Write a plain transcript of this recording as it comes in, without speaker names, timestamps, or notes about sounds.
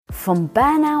From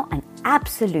burnout and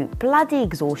absolute bloody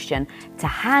exhaustion to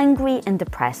hangry and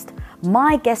depressed,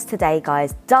 my guest today,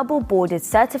 guys, double-boarded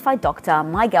certified doctor,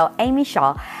 my girl Amy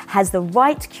Shah, has the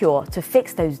right cure to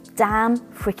fix those damn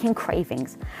freaking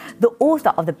cravings. The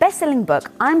author of the best-selling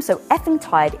book, I'm So Effing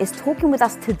Tired, is talking with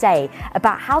us today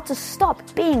about how to stop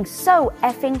being so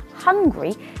effing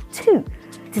hungry too.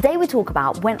 Today we talk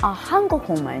about when our hunger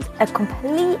hormones are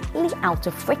completely out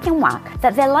of freaking whack,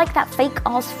 that they're like that fake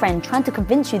ass friend trying to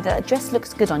convince you that a dress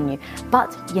looks good on you,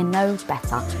 but you know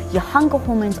better. Your hunger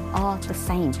hormones are the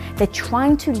same. They're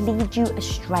trying to lead you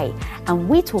astray. And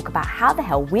we talk about how the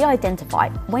hell we identify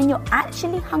when you're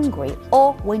actually hungry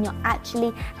or when you're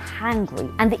actually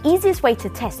hangry. And the easiest way to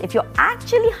test if you're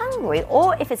actually hungry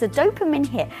or if it's a dopamine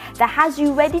hit that has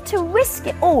you ready to risk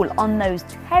it all on those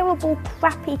terrible,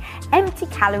 crappy, empty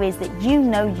calories that you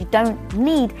know you don't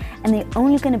need and they're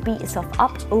only going to beat yourself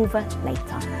up over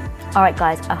later. All right,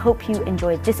 guys, I hope you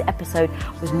enjoyed this episode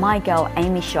with my girl,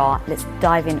 Amy Shah. Let's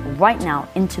dive in right now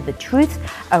into the truth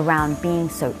around being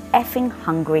so effing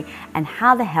hungry and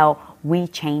how the hell we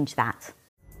change that.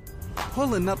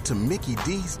 Pulling up to Mickey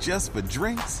D's just for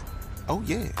drinks? Oh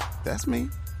yeah, that's me.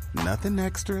 Nothing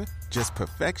extra, just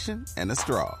perfection and a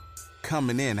straw.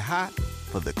 Coming in hot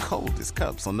for the coldest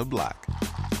cups on the block.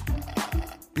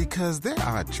 Because there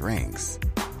are drinks.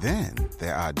 Then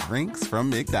there are drinks from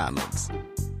McDonald's.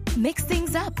 Mix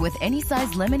things up with any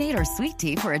size lemonade or sweet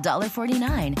tea for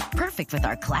 $1.49. Perfect with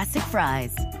our classic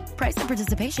fries. Price and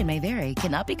participation may vary.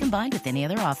 Cannot be combined with any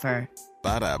other offer.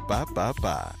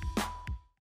 Ba-da-ba-ba-ba.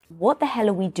 What the hell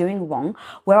are we doing wrong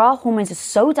where our hormones are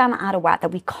so damn out of whack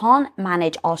that we can't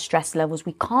manage our stress levels,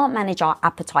 we can't manage our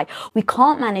appetite, we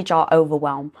can't manage our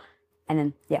overwhelm? And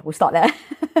then, yeah, we'll start there.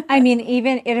 I mean,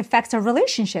 even it affects our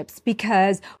relationships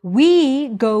because we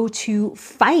go to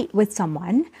fight with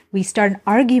someone. We start an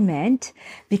argument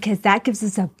because that gives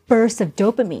us a burst of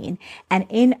dopamine. And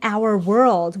in our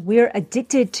world, we're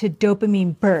addicted to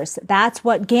dopamine bursts. That's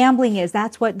what gambling is.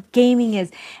 That's what gaming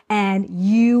is. And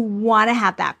you want to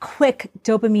have that quick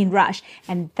dopamine rush.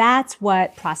 And that's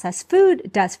what processed food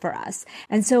does for us.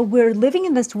 And so we're living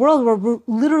in this world where we're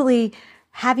literally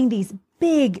having these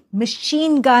big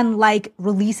machine gun-like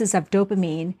releases of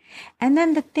dopamine. And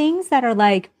then the things that are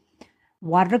like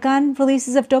water gun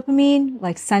releases of dopamine,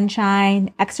 like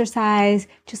sunshine, exercise,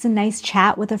 just a nice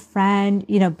chat with a friend,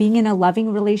 being in a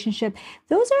loving relationship.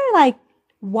 Those are like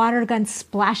water gun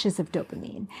splashes of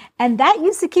dopamine. And that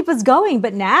used to keep us going.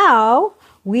 But now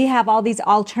we have all these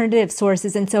alternative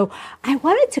sources. And so I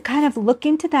wanted to kind of look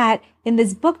into that in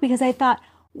this book because I thought,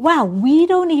 wow, we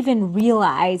don't even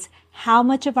realize how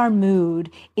much of our mood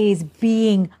is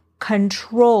being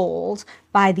controlled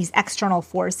by these external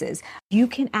forces. You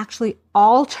can actually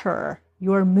alter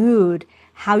your mood,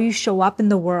 how you show up in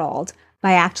the world,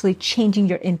 by actually changing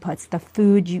your inputs, the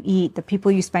food you eat, the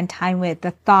people you spend time with,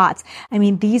 the thoughts. I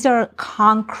mean, these are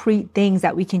concrete things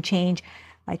that we can change.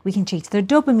 Like we can change the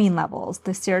dopamine levels,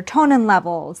 the serotonin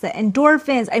levels, the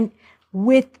endorphins,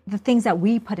 with the things that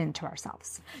we put into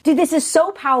ourselves. Dude, this is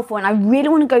so powerful, and I really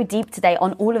want to go deep today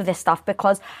on all of this stuff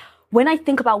because when I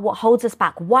think about what holds us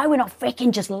back, why we're not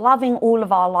freaking just loving all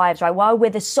of our lives, right? Why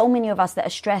there's so many of us that are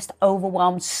stressed,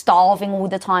 overwhelmed, starving all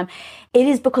the time. It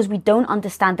is because we don't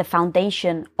understand the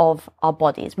foundation of our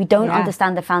bodies. We don't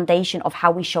understand the foundation of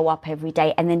how we show up every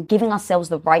day and then giving ourselves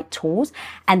the right tools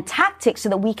and tactics so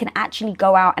that we can actually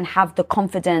go out and have the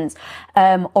confidence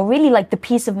or really like the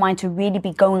peace of mind to really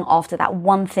be going after that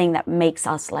one thing that makes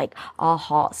us like our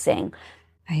heart sing.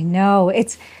 I know.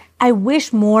 I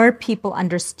wish more people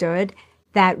understood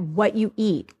that what you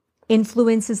eat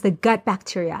influences the gut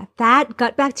bacteria. That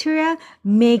gut bacteria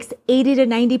makes 80 to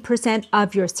 90%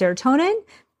 of your serotonin,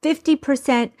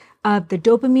 50% of the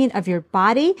dopamine of your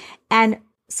body, and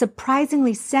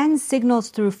surprisingly sends signals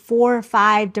through 4 or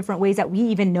 5 different ways that we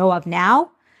even know of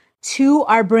now to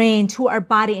our brain, to our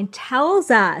body, and tells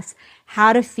us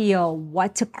how to feel,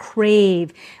 what to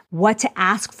crave, what to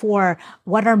ask for,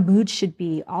 what our mood should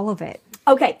be, all of it.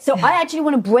 Okay, so I actually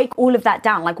want to break all of that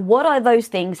down. Like, what are those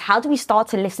things? How do we start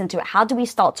to listen to it? How do we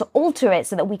start to alter it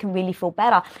so that we can really feel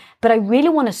better? But I really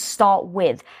want to start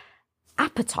with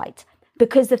appetite.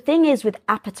 Because the thing is with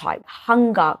appetite,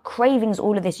 hunger, cravings,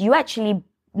 all of this, you actually,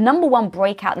 number one,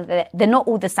 break out that they're not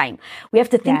all the same. We have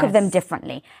to think of them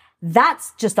differently.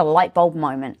 That's just a light bulb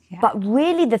moment. Yeah. But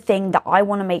really the thing that I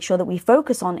want to make sure that we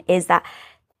focus on is that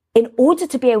in order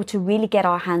to be able to really get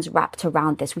our hands wrapped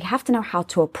around this, we have to know how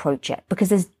to approach it because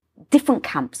there's different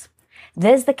camps.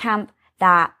 There's the camp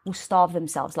that will starve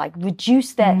themselves, like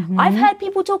reduce their, I've heard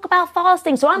people talk about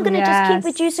fasting, so I'm going to just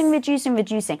keep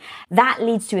reducing. That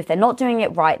leads to, if they're not doing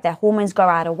it right, their hormones go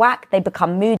out of whack, they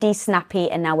become moody, snappy,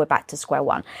 and now we're back to square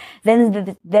one.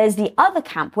 Then there's the other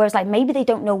camp where it's like maybe they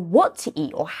don't know what to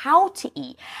eat or how to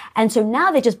eat. And so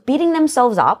now they're just beating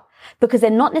themselves up because they're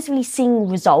not necessarily seeing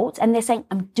results, and they're saying,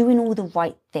 I'm doing all the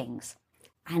right things.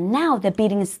 And now they're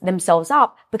beating themselves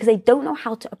up because they don't know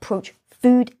how to approach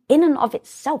food in and of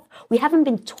itself. We haven't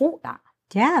been taught that.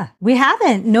 Yeah, we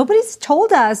haven't. Nobody's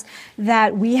told us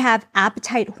that we have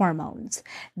appetite hormones,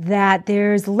 that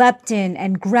there's leptin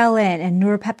and ghrelin and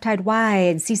neuropeptide Y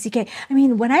and CCK. I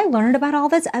mean, when I learned about all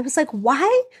this, I was like,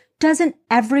 why doesn't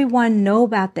everyone know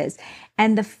about this?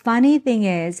 And the funny thing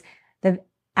is,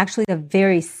 actually the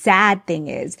very sad thing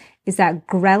is that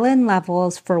ghrelin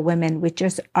levels for women, which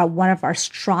are one of our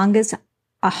strongest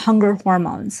hunger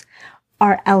hormones,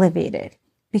 are elevated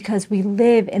because we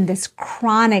live in this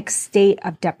chronic state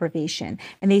of deprivation.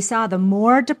 And they saw the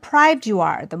more deprived you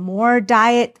are, the more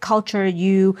diet culture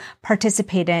you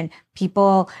participate in,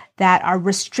 people that are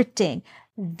restricting,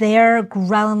 their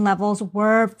ghrelin levels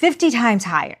were 50 times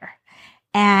higher.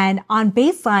 And on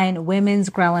baseline, women's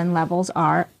ghrelin levels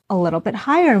are a little bit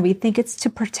higher. And we think it's to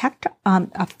protect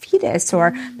a fetus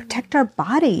or protect our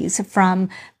bodies from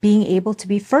being able to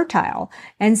be fertile.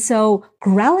 And so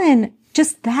ghrelin,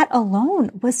 just that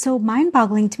alone was so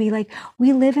mind-boggling to me. Like,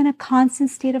 we live in a constant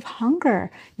state of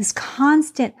hunger, this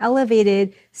constant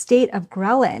elevated state of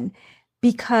ghrelin,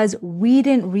 because we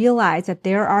didn't realize that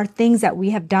there are things that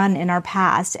we have done in our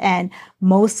past. And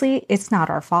mostly it's not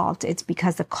our fault. It's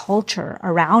because the culture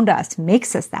around us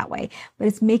makes us that way. But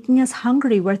it's making us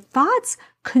hungry, where thoughts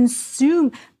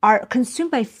are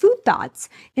consumed by food thoughts.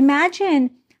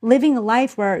 Imagine living a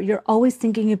life where you're always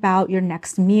thinking about your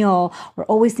next meal or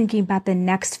always thinking about the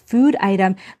next food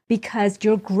item because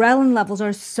your ghrelin levels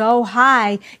are so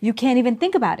high, you can't even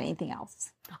think about anything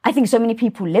else. I think so many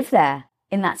people live there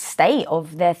in that state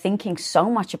of they're thinking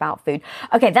so much about food.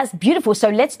 Okay, that's beautiful. So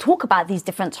let's talk about these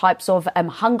different types of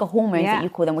hunger hormones that you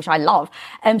call them, which I love.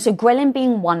 So ghrelin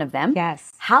being one of them.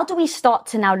 Yes. How do we start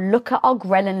to now look at our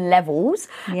ghrelin levels?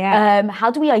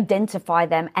 How do we identify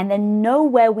them and then know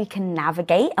where we can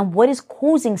navigate and what is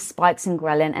causing spikes in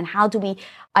ghrelin, and how do we,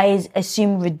 I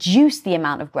assume, reduce the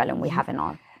amount of ghrelin we have in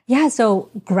our... Yeah, so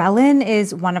ghrelin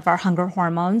is one of our hunger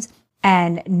hormones.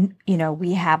 And, you know,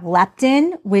 we have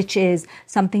leptin, which is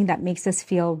something that makes us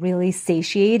feel really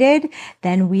satiated.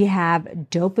 Then we have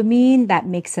dopamine that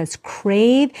makes us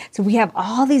crave. So we have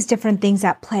all these different things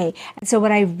at play. And so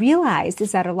what I realized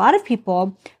is that a lot of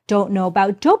people don't know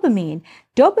about dopamine.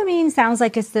 Dopamine sounds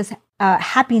like it's this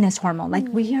happiness hormone. Like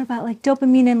we hear about like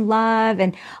dopamine and love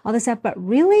and all this stuff, but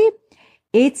really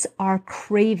it's our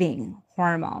craving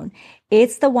hormone.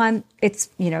 It's the one,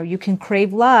 you can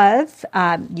crave love,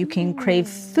 you can crave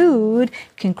food,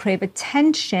 you can crave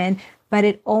attention, but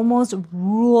it almost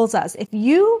rules us. If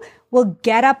you will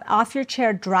get up off your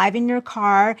chair, drive in your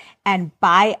car and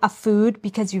buy a food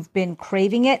because you've been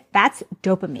craving it, that's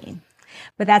dopamine.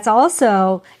 But that's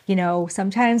also,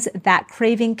 sometimes that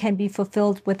craving can be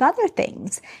fulfilled with other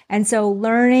things. And so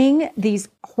learning these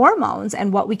hormones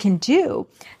and what we can do.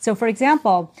 So for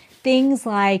example, things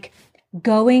like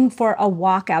going for a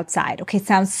walk outside. Okay,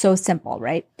 sounds so simple,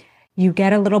 right? You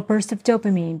get a little burst of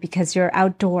dopamine because you're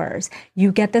outdoors.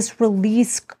 You get this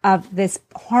release of this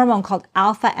hormone called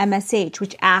alpha MSH,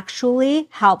 which actually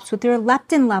helps with your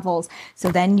leptin levels. So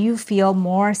then you feel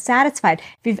more satisfied.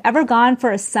 If you've ever gone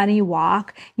for a sunny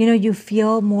walk, you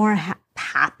feel more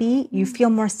happy, you feel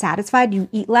more satisfied, you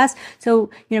eat less. So,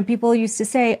 people used to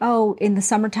say, oh, in the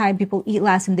summertime, people eat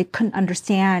less, and they couldn't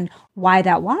understand why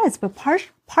that was. But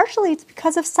partially it's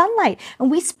because of sunlight.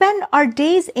 And we spend our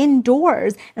days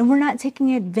indoors and we're not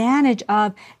taking advantage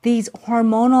of these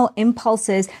hormonal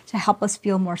impulses to help us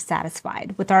feel more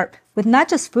satisfied with not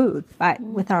just food, but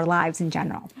with our lives in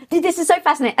general. This is so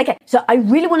fascinating. Okay, so I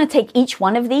really want to take each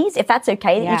one of these, if that's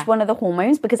okay, each one of the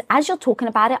hormones, because as you're talking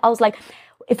about it, I was like,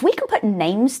 if we can put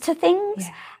names to things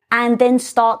and then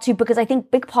start to, because I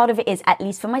think big part of it is, at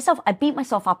least for myself, I beat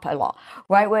myself up a lot,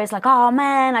 right? Where it's like, oh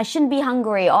man, I shouldn't be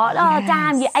hungry. Or, oh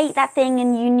damn, you ate that thing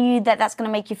and you knew that that's going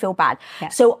to make you feel bad.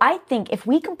 Yes. So I think if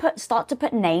we can start to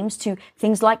put names to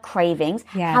things like cravings,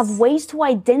 have ways to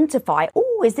identify,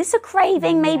 oh, is this a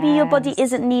craving? Maybe your body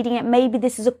isn't needing it. Maybe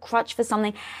this is a crutch for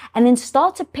something. And then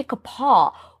start to pick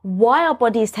apart why our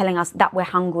body is telling us that we're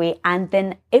hungry. And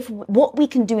then if what we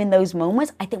can do in those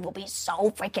moments, I think will be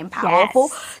so freaking powerful.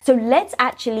 Yes. So let's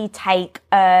actually take,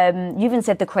 you even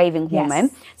said the craving hormone.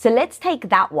 Yes. So let's take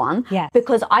that one. Yes.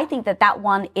 Because I think that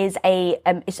one is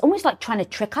it's almost like trying to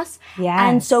trick us. Yes.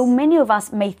 And so many of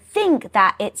us may think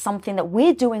that it's something that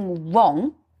we're doing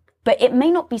wrong, but it may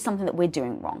not be something that we're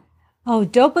doing wrong. Oh,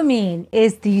 dopamine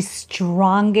is the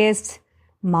strongest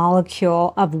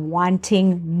molecule of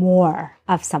wanting more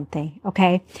of something.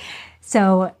 Okay.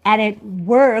 So, and it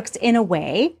works in a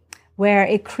way where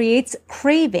it creates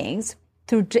cravings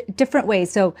through different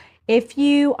ways. So if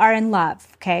you are in love,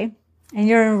 okay, and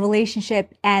you're in a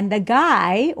relationship and the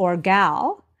guy or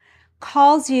gal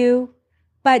calls you,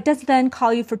 but doesn't then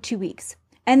call you for 2 weeks,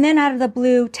 and then out of the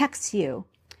blue texts you,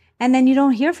 and then you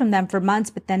don't hear from them for months,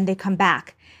 but then they come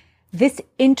back. This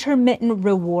intermittent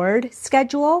reward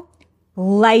schedule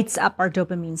lights up our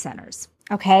dopamine centers.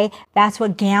 Okay. That's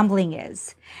what gambling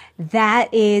is.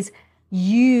 That is,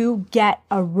 you get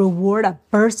a reward, a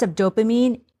burst of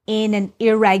dopamine in an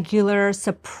irregular,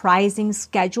 surprising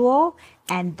schedule,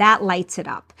 and that lights it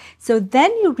up. So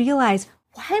then you realize,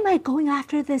 why am I going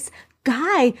after this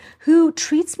guy who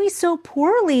treats me so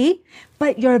poorly,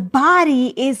 but your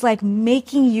body is like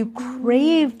making you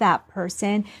crave that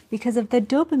person because of the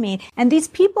dopamine. And these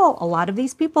people, a lot of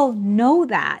these people know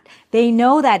that. They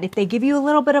know that if they give you a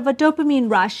little bit of a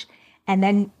dopamine rush and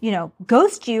then,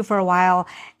 ghost you for a while,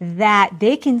 that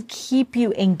they can keep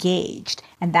you engaged.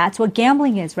 And that's what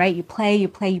gambling is, right? You play,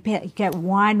 you get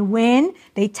one win,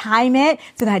 they time it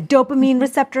so that dopamine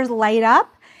receptors light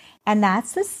up. And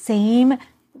that's the same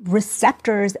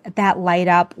receptors that light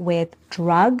up with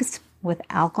drugs, with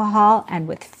alcohol, and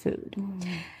with food.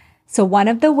 So one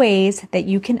of the ways that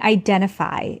you can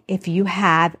identify if you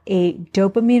have a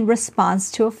dopamine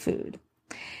response to a food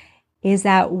is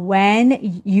that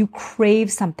when you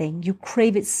crave something, you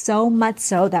crave it so much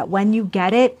so that when you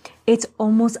get it, it's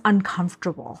almost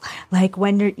uncomfortable. Like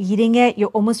when you're eating it, you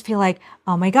almost feel like,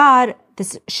 oh my God,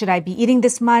 should I be eating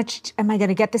this much? Am I going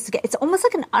to get this again? It's almost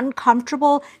like an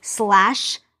uncomfortable /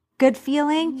 good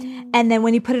feeling. And then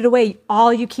when you put it away,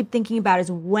 all you keep thinking about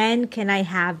is, when can I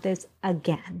have this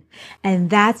again? And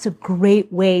that's a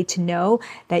great way to know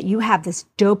that you have this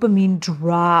dopamine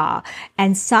draw.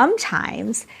 And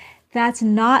sometimes that's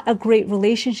not a great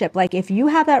relationship. Like if you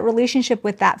have that relationship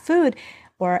with that food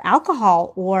or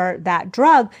alcohol or that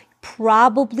drug,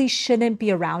 probably shouldn't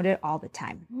be around it all the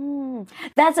time.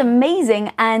 That's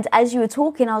amazing. And as you were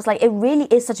talking, I was like, it really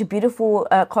is such a beautiful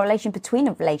correlation between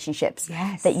the relationships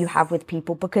that you have with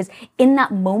people, because in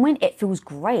that moment, it feels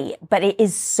great, but it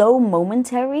is so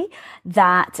momentary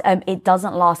that it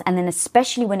doesn't last. And then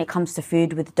especially when it comes to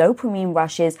food with dopamine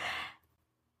rushes,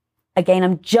 again,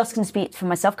 I'm just going to speak for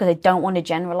myself because I don't want to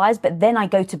generalize, but then I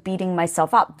go to beating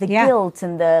myself up. The guilt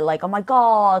and the like, oh my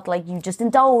God, like you just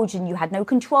indulged and you had no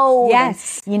control.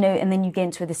 Yes. And, and then you get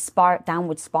into this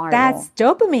downward spiral. That's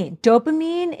dopamine.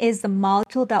 Dopamine is the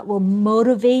molecule that will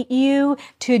motivate you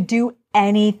to do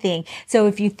anything. So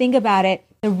if you think about it,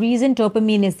 the reason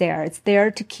dopamine is there, it's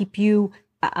there to keep you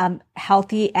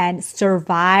healthy and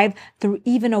survive through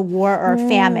even a war or a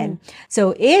famine.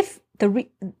 So if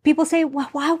people say, well,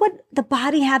 why would the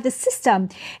body have this system?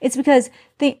 It's because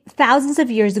thousands of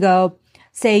years ago,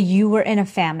 say you were in a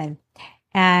famine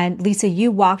and Lisa, you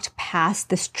walked past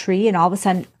this tree and all of a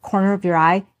sudden, corner of your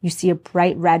eye, you see a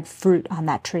bright red fruit on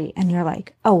that tree. And you're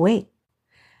like, oh, wait.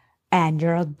 And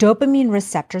your dopamine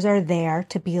receptors are there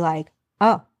to be like,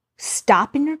 oh,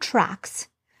 stop in your tracks,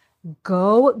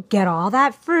 go get all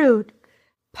that fruit,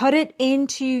 put it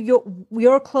into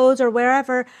your clothes or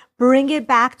wherever, bring it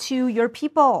back to your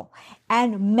people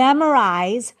and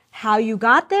memorize how you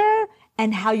got there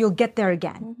and how you'll get there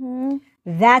again.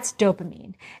 That's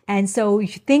dopamine. And so you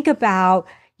think about,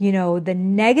 the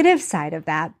negative side of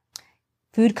that.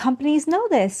 Food companies know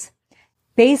this.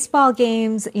 Baseball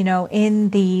games, in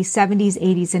the 70s,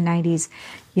 80s, and 90s,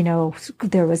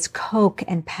 there was Coke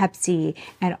and Pepsi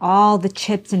and all the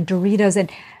chips and Doritos. And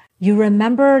you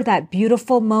remember that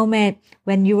beautiful moment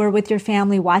when you were with your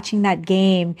family watching that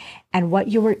game and what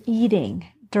you were eating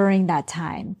during that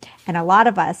time. And a lot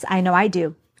of us, I know I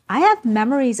do, I have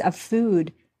memories of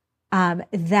food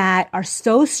that are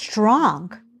so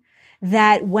strong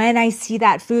that when I see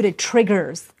that food, it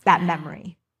triggers that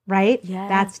memory, right? Yeah.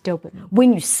 That's dopamine.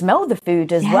 When you smell the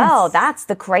food as well, that's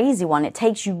the crazy one. It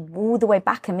takes you all the way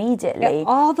back immediately. Yeah,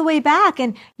 all the way back.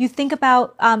 And you think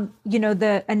about,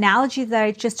 the analogy that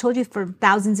I just told you for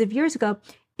thousands of years ago,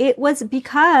 it was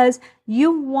because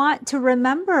you want to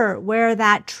remember where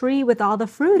that tree with all the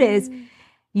fruit is.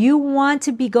 you want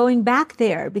to be going back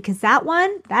there because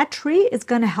that tree is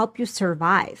going to help you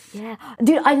survive. Yeah.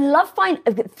 Dude, I love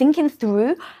thinking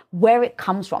through where it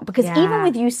comes from, because even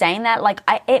with you saying that, like,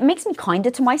 it makes me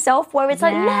kinder to myself, where it's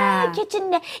like,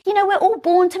 no, you know, we're all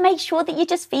born to make sure that you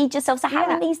just feed yourself. So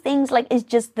having these things, like, is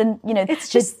just it's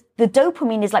just the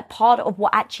dopamine is like part of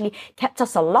what actually kept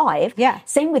us alive. Yeah.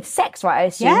 Same with sex, right? I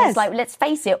assume it's like, let's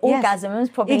face it,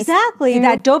 orgasms probably. Exactly.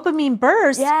 That dopamine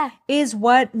burst is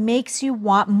what makes you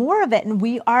want more of it. And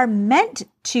we are meant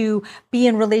to be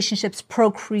in relationships,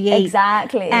 procreate.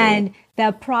 Exactly. And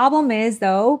the problem is,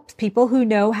 though, people who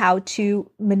know how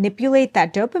to manipulate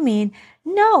that dopamine,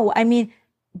 no. I mean,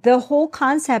 the whole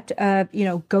concept of,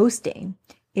 ghosting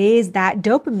is that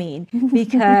dopamine,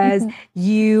 because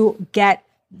you get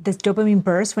this dopamine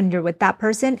burst when you're with that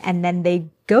person and then they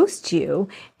ghost you,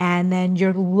 and then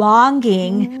you're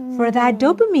longing for that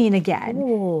dopamine again.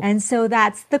 Ooh. And so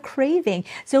that's the craving.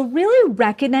 So really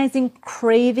recognizing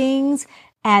cravings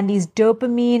and these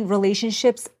dopamine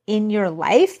relationships in your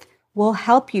life will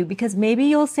help you, because maybe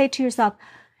you'll say to yourself,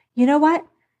 you know what?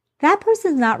 That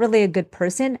person's not really a good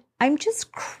person. I'm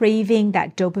just craving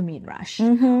that dopamine rush.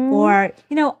 Mm-hmm. Or,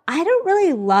 I don't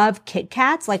really love Kit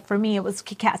Kats. Like for me, it was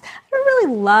Kit Kats. I don't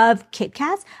really love Kit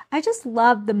Kats. I just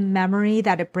love the memory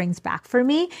that it brings back for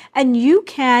me. And you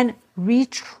can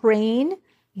retrain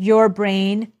your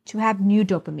brain to have new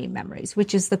dopamine memories,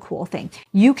 which is the cool thing.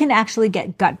 You can actually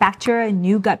get gut bacteria,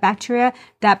 new gut bacteria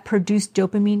that produce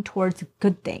dopamine towards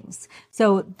good things.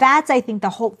 So that's, I think, the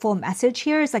hopeful message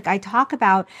here is, like, I talk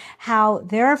about how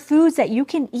there are foods that you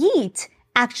can eat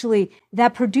actually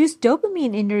that produce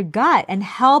dopamine in your gut and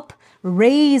help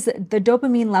raise the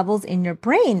dopamine levels in your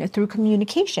brain through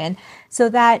communication, so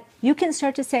that you can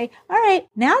start to say, all right,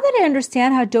 now that I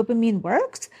understand how dopamine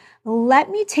works, let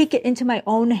me take it into my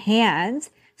own hands,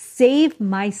 save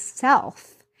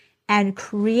myself, and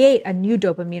create a new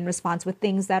dopamine response with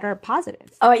things that are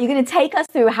positive. All right, you're going to take us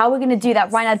through how we're going to do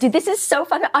that right now. Dude, this is so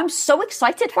fun. I'm so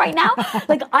excited right now.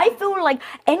 Like, I feel like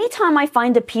anytime I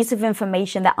find a piece of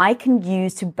information that I can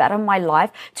use to better my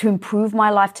life, to improve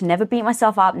my life, to never beat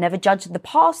myself up, never judge the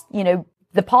past,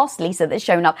 the past Lisa that's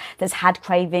shown up, that's had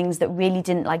cravings, that really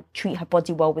didn't treat her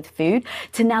body well with food,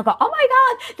 to now go, oh my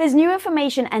God, there's new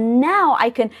information. And now I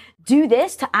can do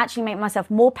this to actually make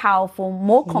myself more powerful,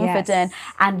 more confident,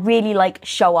 and really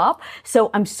show up.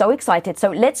 So I'm so excited.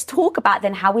 So let's talk about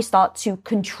then how we start to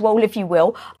control, if you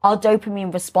will, our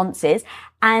dopamine responses.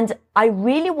 And I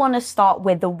really want to start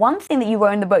with the one thing that you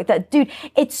wrote in the book that, dude,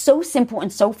 it's so simple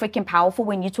and so freaking powerful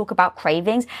when you talk about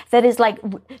cravings, that is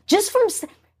just from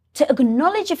to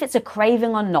acknowledge if it's a craving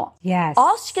or not. Yes.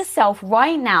 Ask yourself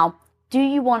right now, do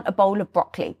you want a bowl of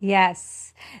broccoli?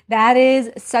 Yes. That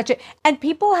is and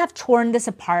people have torn this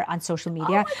apart on social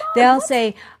media. Oh, they'll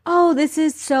say, oh, this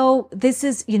is,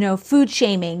 food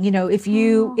shaming. If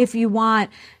you want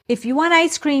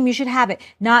ice cream, you should have it.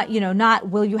 Not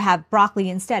will you have broccoli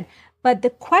instead? But the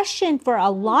question for a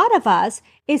lot of us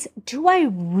is, do I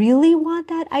really want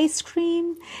that ice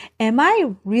cream? Am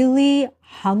I really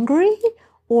hungry?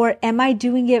 Or am I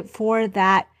doing it for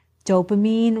that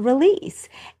dopamine release?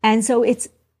 And so it's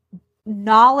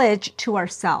knowledge to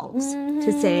ourselves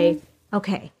to say,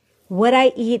 okay, would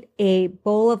I eat a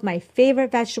bowl of my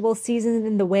favorite vegetables seasoned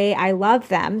in the way I love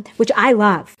them, which I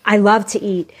love. I love to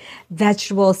eat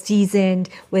vegetables seasoned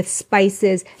with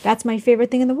spices. That's my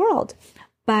favorite thing in the world.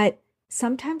 But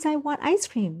sometimes I want ice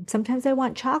cream. Sometimes I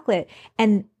want chocolate.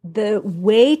 And the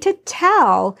way to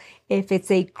tell if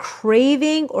it's a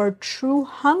craving or true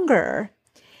hunger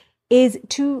is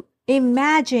to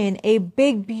imagine a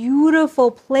big,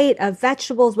 beautiful plate of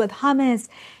vegetables with hummus,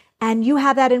 and you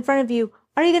have that in front of you.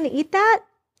 Are you going to eat that?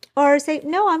 Or say,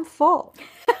 no, I'm full.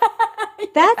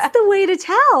 That's the way to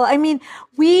tell. I mean,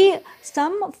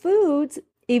 some foods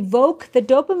evoke the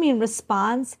dopamine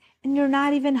response and you're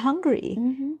not even hungry.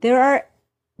 Mm-hmm. There are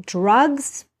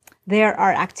drugs, there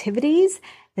are activities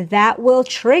that will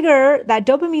trigger that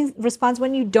dopamine response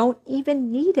when you don't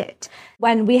even need it.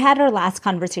 When we had our last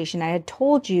conversation, I had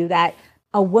told you that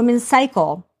a woman's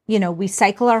cycle, we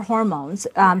cycle our hormones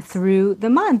through the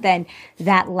month. And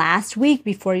that last week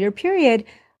before your period,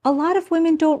 a lot of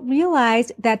women don't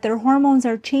realize that their hormones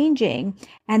are changing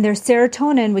and their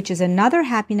serotonin, which is another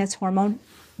happiness hormone,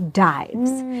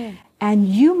 dives. And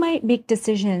you might make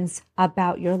decisions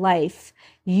about your life.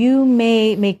 You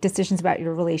may make decisions about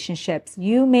your relationships.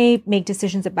 You may make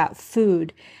decisions about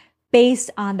food based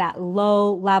on that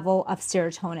low level of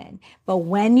serotonin. But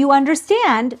when you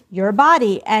understand your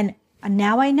body, and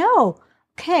now I know,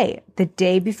 okay, the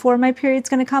day before my period's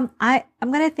going to come, I'm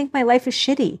going to think my life is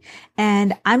shitty.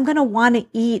 And I'm going to want to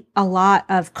eat a lot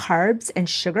of carbs and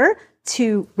sugar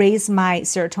to raise my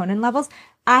serotonin levels,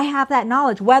 I have that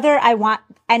knowledge. Whether I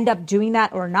end up doing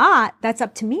that or not, that's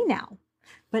up to me now.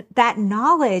 But that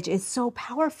knowledge is so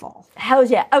powerful. Hell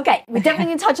yeah. Okay, we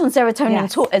definitely need to touch on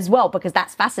serotonin as well, because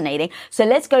that's fascinating. So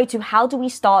let's go to how do we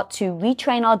start to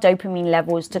retrain our dopamine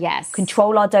levels, to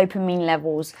control our dopamine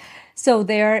levels? So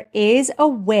there is a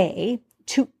way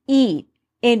to eat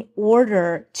in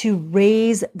order to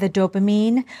raise the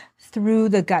dopamine through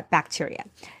the gut bacteria.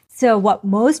 So what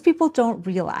most people don't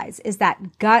realize is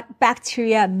that gut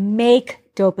bacteria make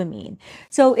dopamine.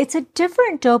 So it's a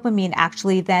different dopamine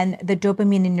actually than the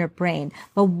dopamine in your brain.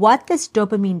 But what this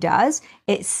dopamine does,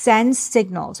 it sends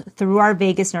signals through our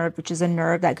vagus nerve, which is a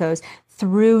nerve that goes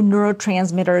through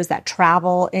neurotransmitters that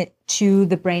travel to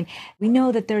the brain. We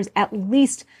know that there's at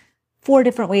least 4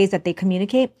 different ways that they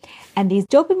communicate. And these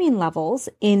dopamine levels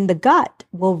in the gut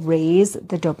will raise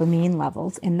the dopamine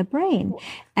levels in the brain.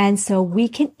 And so we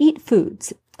can eat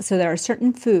foods. So there are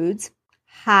certain foods,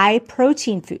 high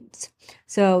protein foods.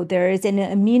 So there is an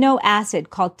amino acid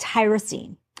called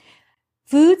tyrosine.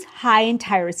 Foods high in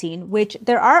tyrosine, which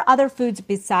there are other foods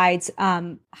besides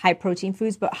high protein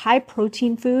foods, but high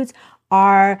protein foods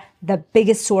are the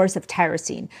biggest source of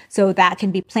tyrosine. So that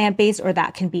can be plant-based or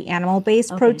that can be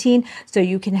animal-based protein. So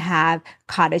you can have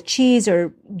cottage cheese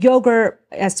or yogurt,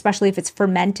 especially if it's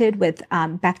fermented with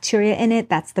bacteria in it.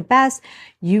 That's the best.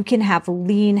 You can have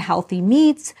lean, healthy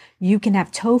meats. You can have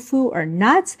tofu or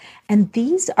nuts. And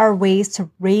these are ways to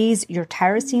raise your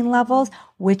tyrosine levels,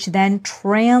 which then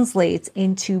translates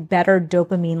into better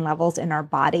dopamine levels in our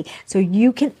body. So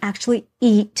you can actually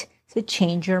eat to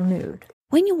change your mood.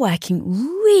 When you're working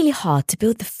really hard to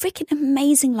build the freaking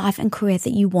amazing life and career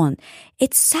that you want,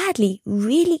 it's sadly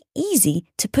really easy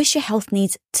to push your health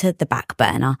needs to the back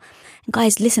burner. And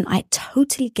guys, listen, I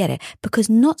totally get it, because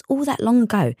not all that long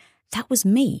ago, that was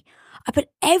me. I put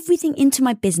everything into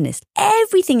my business,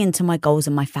 everything into my goals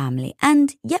and my family.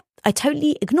 And yep, I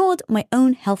totally ignored my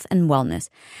own health and wellness.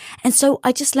 And so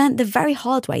I just learned the very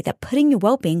hard way that putting your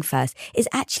well-being first is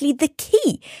actually the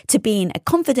key to being a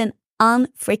confident,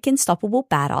 unfreaking stoppable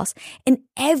badass in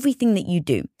everything that you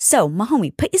do. So, my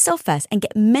homie, put yourself first and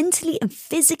get mentally and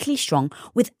physically strong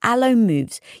with Alo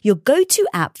Moves, your go-to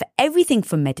app for everything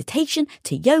from meditation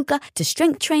to yoga to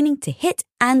strength training to HIIT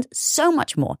and so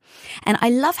much more. And I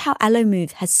love how Alo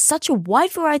Moves has such a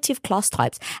wide variety of class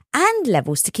types and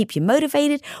levels to keep you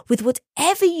motivated with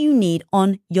whatever you need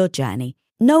on your journey.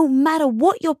 No matter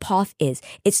what your path is,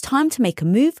 it's time to make a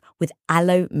move with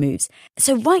Alo Moves.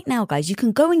 So right now, guys, you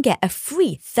can go and get a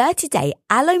free 30-day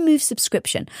Alo Moves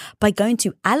subscription by going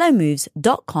to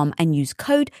alomoves.com and use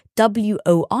code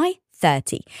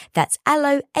WOI30. That's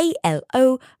Alo,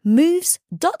 A-L-O,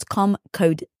 moves.com,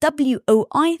 code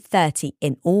WOI30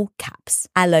 in all caps.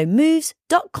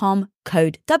 alomoves.com,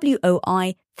 code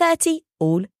WOI30,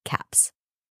 all caps.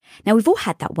 Now, we've all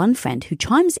had that one friend who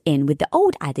chimes in with the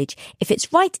old adage, if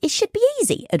it's right, it should be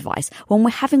easy advice when we're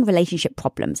having relationship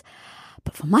problems.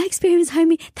 But from my experience,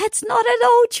 homie, that's not at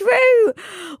all true.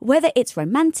 Whether it's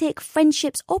romantic,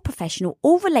 friendships, or professional,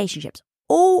 all relationships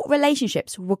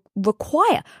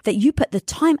require that you put the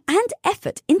time and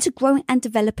effort into growing and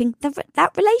developing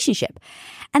that relationship.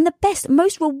 And the best,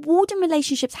 most rewarding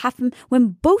relationships happen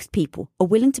when both people are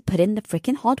willing to put in the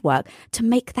freaking hard work to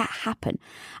make that happen.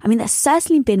 I mean, that's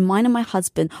certainly been mine and my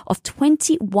husband of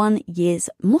 21 years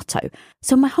motto.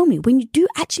 So my homie, when you do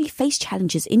actually face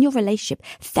challenges in your relationship,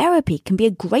 therapy can be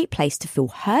a great place to feel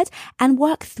heard and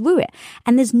work through it.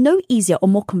 And there's no easier or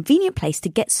more convenient place to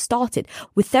get started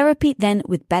with therapy than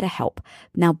with BetterHelp.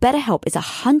 Now, BetterHelp is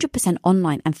 100%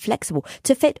 online and flexible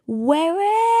to fit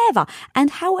wherever and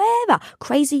however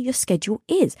crazy your schedule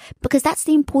is, because that's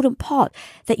the important part,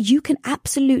 that you can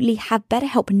absolutely have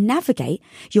BetterHelp navigate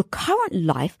your current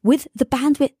life with the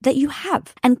bandwidth that you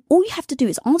have. And all you have to do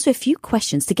is answer a few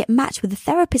questions to get matched with a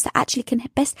therapist that actually can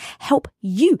best help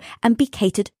you and be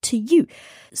catered to you.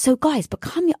 So guys,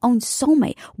 become your own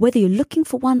soulmate, whether you're looking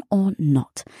for one or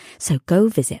not. So go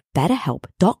visit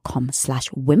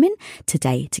betterhelp.com/women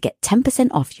today to get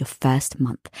 10% off your first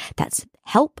month. That's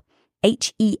help,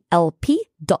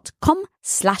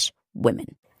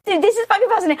 HELP.com/women. Dude, this is fucking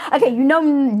fascinating. Okay, you know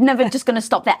I'm never just going to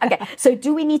stop there. Okay, so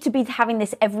do we need to be having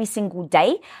this every single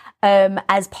day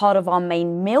as part of our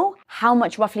main meal? How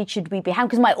much roughly should we be having?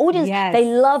 Because my audience, they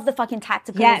love the fucking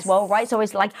tactical as well, right? So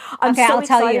it's like, I'm so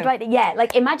excited, right? Yeah,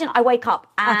 like imagine I wake up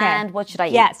and what should I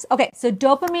eat? Yes, okay. So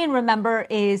dopamine, remember,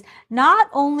 is not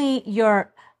only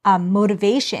your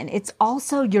motivation, it's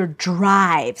also your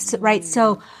drives, right?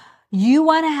 So You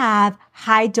want to have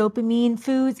high dopamine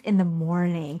foods in the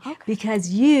morning because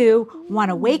you want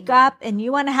to wake up and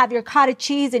you want to have your cottage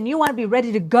cheese and you want to be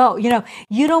ready to go. You know,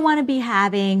 you don't want to be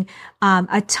having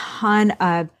a ton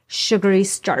of sugary,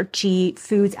 starchy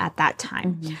foods at that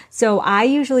time. So I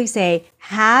usually say,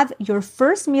 have your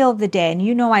first meal of the day. And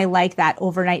you know, I like that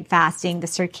overnight fasting, the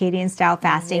circadian style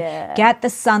fasting, get the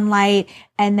sunlight.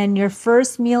 And then your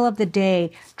first meal of the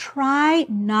day, try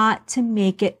not to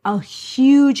make it a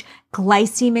huge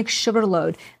glycemic sugar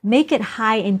load. Make it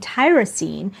high in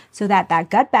tyrosine so that that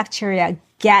gut bacteria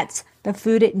gets the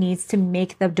food it needs to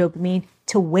make the dopamine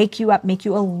to wake you up, make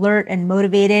you alert and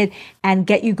motivated and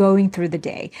get you going through the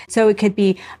day. So it could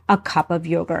be a cup of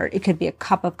yogurt. It could be a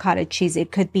cup of cottage cheese.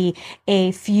 It could be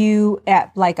a few,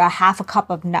 like a half a cup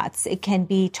of nuts. It can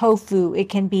be tofu. It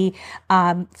can be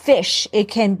fish. It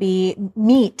can be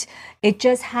meat. It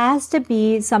just has to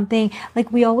be something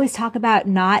like we always talk about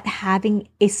not having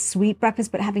a sweet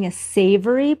breakfast, but having a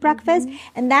savory breakfast.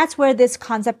 And that's where this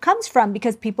concept comes from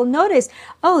because people notice,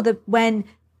 when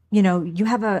you know, you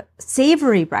have a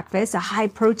savory breakfast, a high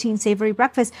protein savory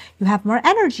breakfast, you have more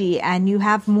energy and you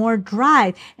have more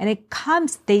drive. And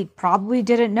they probably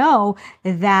didn't know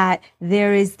that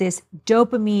there is this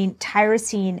dopamine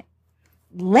tyrosine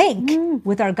link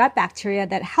with our gut bacteria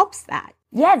that helps that.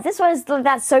 Yeah,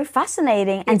 that's so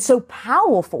fascinating and so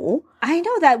powerful. I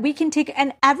know that we can take,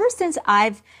 and ever since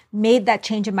I've made that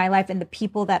change in my life and the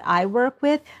people that I work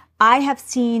with, I have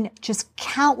seen just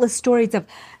countless stories of,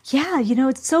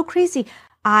 it's so crazy.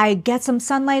 I get some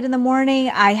sunlight in the morning.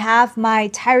 I have my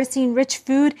tyrosine rich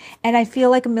food and I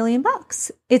feel like $1 million.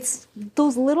 It's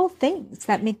those little things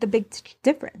that make the big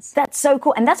difference. That's so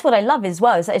cool. And that's what I love as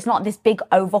well. Is that it's not this big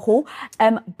overhaul.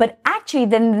 But actually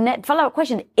then the follow-up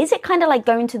question, is it kind of like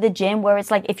going to the gym where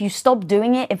it's like, if you stop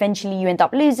doing it, eventually you end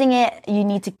up losing it. You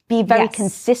need to be very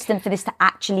consistent for this to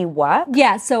actually work.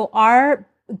 Yeah. So our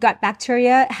gut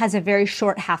bacteria has a very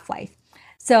short half-life.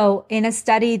 So in a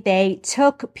study, they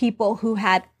took people who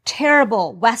had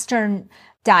terrible Western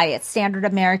diet, standard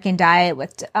American diet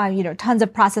with, tons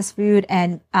of processed food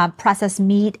and processed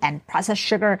meat and processed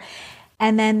sugar.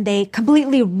 And then they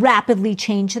completely rapidly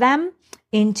changed them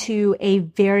into a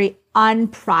very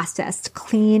unprocessed,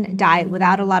 clean diet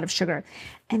without a lot of sugar.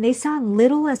 And they saw in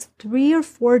little as 3 or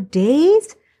 4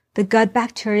 days, the gut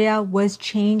bacteria was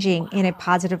changing in a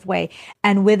positive way.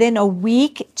 And within a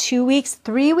week, 2 weeks,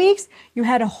 3 weeks, you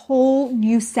had a whole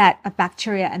new set of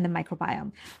bacteria in the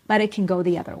microbiome. But it can go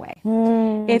the other way.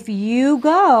 If you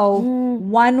go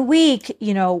 1 week,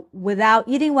 without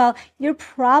eating well, you're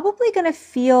probably going to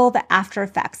feel the after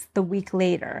effects the week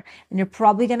later. And you're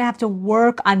probably going to have to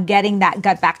work on getting that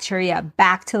gut bacteria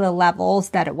back to the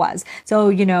levels that it was.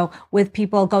 So, with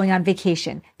people going on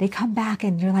vacation, they come back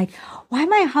and you're like, why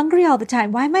am I hungry all the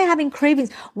time? Why am I having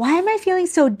cravings? Why am I feeling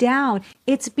so down?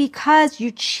 It's because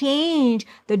you change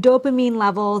the dopamine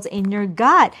levels in your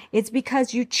gut. It's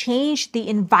because you change the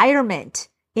environment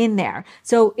in there.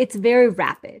 So it's very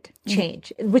rapid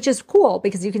change, which is cool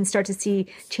because you can start to see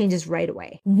changes right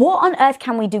away. What on earth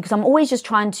can we do? Because I'm always just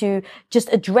trying to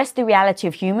just address the reality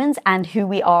of humans and who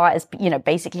we are as,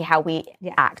 basically how we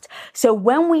act. So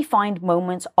when we find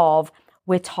moments of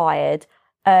we're tired,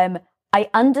 I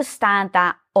understand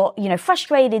that, or,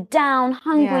 frustrated, down,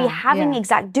 hungry,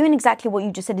 doing exactly what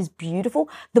you just said is beautiful.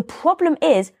 The problem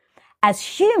is, as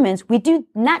humans, we do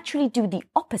naturally do the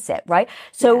opposite, right?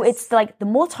 So it's like the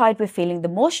more tired we're feeling, the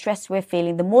more stressed we're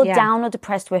feeling, the more down or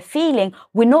depressed we're feeling,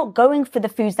 we're not going for the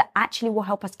foods that actually will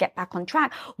help us get back on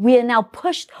track. We are now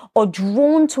pushed or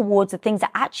drawn towards the things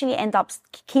that actually end up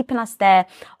keeping us there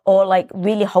or like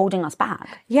really holding us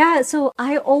back. Yeah. So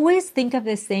I always think of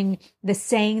the saying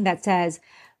that says,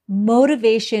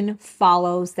 motivation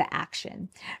follows the action,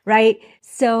 right?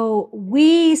 So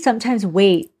we sometimes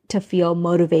wait to feel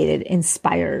motivated,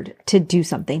 inspired to do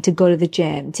something, to go to the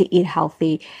gym, to eat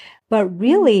healthy. But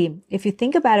really, if you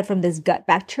think about it from this gut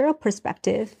bacterial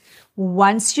perspective,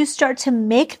 once you start to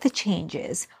make the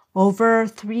changes over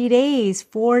 3 days,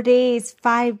 4 days,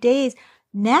 5 days,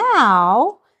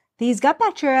 now these gut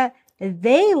bacteria,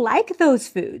 they like those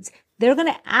foods. They're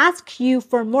going to ask you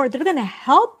for more. They're going to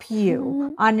help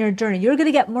you on your journey. You're going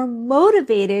to get more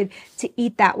motivated to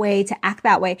eat that way, to act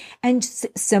that way. And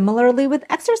similarly with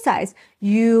exercise,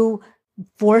 you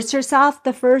force yourself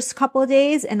the first couple of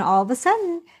days and all of a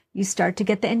sudden you start to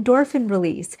get the endorphin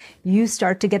release. You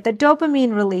start to get the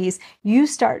dopamine release. You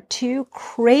start to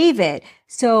crave it.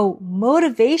 So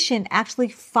motivation actually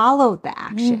followed the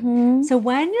action. So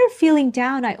when you're feeling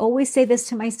down, I always say this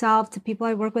to myself, to people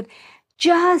I work with,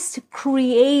 just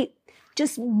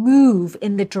move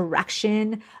in the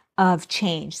direction of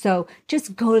change. So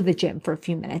just go to the gym for a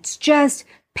few minutes. Just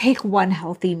pick one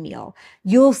healthy meal.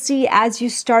 You'll see as you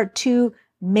start to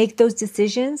make those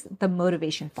decisions, the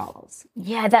motivation follows.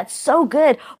 Yeah, that's so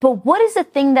good. But what is the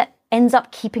thing that ends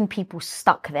up keeping people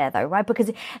stuck there though, right?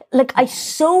 Because like, I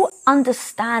so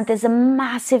understand there's a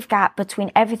massive gap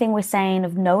between everything we're saying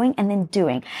of knowing and then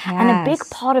doing. Yes. And a big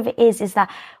part of it is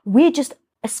that we're just,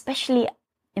 especially,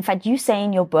 in fact, you say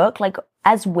in your book, like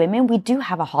as women, we do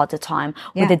have a harder time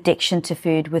with addiction to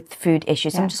food, with food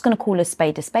issues. I'm just going to call a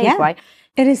spade, right?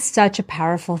 It is such a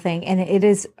powerful thing. And it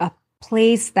is a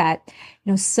place that,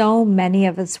 so many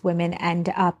of us women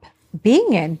end up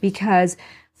being in because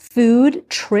food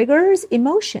triggers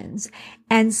emotions.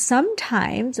 And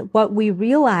sometimes what we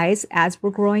realize as we're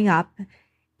growing up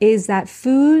is that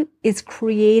food is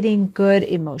creating good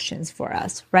emotions for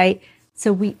us, right?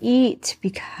 So we eat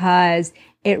because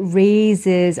it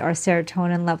raises our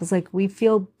serotonin levels. Like we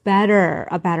feel better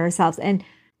about ourselves and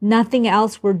nothing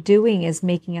else we're doing is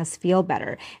making us feel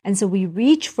better. And so we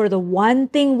reach for the one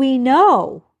thing we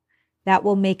know that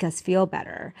will make us feel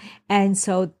better. And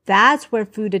so that's where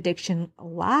food addiction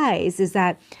lies, is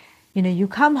that, you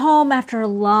come home after a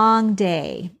long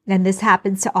day, and this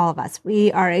happens to all of us.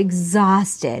 We are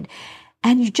exhausted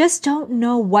and you just don't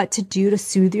know what to do to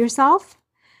soothe yourself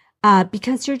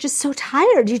because you're just so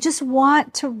tired. You just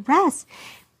want to rest.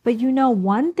 But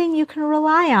one thing you can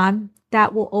rely on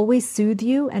that will always soothe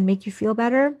you and make you feel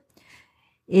better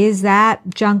is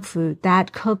that junk food,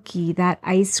 that cookie, that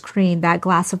ice cream, that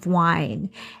glass of wine.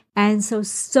 And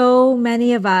so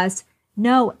many of us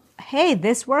know, hey,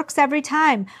 this works every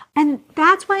time. And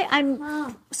that's why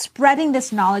I'm spreading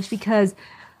this knowledge because,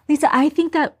 Lisa, I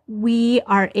think that we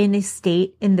are in a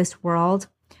state in this world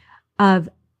of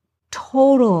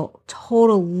total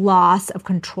loss of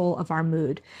control of our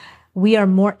mood. We are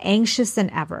more anxious than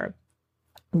ever.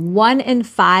 1 in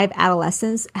 5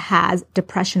 adolescents has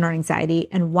depression or anxiety,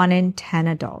 and 1 in 10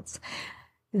 adults.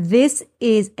 This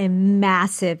is a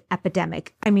massive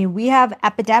epidemic. I mean, we have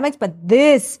epidemics, but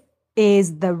this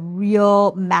is the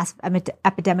real massive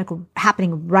epidemic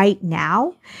happening right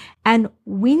now. And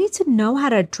we need to know how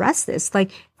to address this.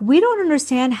 Like, we don't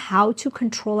understand how to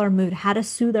control our mood, how to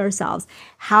soothe ourselves,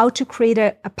 how to create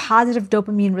a positive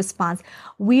dopamine response.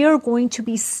 We are going to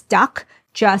be stuck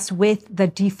just with the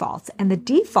defaults. And the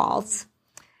defaults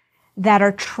that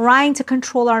are trying to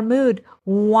control our mood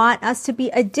want us to be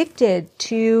addicted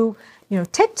to,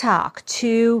 TikTok,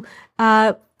 to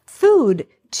food,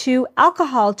 to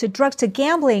alcohol, to drugs, to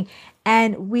gambling.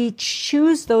 And we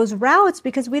choose those routes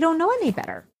because we don't know any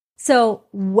better. So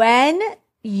when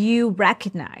you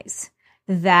recognize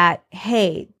that,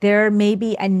 hey, there may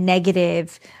be a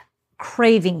negative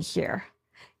craving here,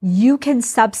 you can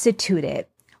substitute it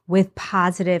with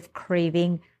positive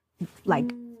craving,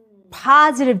 like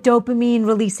positive dopamine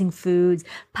releasing foods,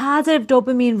 positive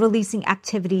dopamine releasing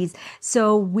activities.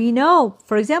 So we know,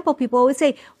 for example, people always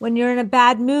say, when you're in a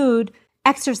bad mood,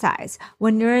 exercise.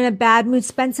 When you're in a bad mood,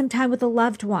 spend some time with a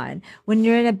loved one. When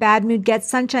you're in a bad mood, get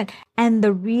sunshine. And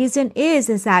the reason is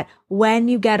that when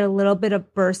you get a little bit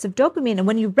of burst of dopamine and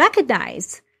when you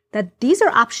recognize that these are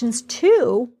options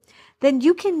too, then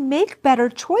you can make better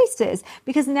choices.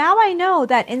 Because now I know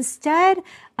that instead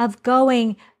of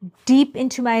going deep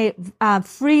into my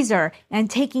freezer and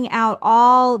taking out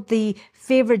all the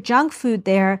favorite junk food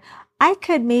there, I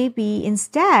could maybe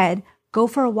instead go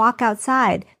for a walk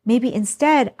outside. Maybe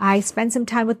instead I spend some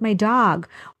time with my dog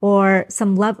or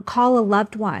call a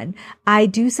loved one. I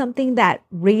do something that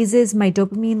raises my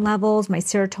dopamine levels, my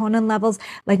serotonin levels.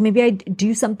 Like maybe I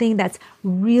do something that's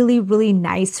really, really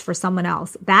nice for someone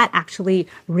else. That actually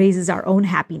raises our own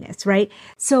happiness, right?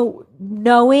 So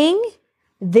knowing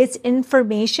this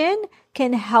information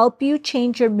can help you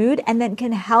change your mood and then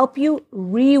can help you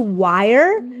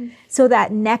rewire so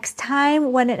that next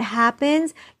time when it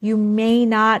happens, you may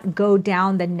not go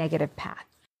down the negative path.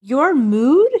 Your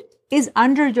mood is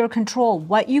under your control.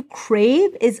 What you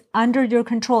crave is under your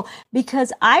control.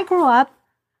 Because I grew up,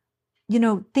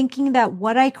 thinking that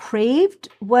what I craved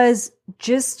was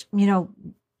just,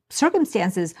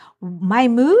 circumstances. My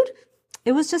mood,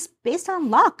 it was just based on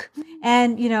luck.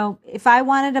 And, if I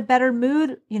wanted a better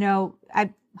mood,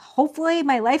 hopefully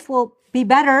my life will be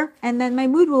better and then my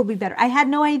mood will be better. I had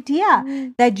no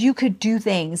idea that you could do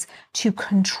things to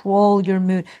control your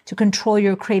mood, to control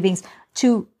your cravings,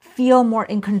 to feel more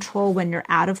in control when you're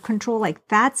out of control. Like,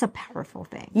 that's a powerful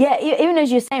thing. Yeah, even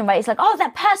as you're saying, right, it's like, oh,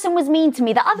 that person was mean to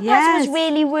me. The other person was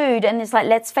really rude. And it's like,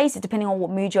 let's face it, depending on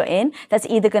what mood you're in, that's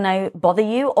either going to bother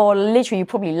you or literally you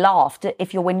probably laughed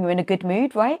when you're in a good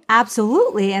mood, right?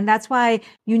 Absolutely. And that's why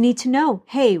you need to know,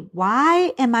 hey,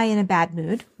 why am I in a bad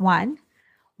mood? 1.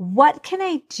 what can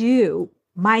I do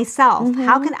myself?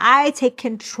 How can I take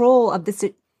control of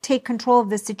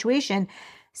this situation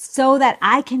so that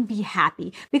I can be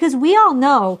happy? Because we all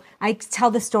know, I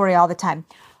tell this story all the time.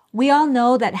 We all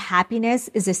know that happiness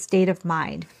is a state of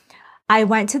mind. I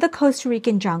went to the Costa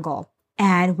Rican jungle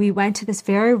and we went to this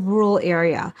very rural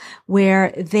area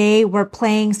where they were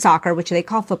playing soccer, which they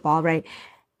call football, right?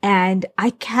 And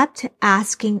I kept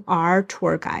asking our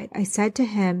tour guide, I said to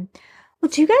him, well,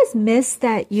 do you guys miss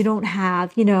that you don't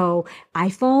have,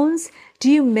 iPhones? Do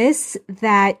you miss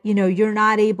that, you're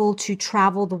not able to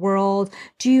travel the world?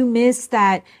 Do you miss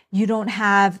that you don't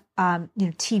have,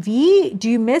 TV? Do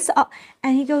you miss?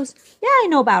 And he goes, yeah, I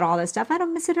know about all this stuff. I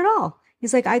don't miss it at all.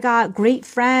 He's like, I got great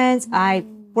friends. I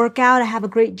work out. I have a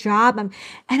great job. And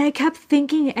I kept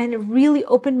thinking, and it really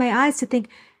opened my eyes to think,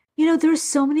 there's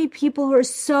so many people who are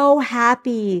so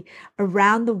happy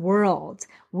around the world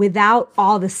without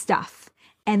all the stuff.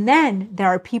 And then there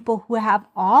are people who have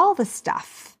all the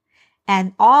stuff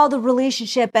and all the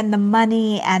relationship and the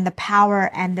money and the power,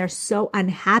 and they're so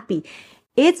unhappy.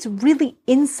 It's really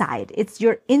inside. It's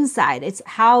your inside. It's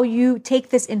how you take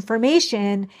this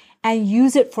information and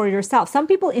use it for yourself. Some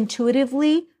people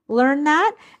intuitively learn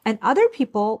that, and other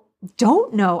people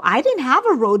don't know. I didn't have a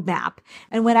roadmap.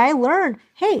 And when I learned,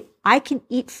 hey, I can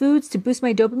eat foods to boost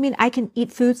my dopamine. I can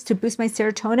eat foods to boost my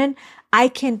serotonin. I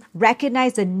can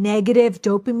recognize the negative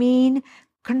dopamine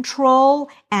control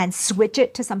and switch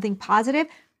it to something positive.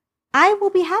 I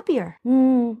will be happier.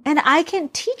 And I can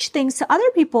teach things to other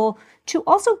people to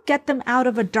also get them out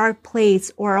of a dark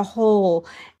place or a hole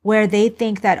where they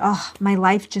think that, oh, my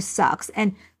life just sucks,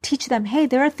 and teach them, hey,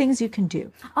 there are things you can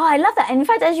do. Oh, I love that. And in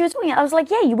fact, as you were talking, I was like,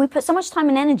 yeah, we put so much time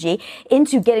and energy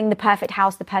into getting the perfect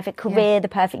house, the perfect career, the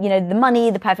perfect, the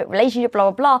money, the perfect relationship,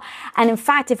 blah, blah, blah. And in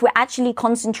fact, if we're actually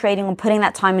concentrating on putting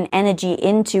that time and energy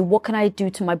into what can I do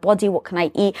to my body? What can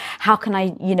I eat? How can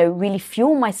I, really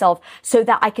fuel myself so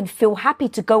that I can feel happy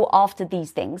to go after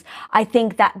these things? I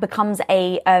think that becomes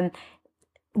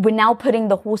we're now putting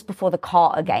the horse before the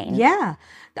cart again. Yeah.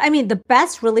 I mean, the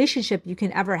best relationship you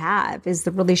can ever have is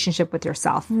the relationship with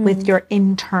yourself, with your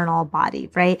internal body,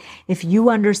 right? If you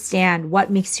understand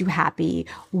what makes you happy,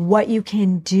 what you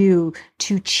can do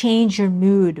to change your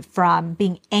mood from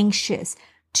being anxious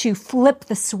to flip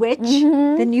the switch,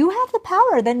 then you have the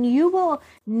power. Then you will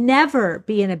never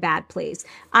be in a bad place.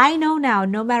 I know now,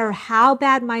 no matter how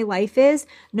bad my life is,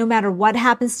 no matter what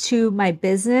happens to my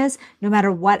business, no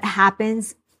matter what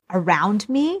happens around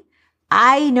me,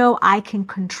 I know I can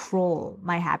control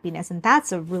my happiness. And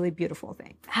that's a really beautiful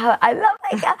thing. I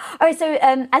love that. All right. So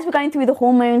as we're going through the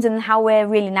hormones and how we're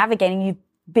really navigating, you've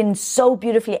been so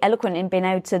beautifully eloquent in being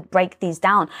able to break these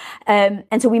down.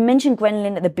 And so we mentioned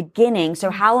ghrelin at the beginning.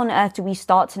 So how on earth do we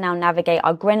start to now navigate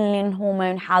our ghrelin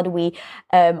hormone? How do we,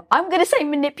 I'm going to say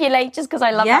manipulate just because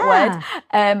I love that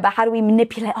word. But how do we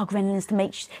manipulate our ghrelins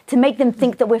to make them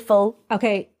think that we're full?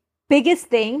 Okay. Biggest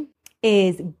thing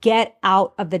is get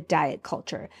out of the diet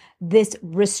culture. This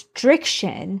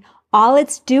restriction, all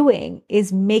it's doing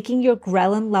is making your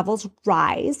ghrelin levels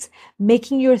rise,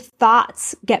 making your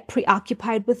thoughts get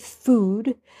preoccupied with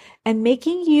food, and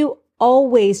making you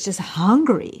always just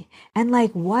hungry. And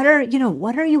like, what are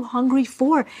you hungry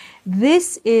for?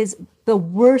 This is the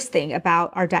worst thing about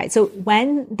our diet. So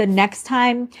when the next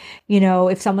time,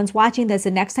 if someone's watching this, the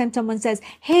next time someone says,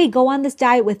 hey, go on this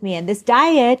diet with me, and this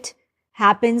diet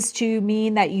happens to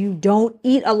mean that you don't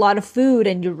eat a lot of food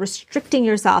and you're restricting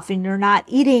yourself and you're not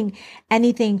eating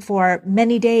anything for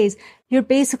many days, you're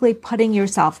basically putting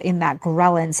yourself in that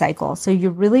ghrelin cycle. So you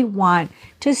really want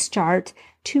to start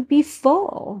to be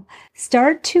full.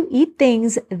 Start to eat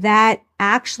things that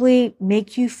actually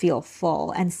make you feel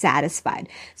full and satisfied.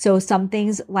 So some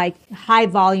things like high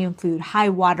volume food, high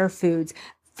water foods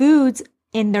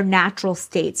in their natural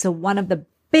state. So one of the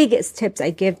biggest tips I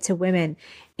give to women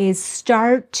is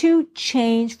start to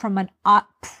change from an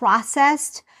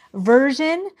processed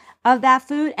version of that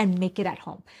food and make it at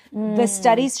home. The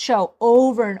studies show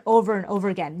over and over and over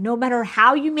again, no matter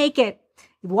how you make it,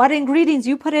 what ingredients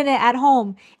you put in it at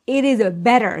home, it is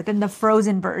better than the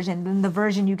frozen version, than the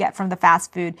version you get from the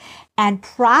fast food. And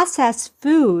processed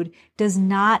food does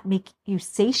not make you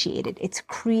satiated. It's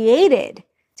created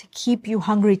to keep you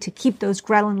hungry, to keep those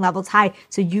ghrelin levels high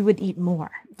so you would eat more.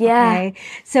 Yeah. Okay?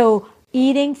 So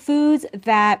eating foods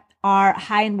that are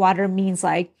high in water means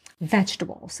like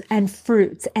vegetables and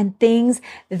fruits and things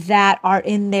that are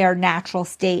in their natural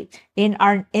state. In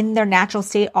their natural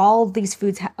state, all of these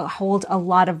foods hold a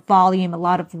lot of volume, a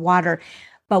lot of water.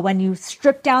 But when you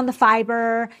strip down the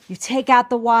fiber, you take out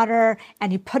the water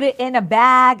and you put it in a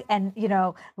bag and,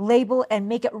 label and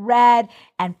make it red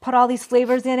and put all these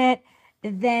flavors in it,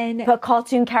 then Put a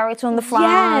cartoon character on the front.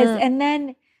 yes, and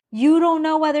then you don't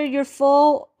know whether you're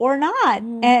full or not.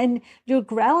 And your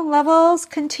ghrelin levels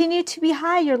continue to be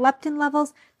high. Your leptin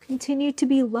levels continue to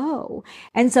be low.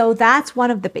 And so that's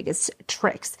one of the biggest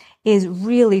tricks, is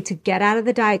really to get out of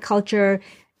the diet culture.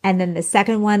 And then the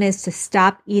second one is to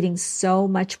stop eating so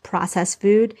much processed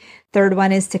food. Third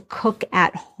one is to cook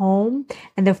at home.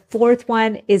 And the fourth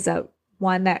one is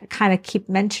one that kind of keep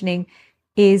mentioning,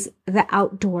 is the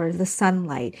outdoors, the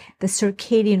sunlight, the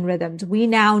circadian rhythms. We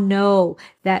now know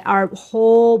that our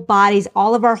whole bodies,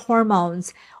 all of our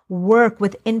hormones work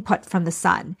with input from the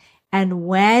sun. And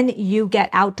when you get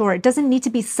outdoor, it doesn't need to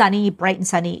be sunny, bright and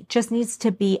sunny. It just needs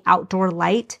to be outdoor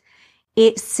light.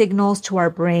 It signals to our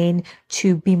brain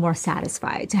to be more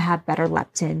satisfied, to have better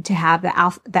leptin, to have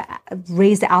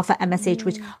raise the alpha MSH,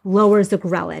 which lowers the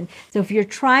ghrelin. So if you're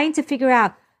trying to figure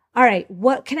out, all right,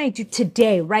 what can I do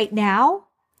today, right now?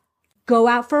 Go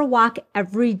out for a walk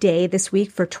every day this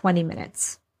week for 20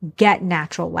 minutes. Get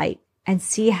natural light and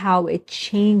see how it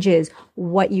changes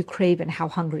what you crave and how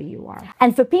hungry you are.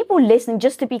 And for people listening,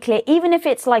 just to be clear, even if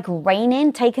it's like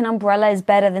raining, take an umbrella is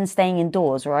better than staying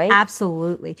indoors, right?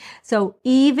 Absolutely. So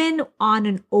even on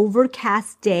an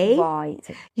overcast day, Right.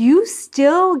 you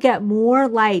still get more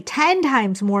light, 10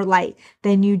 times more light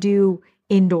than you do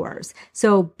indoors.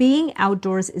 So being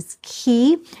outdoors is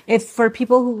key. If for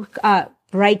people who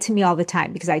write to me all the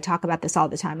time, because I talk about this all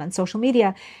the time on social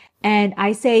media, and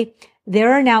I say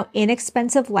there are now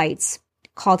inexpensive lights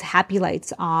called Happy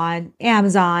Lights on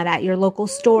Amazon, at your local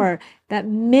store, that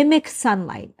mimic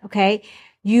sunlight. Okay.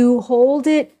 You hold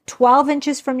it 12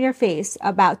 inches from your face,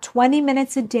 about 20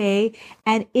 minutes a day,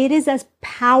 and it is as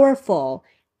powerful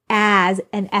as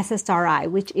an SSRI,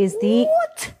 which is the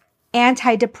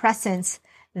antidepressants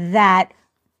that,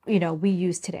 we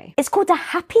use today. It's called a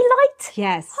Happy Light?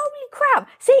 Yes. Holy crap.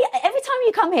 See, every time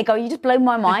you come here, girl, you just blow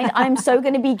my mind. I'm so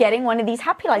going to be getting one of these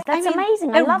Happy Lights. That's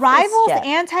amazing. I it love rivals this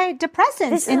shit.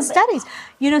 antidepressants in studies.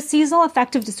 Seasonal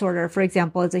affective disorder, for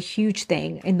example, is a huge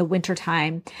thing in the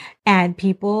wintertime. And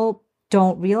people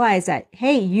don't realize that,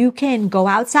 hey, you can go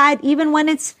outside even when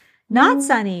it's not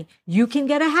sunny. You can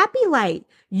get a Happy Light.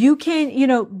 You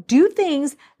can, do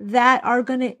things that are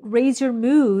going to raise your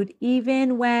mood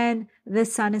even when the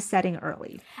sun is setting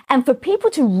early. And for people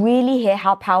to really hear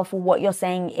how powerful what you're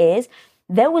saying is,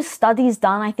 there was studies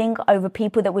done, I think, over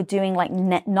people that were doing like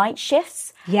night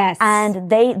shifts. Yes. And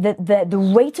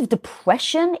the rate of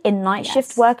depression in night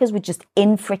shift workers was just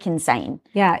insane.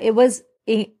 Yeah, it was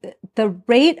the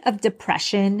rate of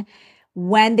depression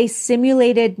when they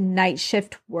simulated night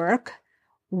shift work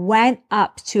went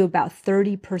up to about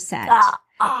 30%.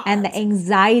 And the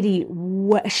anxiety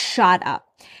shot up.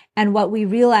 And what we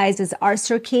realized is our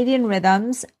circadian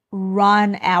rhythms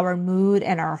run our mood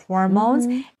and our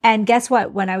hormones. And guess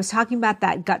what? When I was talking about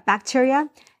that gut bacteria,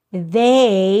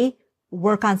 they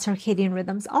work on circadian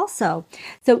rhythms also.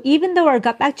 So even though our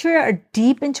gut bacteria are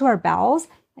deep into our bowels,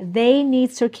 they need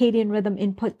circadian rhythm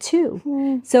input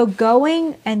too. So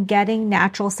going and getting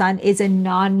natural sun is a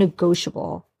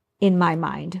non-negotiable in my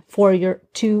mind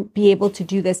to be able to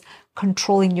do this,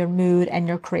 controlling your mood and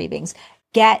your cravings.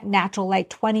 Get natural light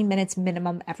 20 minutes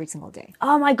minimum every single day.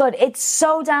 Oh my God, it's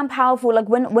so damn powerful. Like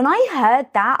when I heard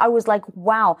that, I was like,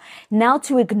 wow. Now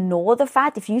to ignore the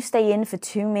fact, if you stay in for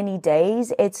too many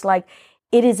days, it's like,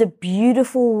 it is a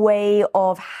beautiful way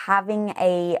of having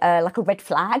like a red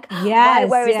flag. Yes. Right?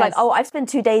 Where it's like, oh, I've spent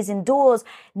 2 days indoors.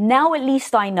 Now at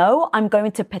least I know I'm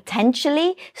going to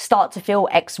potentially start to feel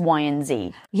X, Y, and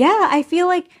Z. Yeah. I feel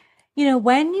like,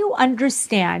 when you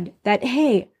understand that,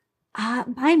 hey,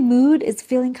 my mood is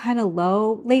feeling kind of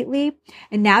low lately.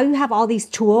 And now you have all these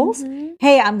tools.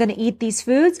 Hey, I'm going to eat these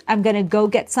foods. I'm going to go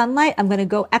get sunlight. I'm going to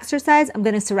go exercise. I'm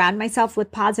going to surround myself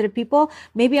with positive people.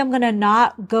 Maybe I'm going to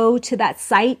not go to that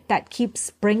site that keeps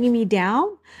bringing me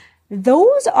down.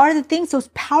 Those are the things, those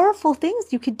powerful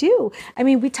things you could do. I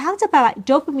mean, we talked about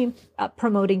dopamine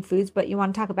promoting foods, but you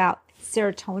want to talk about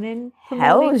serotonin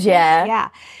promoting foods? Yeah. Yeah.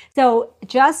 So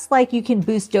just like you can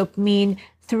boost dopamine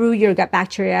through your gut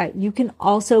bacteria, you can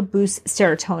also boost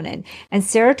serotonin. And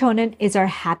serotonin is our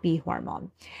happy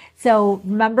hormone. So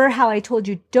remember how I told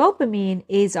you dopamine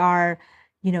is our,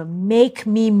 make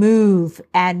me move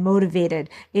and motivated.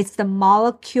 It's the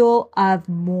molecule of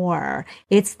more.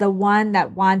 It's the one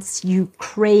that wants you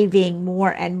craving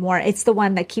more and more. It's the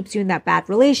one that keeps you in that bad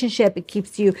relationship. It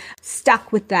keeps you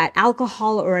stuck with that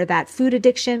alcohol or that food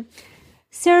addiction.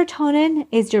 Serotonin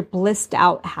is your blissed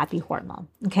out happy hormone.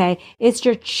 Okay. It's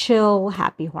your chill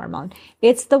happy hormone.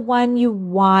 It's the one you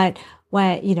want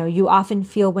when, you often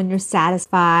feel when you're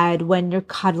satisfied, when you're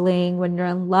cuddling, when you're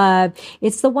in love.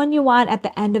 It's the one you want at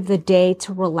the end of the day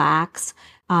to relax.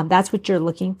 That's what you're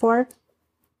looking for.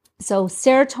 So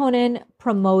serotonin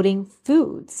promoting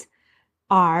foods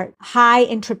are high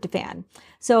in tryptophan.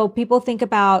 So people think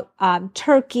about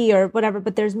turkey or whatever,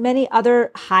 but there's many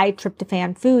other high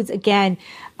tryptophan foods. Again,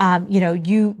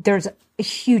 there's a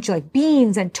huge like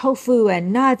beans and tofu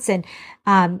and nuts, and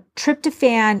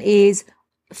tryptophan is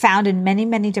found in many,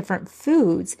 many different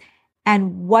foods.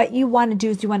 And what you want to do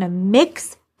is you want to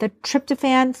mix the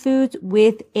tryptophan foods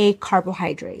with a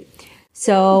carbohydrate.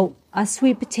 So a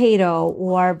sweet potato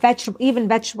or vegetable, even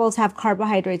vegetables have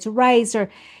carbohydrates, rice, or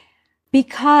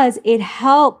because it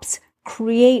helps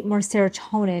create more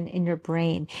serotonin in your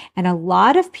brain. And a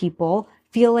lot of people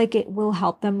feel like it will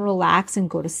help them relax and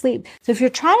go to sleep. So if you're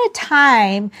trying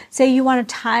to say you want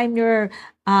to time your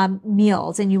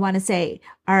meals and you want to say,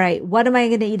 all right, what am I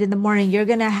going to eat in the morning? You're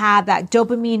going to have that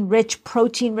dopamine rich,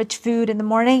 protein rich food in the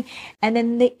morning. And then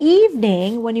in the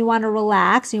evening, when you want to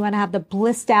relax, you want to have the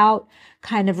blissed out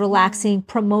kind of relaxing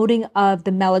promoting of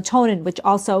the melatonin, which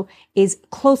also is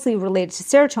closely related to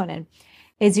serotonin,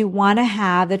 is you want to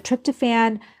have the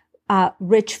tryptophan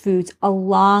rich foods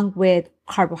along with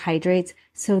carbohydrates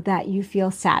so that you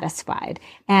feel satisfied.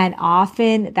 And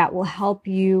often that will help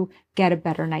you get a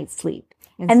better night's sleep.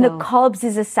 And the carbs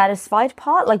is a satisfied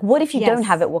part? Like what if you don't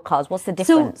have it with carbs? What's the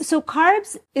difference? So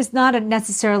carbs is not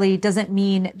necessarily doesn't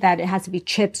mean that it has to be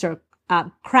chips or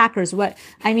crackers. What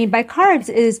I mean by carbs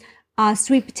is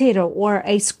sweet potato or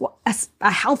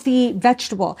a healthy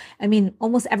vegetable. I mean,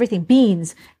 almost everything,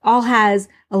 beans, all has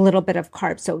a little bit of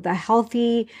carbs. So the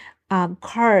healthy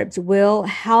carbs will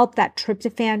help that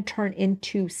tryptophan turn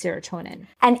into serotonin.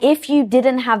 And if you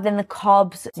didn't have then the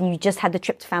carbs, you just had the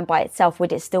tryptophan by itself,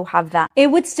 would it still have that?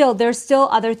 It would still, there's still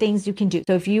other things you can do.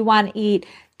 So if you want to eat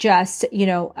just,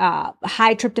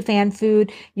 high tryptophan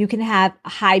food, you can have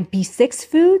high B6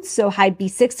 foods. So high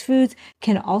B6 foods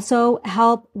can also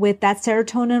help with that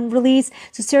serotonin release.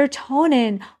 So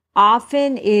serotonin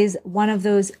often is one of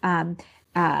those,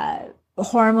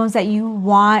 hormones that you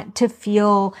want to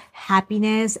feel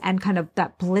happiness and kind of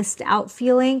that blissed out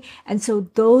feeling. And so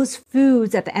those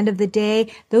foods at the end of the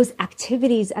day, those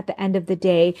activities at the end of the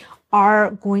day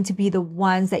are going to be the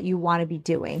ones that you want to be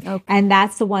doing. Okay. And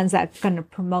that's the ones that's going to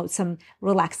promote some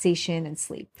relaxation and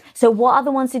sleep. So what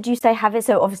other ones did you say have it?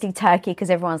 So obviously turkey, because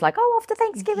everyone's like, oh, after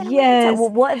Thanksgiving. Yes. Well,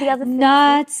 what are the other things?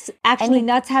 Nuts. Actually,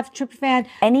 nuts have tryptophan.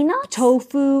 Any nuts?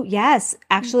 Tofu. Yes.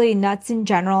 Actually, nuts in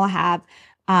general have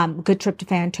good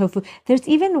tryptophan, tofu. There's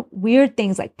even weird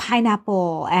things like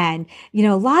pineapple and,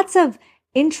 lots of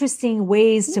interesting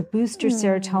ways to boost your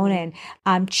serotonin.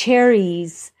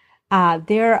 Cherries.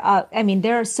 There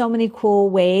are so many cool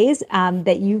ways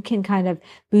that you can kind of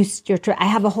boost your. I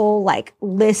have a whole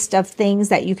list of things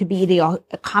that you could be eating,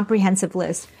 a comprehensive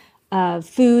list of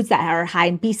foods that are high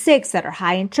in B6, that are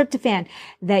high in tryptophan,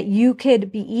 that you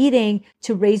could be eating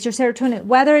to raise your serotonin,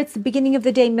 whether it's the beginning of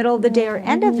the day, middle of the day, or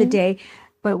end of the day.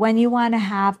 But when you want to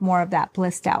have more of that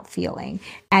blissed out feeling,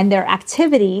 and there are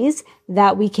activities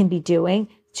that we can be doing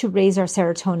to raise our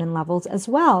serotonin levels as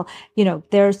well.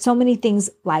 There are so many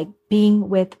things like being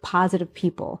with positive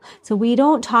people. So we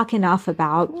don't talk enough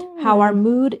about how our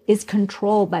mood is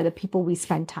controlled by the people we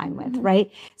spend time with,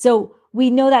 right? So we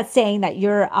know that saying that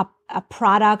you're a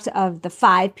product of the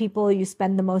 5 people you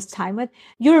spend the most time with.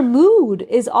 Your mood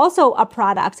is also a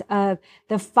product of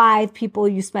the 5 people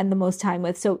you spend the most time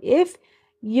with. So if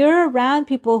you're around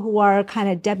people who are kind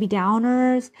of Debbie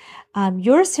Downers,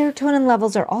 your serotonin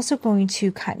levels are also going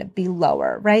to kind of be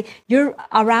lower, right? You're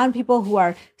around people who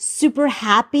are super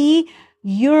happy,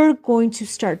 you're going to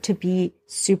start to be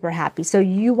super happy. So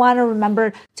you want to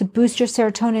remember to boost your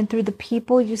serotonin through the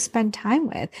people you spend time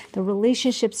with, the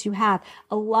relationships you have.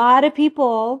 A lot of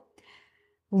people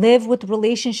live with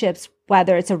relationships,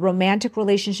 whether it's a romantic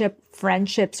relationship,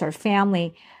 friendships, or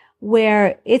family,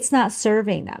 where it's not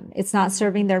serving them. It's not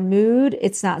serving their mood.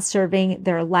 It's not serving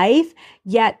their life.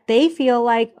 Yet they feel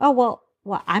like, oh,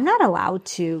 well, I'm not allowed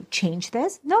to change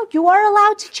this. No, you are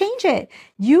allowed to change it.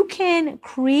 You can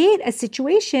create a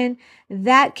situation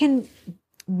that can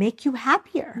make you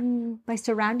happier by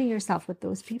surrounding yourself with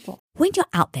those people. When you're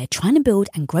out there trying to build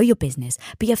and grow your business,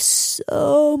 but you have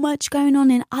so much going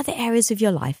on in other areas of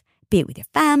your life, be it with your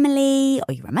family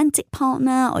or your romantic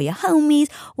partner or your homies,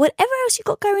 whatever else you've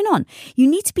got going on, you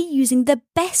need to be using the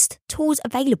best tools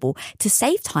available to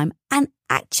save time and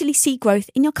actually see growth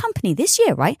in your company this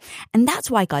year, right? And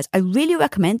that's why, guys, I really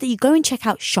recommend that you go and check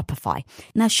out Shopify.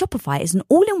 Now, Shopify is an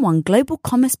all-in-one global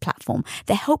commerce platform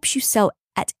that helps you sell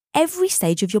at every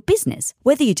stage of your business.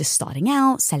 Whether you're just starting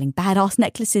out, selling badass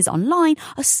necklaces online,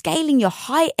 or scaling your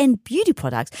high-end beauty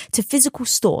products to physical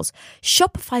stores,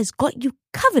 Shopify's got you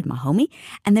covered, my homie.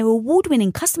 And their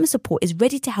award-winning customer support is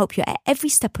ready to help you at every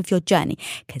step of your journey.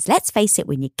 Because let's face it,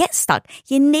 when you get stuck,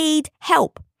 you need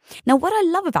help. Now, what I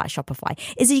love about Shopify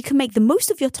is that you can make the most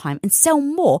of your time and sell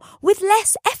more with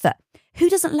less effort. Who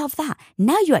doesn't love that?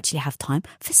 Now you actually have time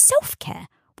for self-care,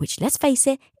 which, let's face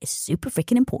it, is super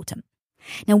freaking important.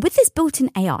 Now, with this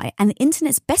built-in AI and the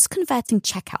internet's best converting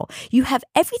checkout, you have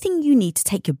everything you need to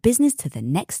take your business to the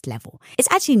next level.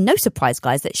 It's actually no surprise,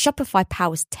 guys, that Shopify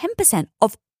powers 10%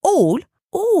 of all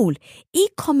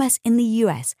e-commerce in the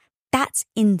US. That's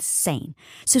insane.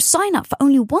 So sign up for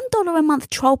only $1 a month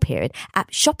trial period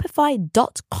at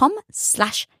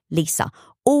shopify.com/Lisa,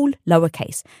 all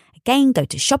lowercase. Again, go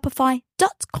to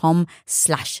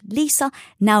shopify.com/Lisa.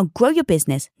 Now grow your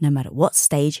business no matter what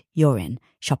stage you're in.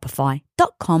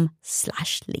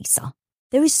 Shopify.com/Lisa.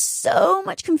 There is so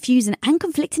much confusion and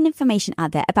conflicting information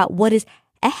out there about what is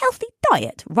a healthy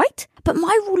diet, right? But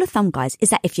my rule of thumb, guys, is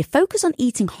that if you focus on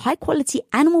eating high-quality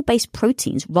animal-based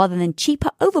proteins rather than cheaper,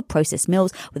 over-processed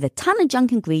meals with a ton of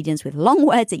junk ingredients with long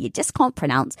words that you just can't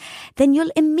pronounce, then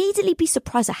you'll immediately be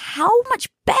surprised at how much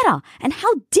better and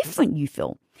how different you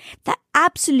feel. That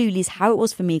absolutely is how it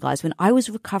was for me, guys, when I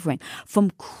was recovering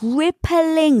from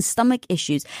crippling stomach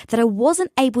issues that I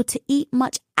wasn't able to eat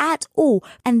much at all.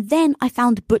 And then I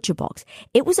found ButcherBox.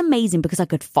 It was amazing because I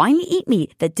could finally eat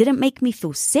meat that didn't make me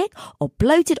feel sick or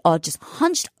bloated or just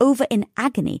hunched over in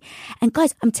agony. And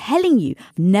guys, I'm telling you,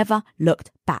 I've never looked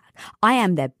back. I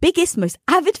am their biggest, most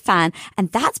avid fan,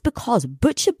 and that's because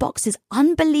ButcherBox's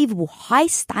unbelievable high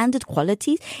standard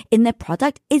quality in their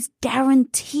product is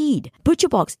guaranteed.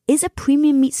 ButcherBox is a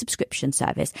premium meat subscription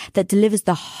service that delivers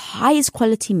the highest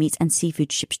quality meats and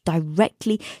seafood shipped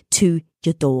directly to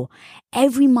your door.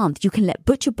 Every month, you can let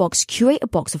ButcherBox curate a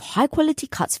box of high quality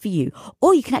cuts for you,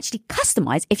 or you can actually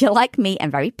customize. If you're like me and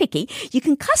very picky, you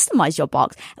can customize your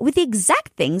box with the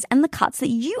exact things and the cuts that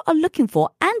you are looking for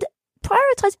and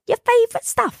prioritize your favorite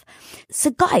stuff.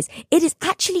 So guys, it is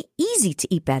actually easy to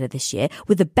eat better this year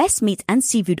with the best meat and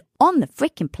seafood on the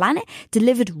freaking planet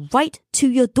delivered right to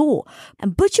your door.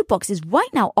 And ButcherBox is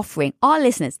right now offering our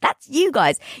listeners, that's you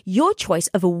guys, your choice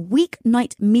of a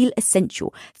weeknight meal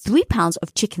essential. 3 pounds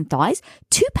of chicken thighs,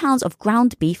 2 pounds of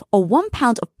ground beef, or 1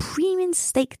 pound of premium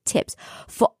steak tips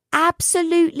for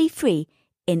absolutely free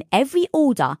in every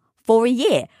order for a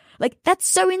year. Like, that's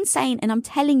so insane. And I'm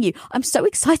telling you, I'm so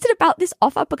excited about this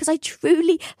offer because I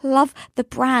truly love the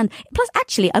brand. Plus,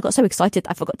 actually, I got so excited,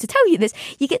 I forgot to tell you this.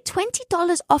 You get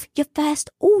 $20 off your first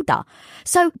order.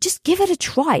 So just give it a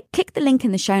try. Click the link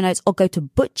in the show notes or go to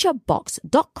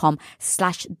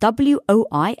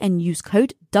butcherbox.com/WOI and use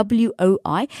code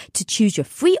WOI to choose your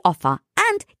free offer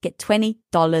and get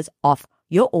 $20 off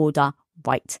your order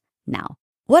right now.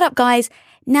 What up, guys?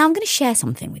 Now I'm going to share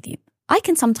something with you. I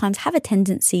can sometimes have a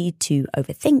tendency to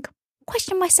overthink,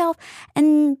 question myself,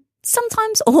 and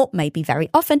sometimes, or maybe very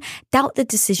often, doubt the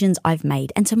decisions I've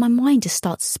made. And so my mind just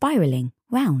starts spiraling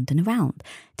round and around.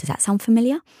 Does that sound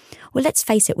familiar? Well, let's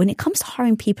face it, when it comes to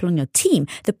hiring people on your team,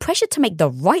 the pressure to make the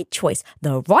right choice,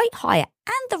 the right hire,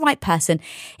 and the right person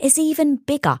is even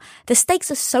bigger. The stakes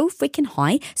are so freaking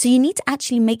high, so you need to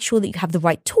actually make sure that you have the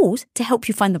right tools to help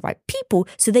you find the right people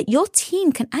so that your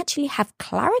team can actually have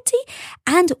clarity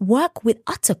and work with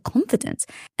utter confidence.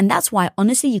 And that's why,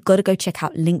 honestly, you've got to go check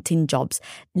out LinkedIn Jobs.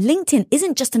 LinkedIn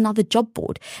isn't just another job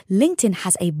board. LinkedIn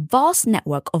has a vast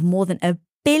network of more than a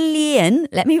billion,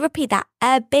 let me repeat that,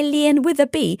 a billion with a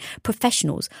B,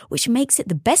 professionals, which makes it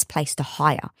the best place to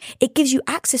hire. It gives you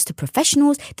access to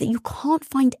professionals that you can't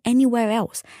find anywhere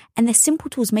else. And their simple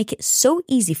tools make it so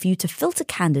easy for you to filter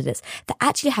candidates that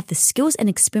actually have the skills and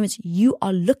experience you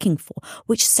are looking for,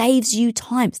 which saves you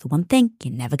time. It's the one thing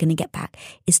you're never going to get back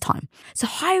is time. So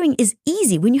hiring is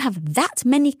easy when you have that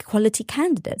many quality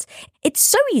candidates. It's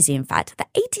so easy, in fact,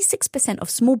 that 86% of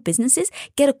small businesses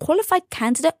get a qualified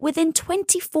candidate within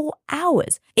 24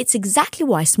 hours. It's exactly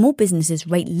why small businesses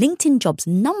rate LinkedIn Jobs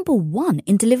 #1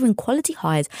 in delivering quality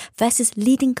hires versus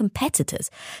leading competitors.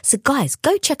 So guys,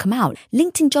 go check them out.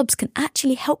 LinkedIn Jobs can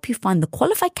actually help you find the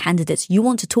qualified candidates you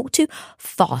want to talk to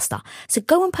faster. So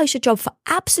go and post your job for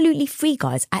absolutely free,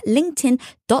 guys, at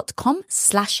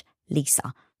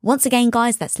linkedin.com/Lisa. Once again,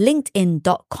 guys, that's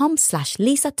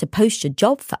linkedin.com/Lisa to post your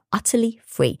job for utterly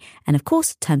free. And of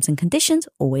course, terms and conditions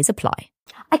always apply.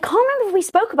 I can't remember if we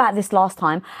spoke about this last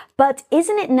time, but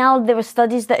isn't it now there are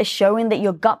studies that are showing that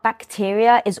your gut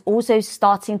bacteria is also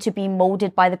starting to be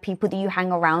molded by the people that you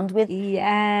hang around with?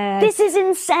 Yes. This is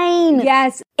insane.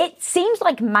 Yes. It seems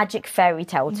like magic fairy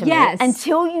tale to Yes. me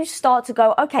until you start to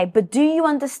go, okay, but do you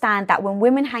understand that when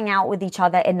women hang out with each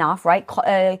other enough, right?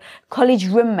 College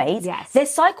roommates, Yes. their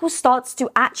cycle starts to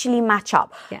actually match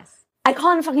up. Yes. I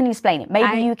can't fucking explain it.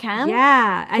 Maybe you can.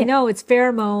 Yeah, I know it's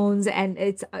pheromones and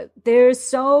it's, there's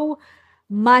so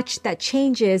much that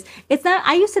changes. It's not,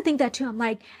 I used to think that too. I'm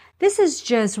like, this is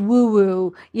just woo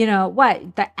woo,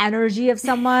 what, the energy of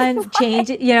someone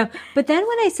change it, but then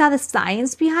when I saw the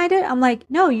science behind it, I'm like,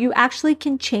 no, you actually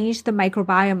can change the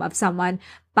microbiome of someone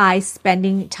by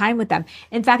spending time with them.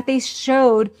 In fact, they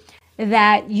showed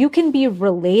that you can be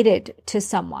related to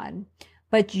someone,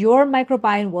 but your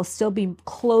microbiome will still be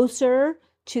closer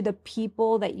to the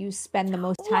people that you spend the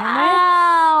most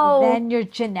time with than your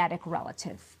genetic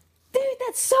relative. Dude,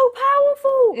 that's so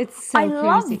powerful. It's so I crazy.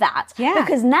 love that. Yeah.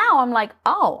 Because now I'm like,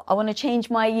 oh, I want to change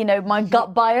my, my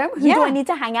gut biome. Who do I need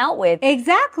to hang out with?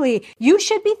 Exactly. You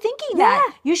should be thinking that.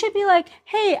 Yeah. You should be like,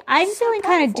 hey, I'm feeling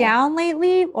kind of down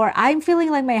lately, or I'm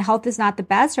feeling like my health is not the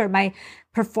best, or my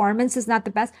performance is not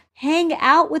the best. Hang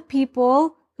out with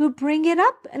people who bring it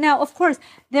up. Now, of course,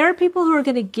 there are people who are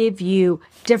going to give you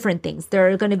different things. There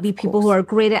are going to be people who are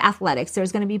great at athletics.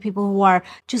 There's going to be people who are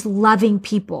just loving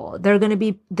people. There's going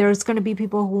to be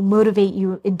people who motivate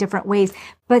you in different ways.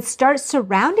 But start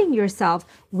surrounding yourself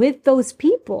with those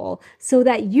people so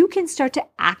that you can start to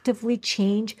actively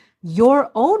change your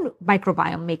own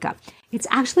microbiome makeup. It's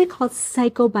actually called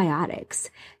psychobiotics.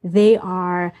 They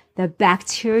are the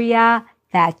bacteria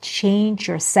that change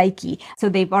your psyche. So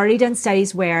they've already done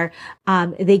studies where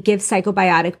they give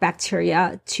psychobiotic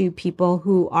bacteria to people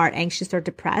who are anxious or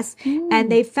depressed. And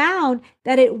they found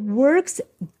that it works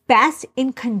best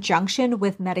in conjunction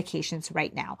with medications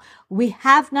right now. We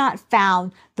have not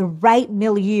found the right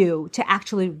milieu to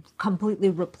actually completely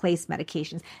replace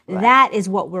medications. Right. That is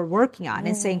what we're working on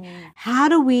and saying, how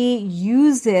do we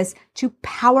use this to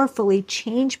powerfully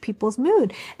change people's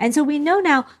mood? And so we know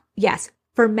now, yes,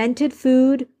 fermented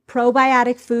food,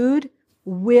 probiotic food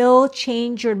will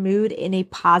change your mood in a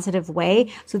positive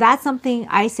way. So that's something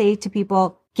I say to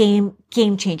people, game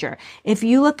changer. If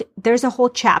you look, there's a whole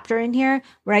chapter in here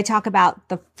where I talk about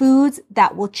the foods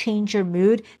that will change your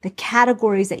mood, the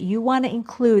categories that you want to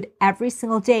include every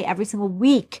single day, every single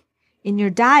week in your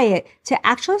diet to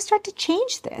actually start to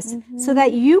change this so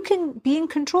that you can be in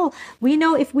control.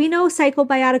 If we know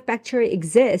psychobiotic bacteria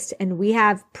exist and we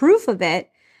have proof of it,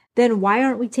 then why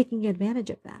aren't we taking advantage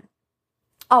of that?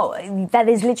 Oh, that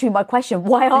is literally my question.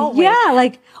 Why aren't we? Yeah,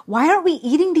 why aren't we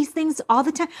eating these things all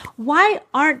the time? Why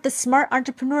aren't the smart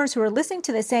entrepreneurs who are listening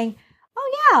to this saying,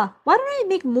 oh yeah, why don't I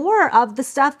make more of the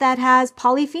stuff that has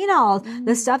polyphenols,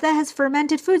 the stuff that has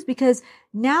fermented foods? Because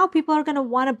now people are going to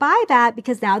want to buy that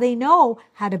because now they know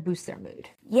how to boost their mood.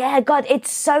 Yeah, God,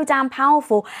 it's so damn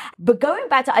powerful. But going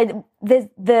back to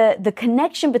the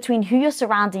connection between who you're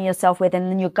surrounding yourself with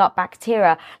and then your gut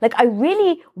bacteria, I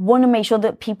really want to make sure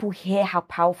that people hear how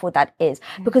powerful that is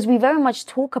because we very much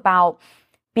talk about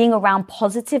being around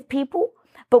positive people,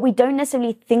 but we don't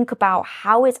necessarily think about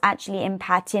how it's actually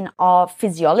impacting our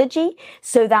physiology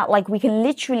so that we can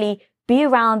literally be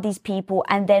around these people.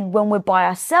 And then when we're by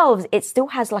ourselves, it still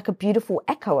has a beautiful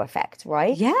echo effect,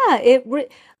 right? Yeah,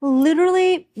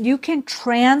 literally, you can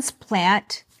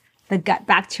transplant the gut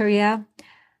bacteria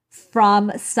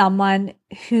from someone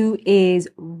who is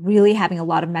really having a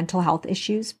lot of mental health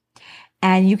issues.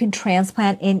 And you can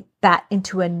transplant that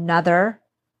into another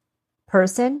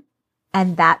person.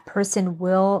 And that person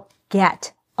will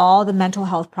get all the mental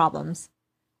health problems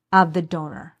of the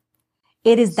donor.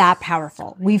 It is that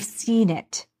powerful. We've seen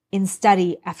it in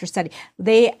study after study.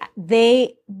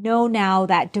 They know now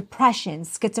that depression,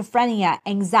 schizophrenia,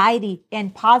 anxiety,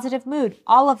 and positive mood,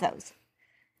 all of those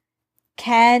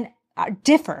can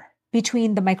differ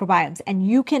between the microbiomes. And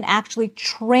you can actually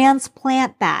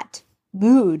transplant that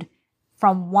mood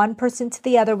from one person to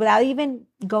the other without even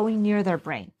going near their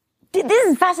brain. This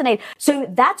is fascinating. So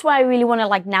that's why I really want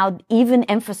to now even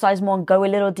emphasize more and go a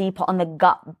little deeper on the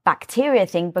gut bacteria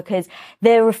thing, because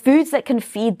there are foods that can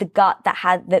feed the gut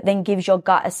that then gives your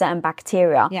gut a certain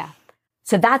bacteria. Yeah.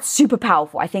 So that's super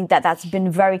powerful. I think that's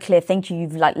been very clear. Thank you.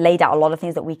 You've laid out a lot of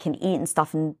things that we can eat and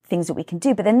stuff and things that we can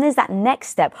do. But then there's that next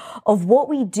step of what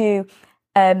we do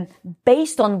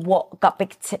based on what gut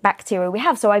bacteria we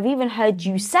have. So I've even heard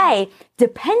you say,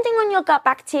 depending on your gut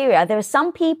bacteria, there are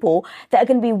some people that are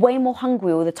going to be way more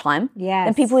hungry all the time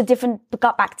than people with different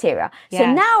gut bacteria. Yes.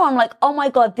 So now I'm like, oh my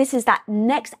God, this is that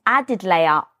next added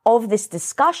layer of this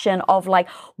discussion of like,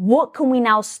 what can we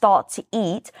now start to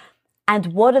eat?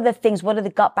 And what are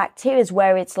the gut bacteria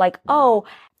where it's like, oh,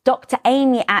 Dr.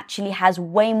 Amy actually has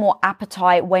way more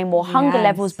appetite, way more hunger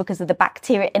levels because of the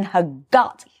bacteria in her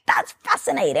gut. That's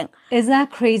fascinating. Isn't that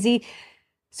crazy?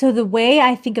 So the way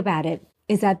I think about it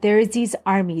is that there is these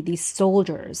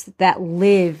soldiers that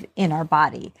live in our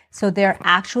body. So they're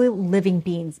actually living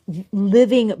beings,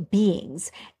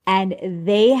 and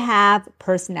they have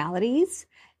personalities,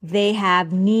 they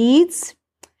have needs,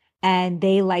 and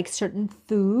they like certain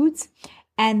foods,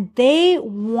 and they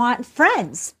want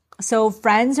friends. So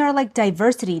friends are like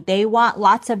diversity. They want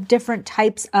lots of different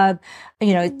types of,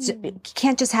 you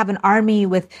can't just have an army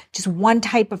with just one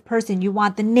type of person. You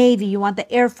want the Navy, you want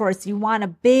the Air Force, you want a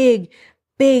big,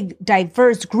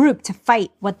 diverse group to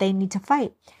fight what they need to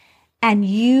fight. And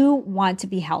you want to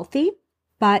be healthy,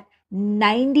 but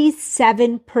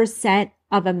 97%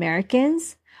 of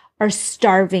Americans are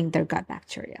starving their gut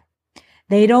bacteria.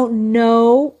 They don't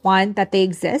know, one, that they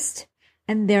exist,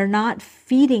 and they're not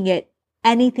feeding it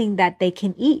anything that they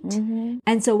can eat. Mm-hmm.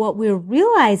 And so what we're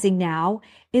realizing now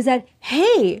is that,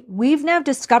 hey, we've now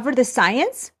discovered the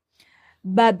science,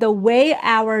 but the way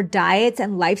our diets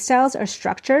and lifestyles are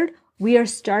structured, we are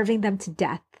starving them to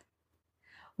death.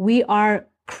 We are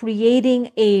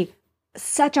creating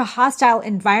such a hostile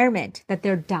environment that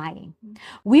they're dying.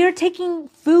 We are taking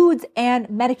foods and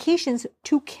medications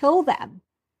to kill them.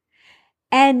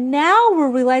 And now we're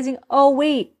realizing, oh,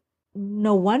 wait,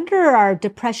 no wonder our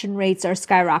depression rates are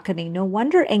skyrocketing. No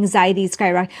wonder anxiety is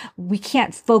skyrocketing. We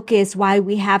can't focus, why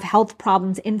we have health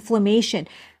problems, inflammation.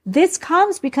 This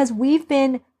comes because we've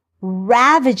been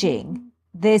ravaging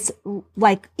this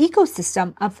like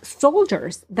ecosystem of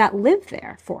soldiers that live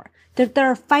there that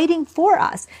are fighting for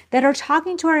us, that are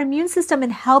talking to our immune system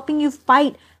and helping you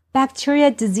fight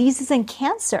bacteria, diseases, and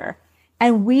cancer.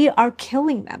 And we are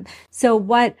killing them. So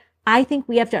what I think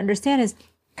we have to understand is,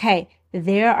 okay,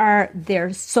 there are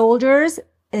soldiers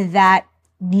that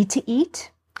need to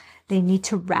eat. They need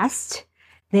to rest.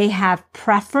 They have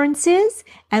preferences,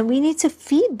 and we need to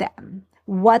feed them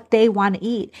what they want to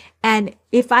eat. And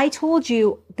if I told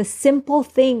you the simple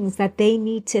things that they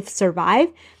need to survive,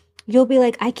 you'll be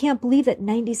like, I can't believe that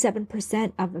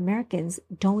 97% of Americans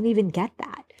don't even get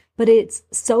that. But it's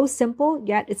so simple,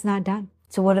 yet it's not done.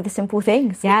 So what are the simple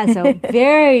things? Yeah, so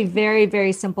very, very,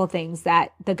 very simple things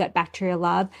that the gut bacteria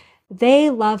love. They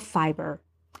love fiber.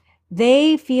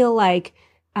 They feel like,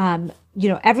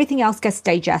 everything else gets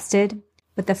digested,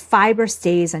 but the fiber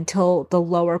stays until the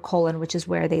lower colon, which is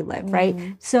where they live, right?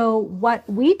 Mm-hmm. So what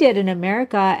we did in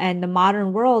America and the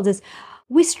modern world is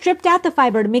we stripped out the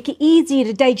fiber to make it easy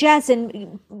to digest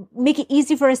and make it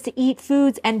easy for us to eat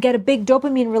foods and get a big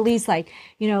dopamine release, like,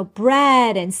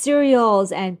 bread and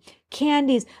cereals and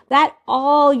candies. That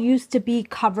all used to be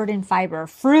covered in fiber.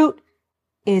 Fruit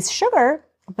is sugar,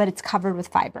 but it's covered with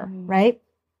fiber, right?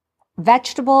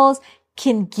 Vegetables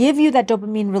can give you that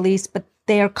dopamine release, but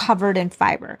they are covered in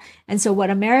fiber. And so what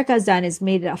America has done is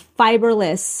made it a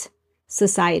fiberless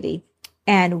society.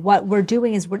 And what we're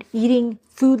doing is we're eating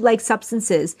food-like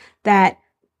substances that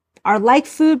are like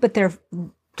food, but they're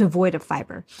devoid of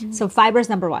fiber. Mm-hmm. So fiber is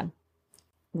number one.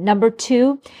 Number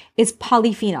two is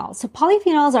polyphenols. So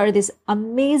polyphenols are this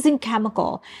amazing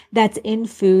chemical that's in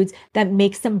foods that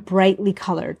makes them brightly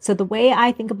colored. So the way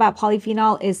I think about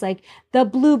polyphenol is like the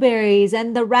blueberries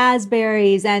and the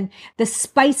raspberries and the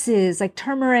spices like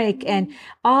turmeric and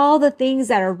all the things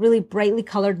that are really brightly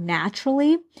colored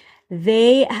naturally.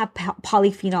 They have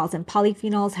polyphenols, and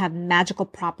polyphenols have magical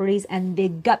properties, and the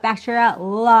gut bacteria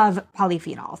love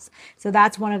polyphenols. So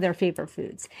that's one of their favorite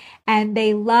foods. And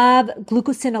they love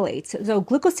glucosinolates. So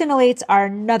glucosinolates are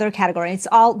another category.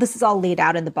 This is all laid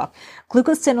out in the book.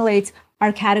 Glucosinolates are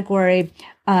a category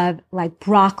of like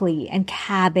broccoli and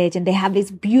cabbage, and they have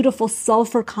these beautiful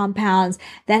sulfur compounds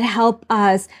that help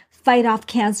us fight off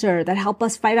cancer, that help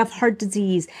us fight off heart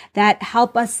disease, that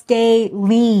help us stay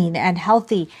lean and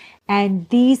healthy. And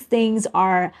these things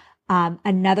are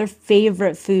another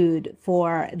favorite food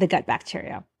for the gut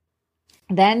bacteria.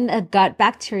 Then the gut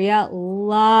bacteria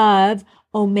love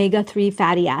omega-3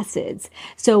 fatty acids.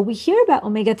 So we hear about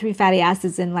omega-3 fatty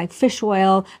acids in like fish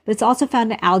oil, but it's also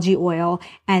found in algae oil.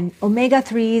 And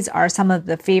omega-3s are some of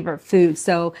the favorite foods.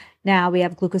 So now we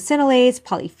have glucosinolates,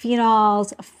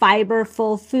 polyphenols,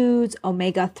 fiberful foods,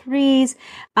 omega-3s.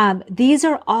 These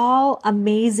are all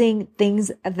amazing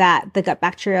things that the gut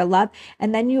bacteria love.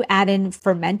 And then you add in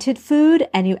fermented food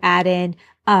and you add in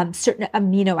certain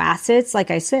amino acids,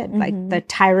 like I said, like the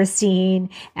tyrosine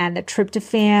and the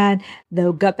tryptophan.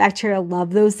 The gut bacteria love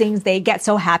those things. They get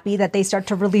so happy that they start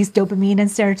to release dopamine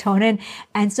and serotonin.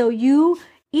 And so you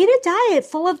eat a diet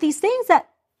full of these things that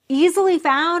easily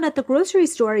found at the grocery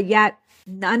store, yet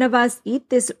none of us eat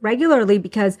this regularly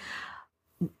because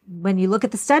when you look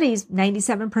at the studies,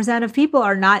 97% of people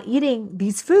are not eating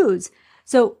these foods.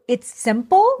 So it's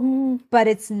simple, but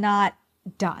it's not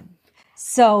done.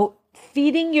 So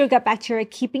feeding your gut bacteria,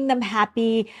 keeping them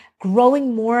happy,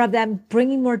 growing more of them,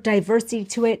 bringing more diversity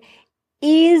to it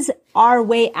is our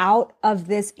way out of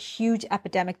this huge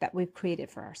epidemic that we've created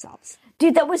for ourselves.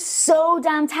 Dude, that was so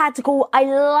damn tactical. I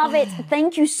love it.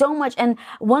 Thank you so much. And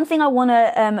one thing I want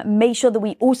to make sure that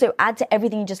we also add to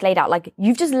everything you just laid out, like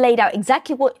you've just laid out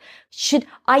exactly what should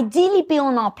ideally be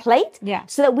on our plate,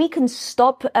 so that we can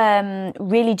stop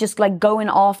really just like going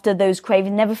after those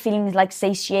cravings, never feeling like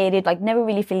satiated, like never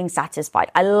really feeling satisfied.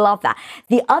 I love that.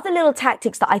 The other little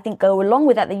tactics that I think go along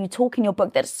with that you talk in your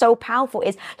book that's so powerful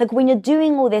is like when you're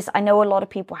doing all this, I know a lot of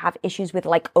people have issues with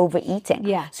like overeating.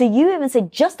 Yeah. So you even say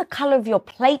just the color of your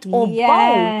plate or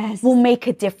bowl will make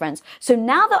a difference. So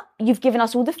now that you've given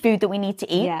us all the food that we need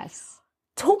to eat,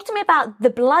 talk to me about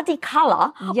the bloody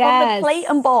color of the plate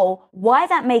and bowl, why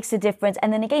that makes a difference.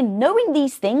 And then again, knowing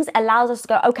these things allows us to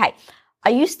go, okay, I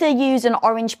used to use an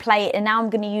orange plate and now I'm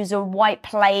going to use a white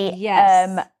plate.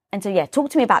 And so,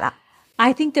 talk to me about that.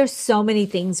 I think there's so many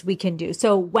things we can do.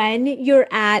 So when you're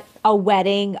at a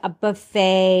wedding, a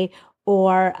buffet,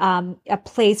 or a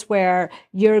place where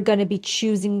you're going to be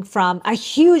choosing from a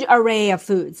huge array of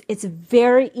foods, it's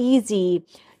very easy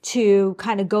to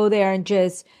kind of go there and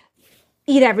just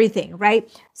eat everything,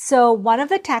 right? So one of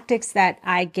the tactics that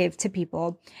I give to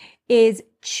people is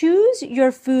choose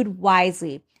your food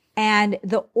wisely and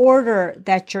the order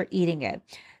that you're eating it.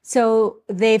 So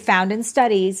they found in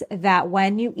studies that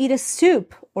when you eat a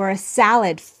soup or a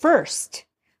salad first,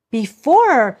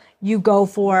 before you go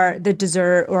for the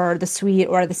dessert or the sweet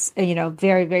or the,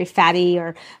 very, very fatty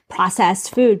or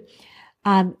processed food,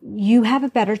 you have a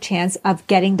better chance of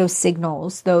getting those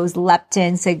signals, those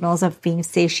leptin signals of being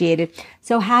satiated.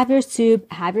 So have your soup,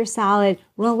 have your salad,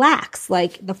 relax,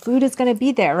 like the food is going to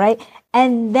be there, right?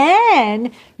 And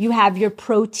then you have your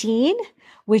protein,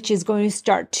 which is going to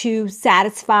start to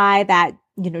satisfy that,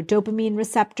 dopamine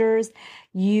receptors.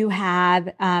 You have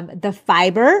the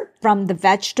fiber from the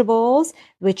vegetables,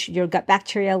 which your gut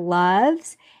bacteria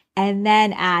loves. And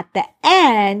then at the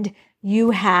end, you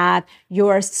have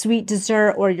your sweet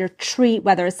dessert or your treat,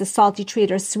 whether it's a salty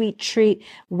treat or sweet treat.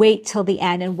 Wait till the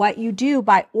end. And what you do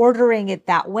by ordering it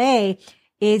that way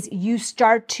is you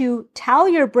start to tell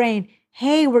your brain,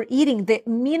 hey, we're eating the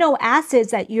amino acids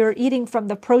that you're eating from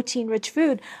the protein-rich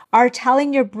food are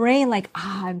telling your brain like,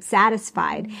 I'm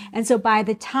satisfied. And so by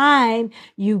the time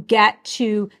you get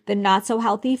to the not so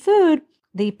healthy food,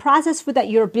 the processed food that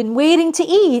you've been waiting to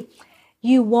eat,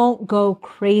 you won't go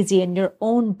crazy and your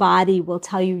own body will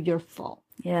tell you you're full.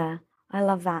 Yeah, I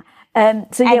love that. And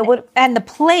the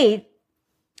plate,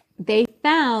 they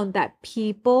found that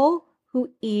people who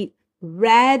eat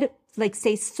red, like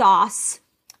say sauce,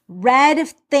 red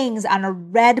things on a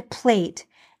red plate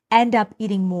end up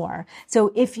eating more.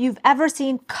 So if you've ever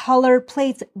seen colored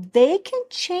plates, they can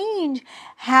change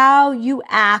how you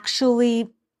actually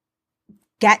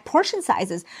get portion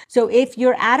sizes. So if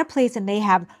you're at a place and they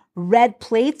have red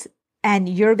plates and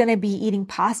you're going to be eating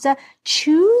pasta,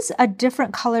 choose a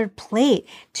different colored plate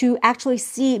to actually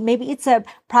see. Maybe it's a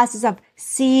process of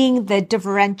seeing the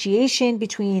differentiation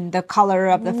between the color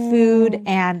of the food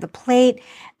and the plate.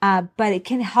 But it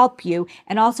can help you.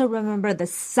 And also remember the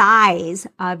size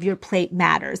of your plate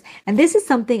matters. And this is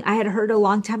something I had heard a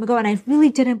long time ago and I really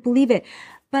didn't believe it.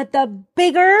 But the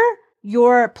bigger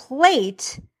your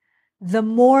plate, the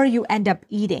more you end up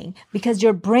eating because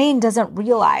your brain doesn't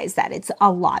realize that it's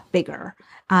a lot bigger.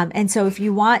 And so if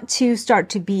you want to start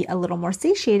to be a little more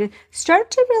satiated, start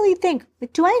to really think,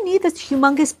 do I need this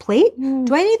humongous plate?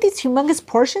 Do I need these humongous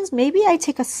portions? Maybe I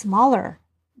take a smaller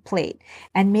plate.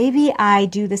 And maybe I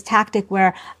do this tactic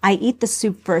where I eat the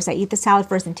soup first, I eat the salad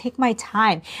first and take my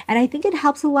time. And I think it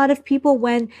helps a lot of people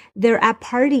when they're at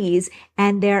parties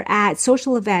and they're at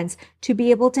social events to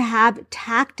be able to have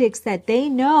tactics that they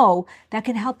know that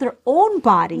can help their own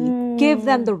body give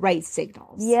them the right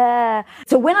signals. Yeah.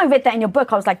 So when I read that in your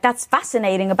book, I was like, that's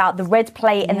fascinating about the red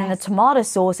plate and then the tomato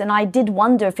sauce. And I did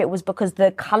wonder if it was because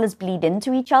the colors bleed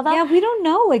into each other. Yeah, we don't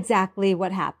know exactly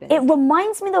what happened. It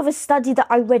reminds me of a study that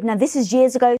I read. Now, this is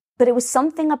years ago, but it was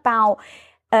something about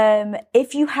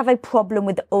if you have a problem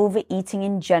with overeating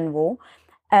in general,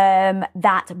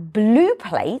 that blue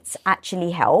plates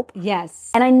actually help. Yes.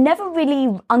 And I never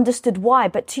really understood why.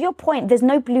 But to your point, there's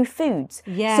no blue foods.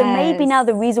 Yes. So maybe now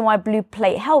the reason why blue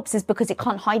plate helps is because it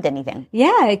can't hide anything.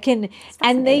 Yeah, it can.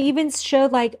 And they even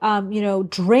showed like,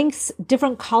 drinks,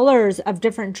 different colors of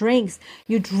different drinks.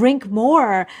 You drink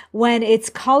more when it's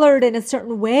colored in a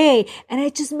certain way. And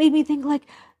it just made me think like,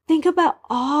 think about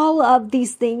all of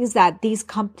these things that these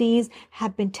companies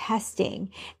have been testing,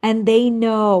 and they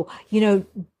know,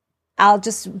 I'll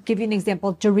just give you an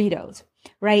example, Doritos,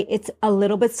 right? It's a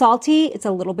little bit salty. It's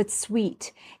a little bit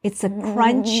sweet. It's a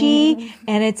crunchy,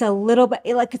 and it's a little bit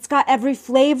like it's got every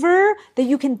flavor that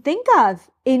you can think of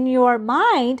in your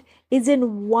mind is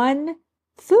in one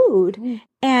food.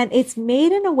 And it's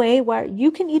made in a way where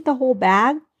you can eat the whole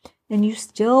bag and you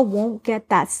still won't get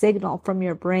that signal from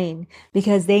your brain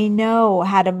because they know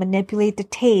how to manipulate the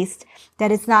taste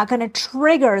that it's not going to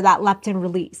trigger that leptin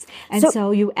release. And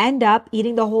so you end up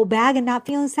eating the whole bag and not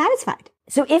feeling satisfied.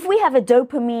 So if we have a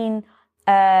dopamine,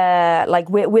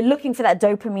 we're looking for that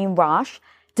dopamine rush,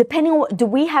 depending on what, do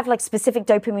we have like specific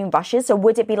dopamine rushes? So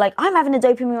would it be like, I'm having a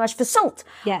dopamine rush for salt?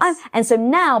 Yes. And so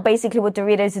now basically what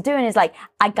Doritos are doing is like,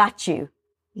 I got you.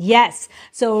 Yes.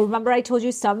 So remember I told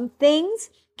you some things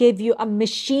give you a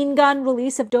machine gun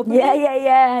release of dopamine.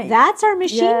 Yeah. That's our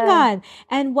machine gun.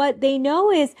 And what they know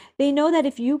is they know that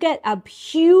if you get a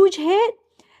huge hit,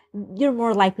 you're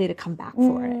more likely to come back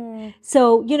for it.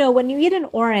 So, when you eat an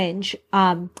orange,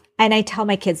 and I tell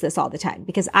my kids this all the time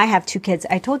because I have 2 kids.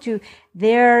 I told you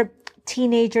they're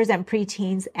teenagers and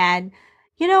preteens, and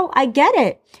I get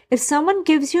it. If someone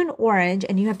gives you an orange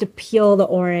and you have to peel the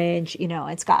orange,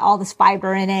 it's got all this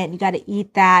fiber in it and you got to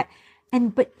eat that.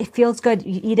 But it feels good.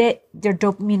 You eat it, their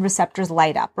dopamine receptors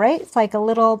light up, right? It's like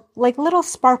little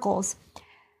sparkles.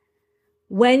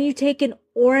 When you take an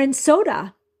orange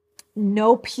soda,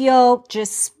 no peel,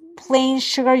 just plain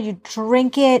sugar, you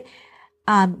drink it,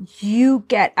 you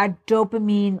get a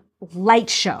dopamine light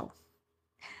show.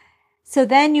 So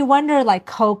then you wonder, like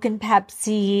Coke and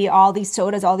Pepsi, all these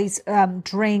sodas, all these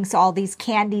drinks, all these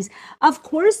candies. Of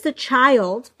course, the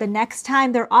child, the next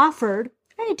time they're offered,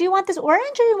 hey, do you want this orange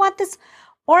or do you want this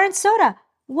orange soda?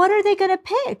 What are they going to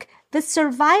pick? The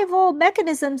survival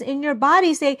mechanisms in your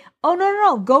body say, oh,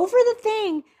 no, go for the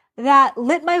thing that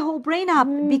lit my whole brain up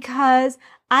because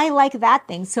I like that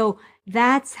thing. So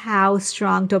that's how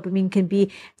strong dopamine can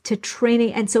be to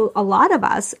training. And so a lot of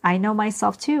us, I know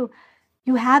myself too,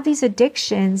 you have these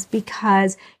addictions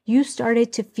because you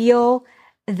started to feel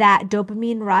that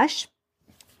dopamine rush.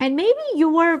 And maybe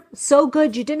you were so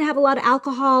good, you didn't have a lot of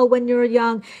alcohol when you were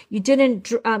young, you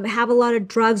didn't have a lot of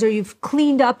drugs, or you've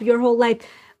cleaned up your whole life.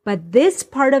 But this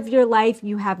part of your life,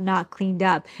 you have not cleaned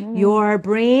up. Your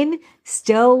brain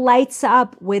still lights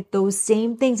up with those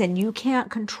same things, and you can't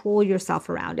control yourself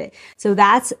around it. So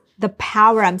that's the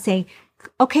power. I'm saying,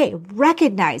 okay,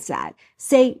 recognize that.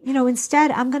 Say,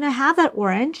 instead, I'm going to have that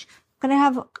orange. I'm going to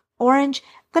have orange.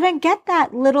 I'm going to get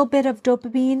that little bit of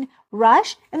dopamine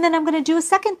rush. And then I'm going to do a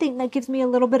second thing that gives me a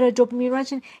little bit of dopamine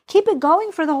rush and keep it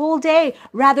going for the whole day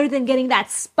rather than getting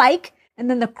that spike and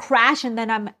then the crash. And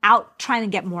then I'm out trying to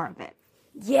get more of it.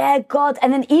 Yeah, God.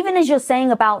 And then even as you're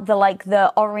saying about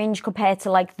the orange compared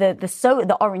to like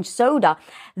the orange soda,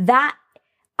 that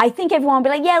I think everyone will be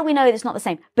like, yeah, we know it's not the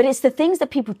same. But it's the things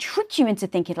that people trick you into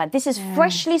thinking, like, this is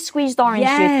freshly squeezed orange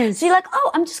juice. So you're like,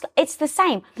 oh, it's the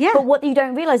same. Yeah. But what you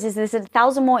don't realize is there's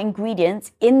 1,000 more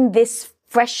ingredients in this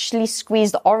freshly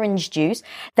squeezed orange juice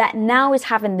that now is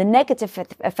having the negative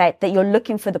effect that you're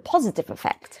looking for the positive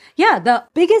effect. Yeah. The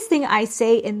biggest thing I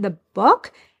say in the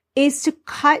book is to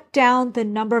cut down the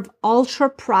number of ultra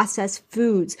processed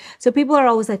foods. So people are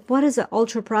always like, what is an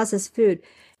ultra processed food?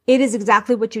 It is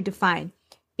exactly what you define.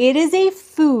 It is a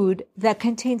food that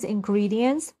contains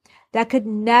ingredients that could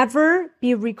never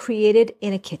be recreated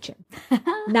in a kitchen.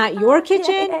 Not your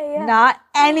kitchen, not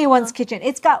anyone's kitchen.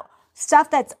 It's got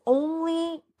stuff that's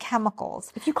only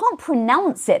chemicals. If you can't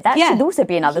pronounce it, that should also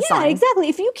be another sign. Yeah, exactly.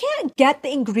 If you can't get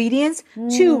the ingredients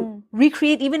to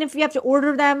recreate, even if you have to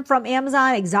order them from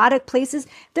Amazon, exotic places,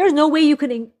 there's no way you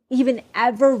could even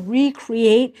ever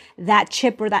recreate that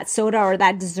chip or that soda or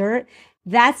that dessert.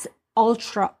 That's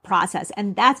ultra processed.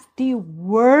 And that's the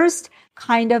worst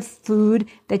kind of food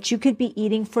that you could be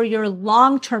eating for your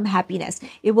long-term happiness.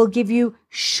 It will give you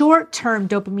short-term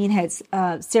dopamine hits,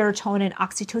 serotonin,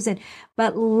 oxytocin,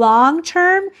 but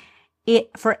long-term,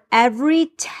 for every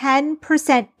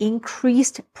 10%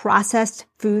 increased processed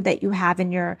food that you have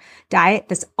in your diet,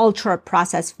 this ultra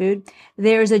processed food,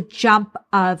 there's a jump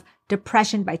of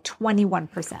depression by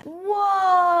 21%.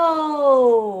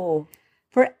 Whoa!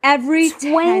 For every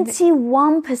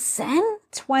 21%?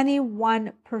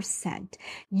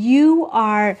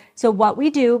 21%. So what we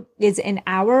do is in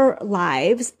our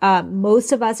lives,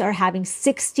 most of us are having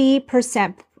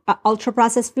 60% ultra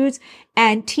processed foods,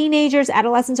 and teenagers,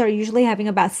 adolescents are usually having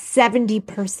about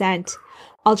 70%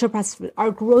 ultra processed food.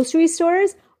 Our grocery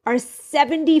stores are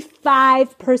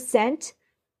 75%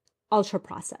 ultra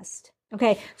processed.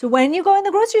 Okay. So when you go in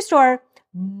the grocery store,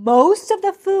 most of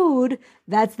the food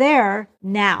that's there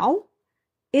now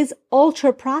is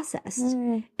ultra processed.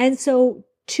 And so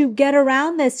to get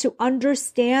around this, to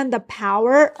understand the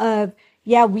power of,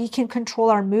 we can control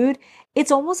our mood.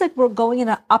 It's almost like we're going in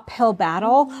an uphill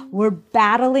battle. We're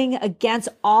battling against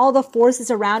all the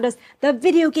forces around us, the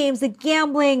video games, the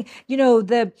gambling,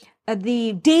 the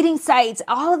dating sites,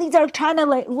 all of these are trying to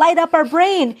light up our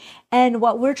brain. And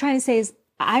what I'm trying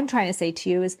to say to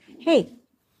you is, hey,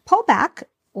 pull back,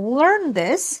 learn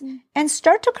this, and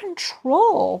start to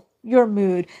control your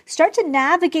mood. Start to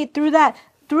navigate through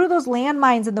those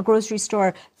landmines in the grocery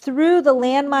store, through the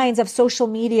landmines of social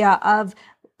media, of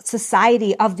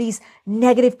society, of these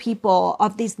negative people,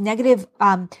 of these negative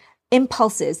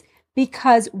impulses,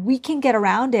 because we can get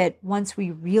around it once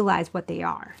we realize what they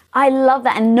are. I love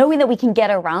that. And knowing that we can get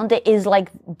around it is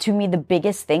to me, the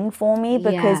biggest thing for me,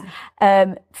 because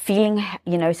feeling,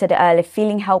 said it earlier,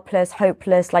 feeling helpless,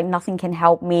 hopeless, like nothing can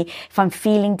help me. If I'm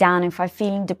feeling down, if I'm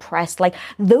feeling depressed,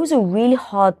 those are really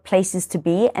hard places to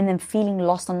be. And then feeling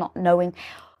lost and not knowing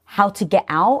how to get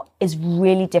out is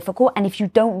really difficult. And if you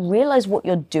don't realize what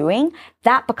you're doing,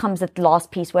 that becomes the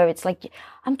last piece where it's like,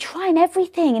 I'm trying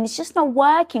everything and it's just not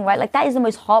working, right? That is the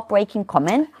most heartbreaking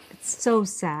comment. It's so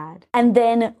sad. And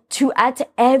then to add to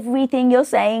everything you're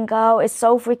saying, girl, is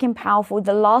so freaking powerful.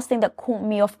 The last thing that caught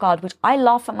me off guard, which I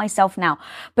laugh at myself now,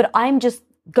 but I'm just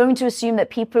going to assume that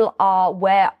people are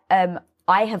where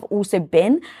I have also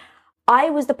been.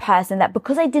 I was the person that,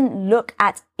 because I didn't look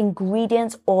at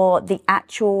ingredients or the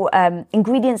actual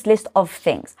ingredients list of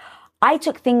things, I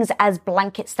took things as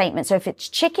blanket statements. So if it's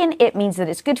chicken, it means that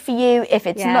it's good for you. If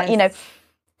it's not,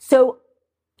 So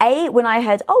when I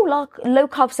heard, low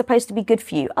carb is supposed to be good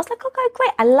for you, I was like, okay,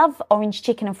 great. I love orange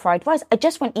chicken and fried rice. I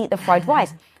just won't eat the fried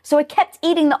rice. So I kept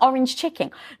eating the orange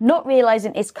chicken, not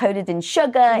realizing it's coated in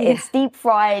sugar, it's deep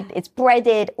fried, it's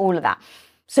breaded, all of that.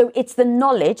 So it's the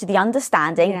knowledge, the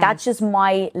understanding. That's just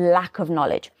my lack of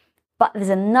knowledge. But there's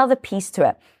another piece to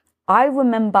it. I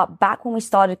remember back when we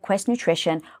started Quest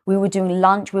Nutrition, we were doing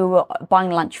lunch. We were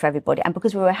buying lunch for everybody. And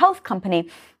because we were a health company,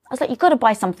 I was like, you've got to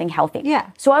buy something healthy. Yeah.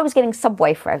 So I was getting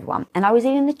Subway for everyone. And I was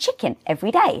eating the chicken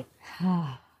every day.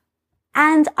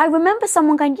 And I remember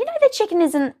someone going, the chicken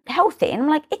isn't healthy. And I'm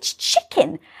like, it's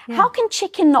chicken. Yeah. How can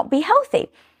chicken not be healthy?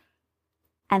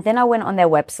 And then I went on their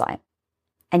website.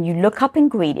 And you look up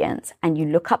ingredients and you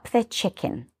look up their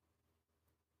chicken.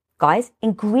 Guys,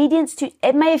 ingredients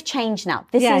it may have changed now.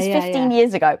 This is 15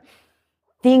 years ago.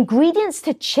 The ingredients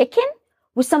to chicken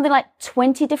was something like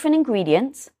 20 different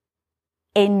ingredients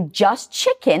in just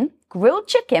chicken, grilled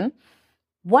chicken.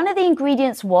 One of the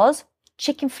ingredients was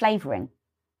chicken flavoring.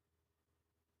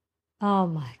 Oh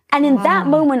my God. And in that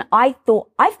moment, I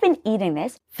thought, I've been eating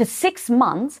this for 6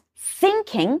 months,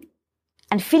 thinking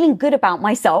and feeling good about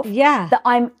myself, that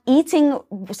I'm eating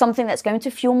something that's going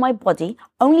to fuel my body,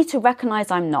 only to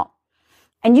recognize I'm not.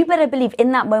 And you better believe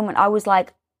in that moment, I was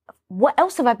like, what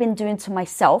else have I been doing to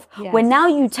myself? Yes. Where now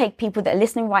you take people that are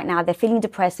listening right now, they're feeling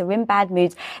depressed, they're in bad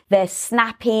moods, they're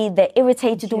snappy, they're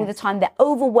irritated all the time, they're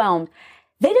overwhelmed.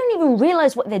 They don't even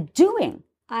realize what they're doing.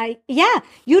 You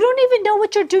don't even know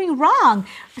what you're doing wrong.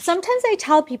 Sometimes I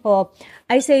tell people,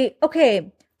 I say,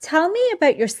 okay, tell me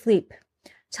about your sleep.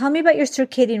 Tell me about your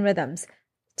circadian rhythms.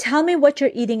 Tell me what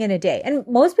you're eating in a day. And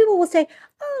most people will say,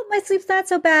 oh, my sleep's not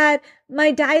so bad.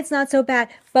 My diet's not so bad.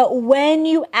 But when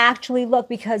you actually look,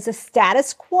 because the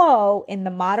status quo in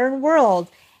the modern world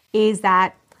is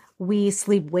that we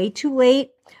sleep way too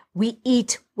late. We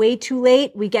eat way too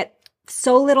late. We get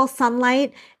so little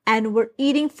sunlight, and we're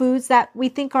eating foods that we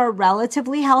think are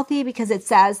relatively healthy because it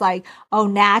says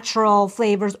natural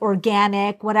flavors,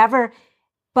 organic, whatever.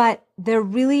 But they're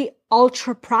really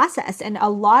ultra processed. And a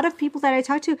lot of people that I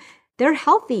talk to, they're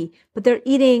healthy, but they're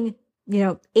eating,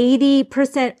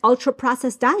 80% ultra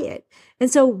processed diet.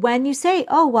 And so when you say,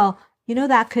 oh, well,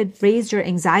 that could raise your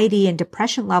anxiety and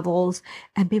depression levels.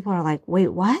 And people are like, wait,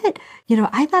 what?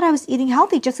 I thought I was eating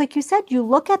healthy. Just like you said, you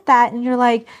look at that and you're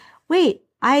like, wait,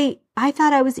 I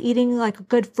thought I was eating a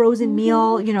good frozen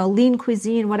meal, lean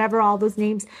cuisine, whatever, all those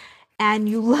names. And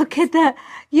you look at the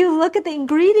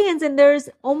ingredients, and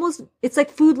it's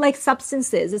like food-like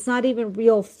substances. It's not even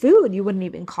real food. You wouldn't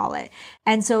even call it.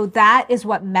 And so that is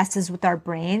what messes with our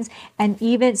brains. And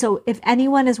even so, if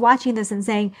anyone is watching this and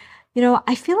saying,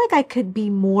 I feel like I could be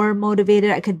more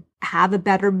motivated. I could have a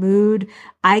better mood.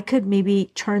 I could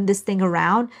maybe turn this thing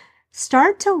around.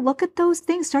 Start to look at those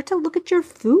things. Start to look at your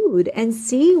food and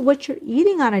see what you're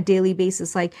eating on a daily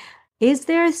basis. Like, is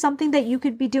there something that you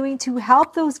could be doing to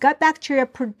help those gut bacteria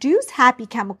produce happy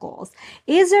chemicals?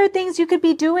 Is there things you could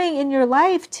be doing in your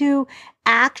life to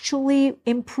actually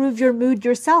improve your mood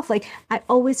yourself? Like I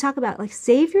always talk about, like,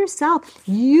 save yourself.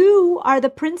 You are the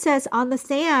princess on the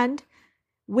sand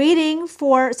waiting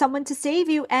for someone to save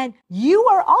you. And you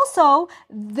are also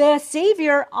the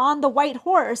savior on the white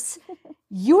horse.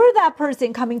 You're that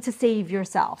person coming to save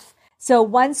yourself. So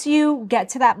once you get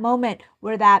to that moment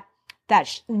where that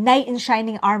knight in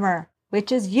shining armor,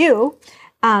 which is you,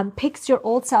 picks your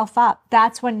old self up,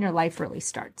 that's when your life really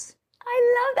starts.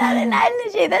 I love that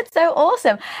analogy. That's so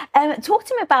awesome. Talk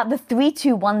to me about the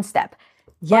 3-2-1 step.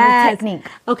 Yes. Technique.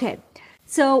 Okay.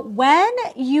 So when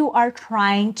you are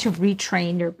trying to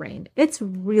retrain your brain, it's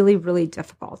really, really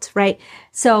difficult, right?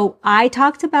 So I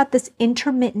talked about this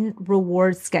intermittent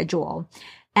reward schedule.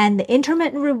 And the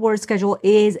intermittent reward schedule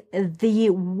is the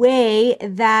way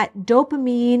that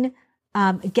dopamine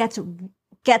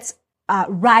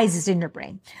rises in your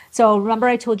brain. So remember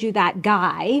I told you that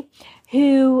guy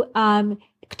who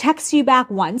texts you back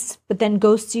once, but then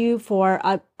ghosts you for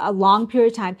a long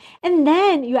period of time. And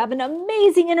then you have an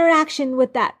amazing interaction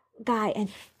with that guy and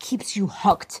keeps you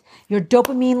hooked. Your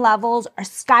dopamine levels are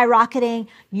skyrocketing.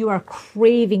 You are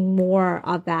craving more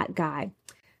of that guy.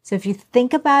 So if you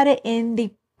think about it in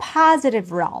the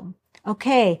positive realm,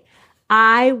 okay,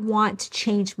 I want to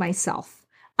change myself.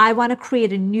 I want to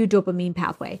create a new dopamine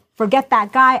pathway. Forget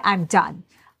that guy. I'm done.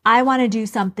 I want to do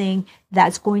something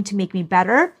that's going to make me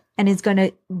better and is going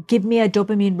to give me a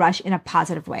dopamine rush in a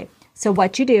positive way. So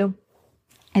what you do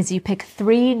is you pick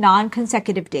 3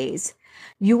 non-consecutive days.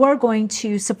 You are going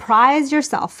to surprise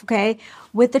yourself, okay,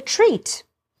 with a treat,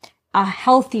 a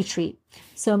healthy treat.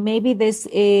 So maybe this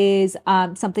is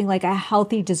something like a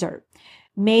healthy dessert.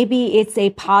 Maybe it's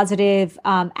a positive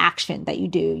action that you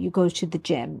do. You go to the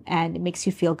gym and it makes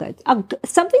you feel good.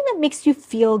 Something that makes you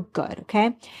feel good,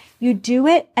 okay? You do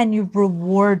it and you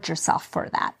reward yourself for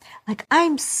that. Like,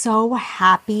 I'm so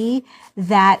happy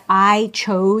that I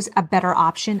chose a better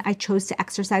option. I chose to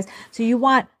exercise. So you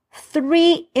want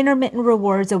 3 intermittent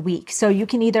rewards a week. So you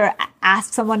can either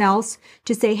ask someone else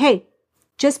to say, hey,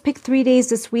 just pick 3 days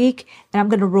this week and I'm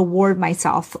going to reward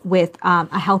myself with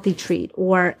a healthy treat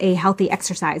or a healthy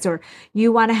exercise, or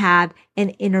you want to have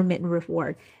an intermittent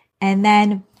reward. And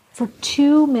then for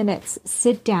 2 minutes,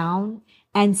 sit down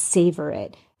and savor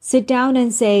it. Sit down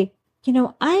and say,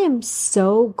 I am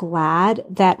so glad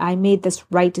that I made this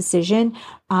right decision.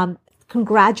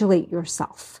 Congratulate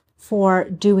yourself for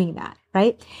doing that,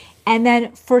 right? And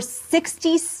then for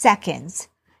 60 seconds,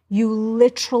 you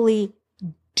literally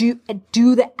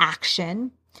do the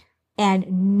action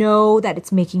and know that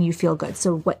it's making you feel good.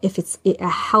 So what if it's a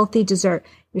healthy dessert,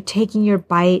 you're taking your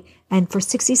bite and for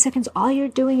 60 seconds, all you're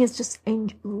doing is just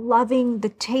loving the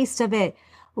taste of it,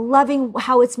 loving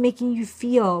how it's making you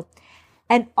feel.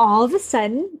 And all of a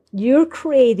sudden you're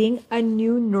creating a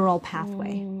new neural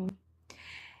pathway.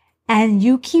 And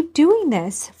you keep doing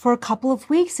this for a couple of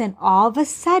weeks and all of a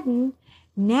sudden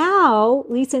now,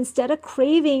 Lisa, instead of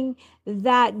craving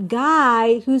that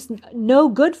guy who's no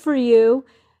good for you,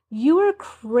 you are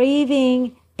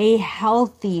craving a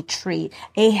healthy treat,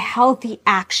 a healthy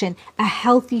action, a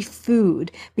healthy food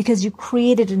because you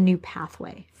created a new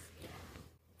pathway.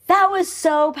 That was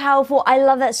so powerful. I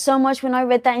love that so much. When I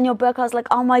read that in your book, I was like,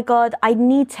 oh my God, I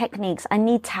need techniques. I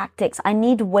need tactics. I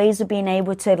need ways of being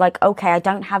able to, like, okay, I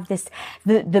don't have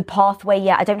the pathway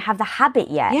yet. I don't have the habit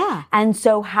yet. Yeah. And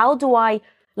so how do I,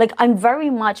 I'm very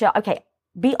much, okay,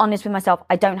 be honest with myself.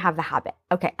 I don't have the habit.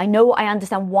 Okay. I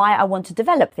understand why I want to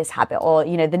develop this habit or,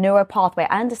 the neuro pathway.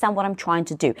 I understand what I'm trying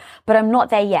to do, but I'm not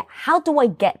there yet. How do I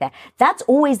get there? That's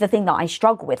always the thing that I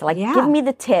struggle with. Give me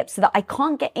the tips so that I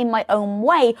can't get in my own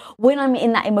way when I'm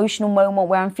in that emotional moment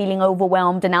where I'm feeling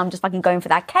overwhelmed and now I'm just fucking going for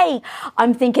that cake.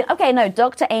 I'm thinking, okay, no,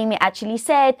 Dr. Amy actually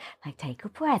said, take a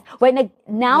breath. Wait,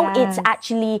 now It's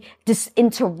actually just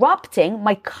interrupting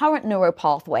my current neuro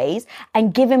pathways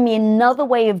and giving me another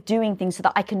way of doing things so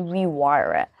that I can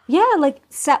rewire it. Yeah,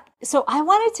 so I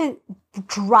wanted to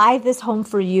drive this home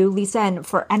for you, Lisa, and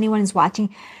for anyone who's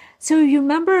watching. So you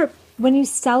remember when you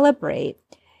celebrate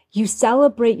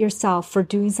yourself for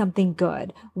doing something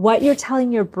good. What you're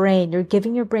telling your brain, you're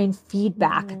giving your brain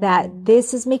feedback that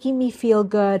this is making me feel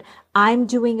good. I'm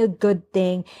doing a good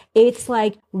thing. It's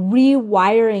like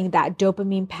rewiring that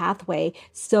dopamine pathway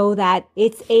so that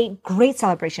it's a great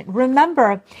celebration.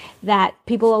 Remember that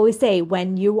people always say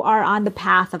when you are on the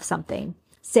path of something,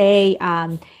 say,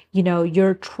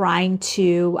 you're trying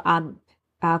to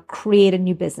create a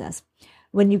new business.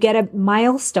 When you get a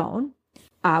milestone,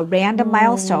 a random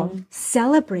milestone,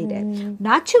 celebrate it.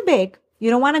 Not too big. You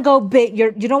don't want to go big.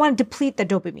 You don't want to deplete the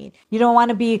dopamine. You don't want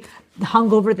to be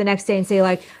hungover the next day and say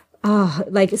like, oh,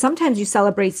 like sometimes you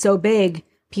celebrate so big,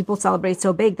 people celebrate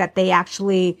so big that they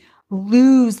actually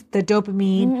lose the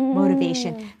dopamine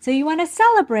motivation. So you want to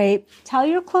celebrate, tell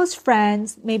your close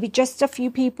friends, maybe just a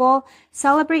few people,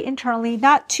 celebrate internally,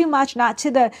 not too much, not to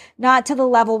the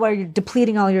level where you're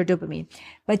depleting all your dopamine,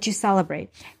 but you celebrate.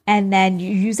 And then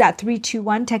you use that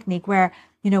 3-2-1 technique where,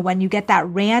 when you get that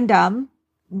random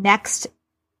next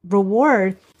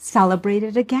reward, celebrate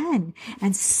it again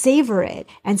and savor it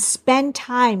and spend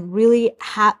time really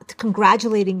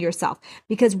congratulating yourself,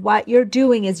 because what you're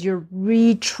doing is you're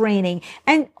retraining.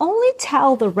 And only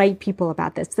tell the right people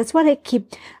about this. That's what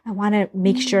I want to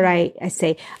make sure I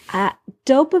say.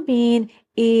 Dopamine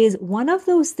is one of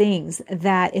those things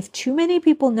that if too many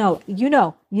people know,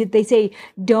 they say,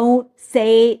 don't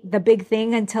say the big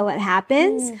thing until it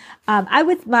happens. I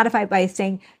would modify by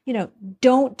saying,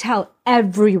 don't tell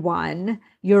everyone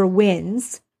your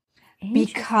wins,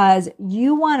 because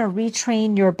you want to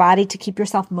retrain your body to keep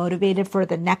yourself motivated for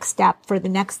the next step, for the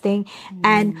next thing.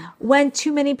 And when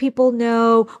too many people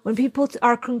know, when people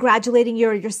are congratulating you,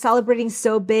 or you're celebrating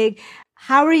so big,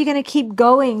 how are you going to keep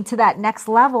going to that next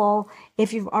level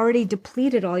if you've already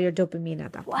depleted all your dopamine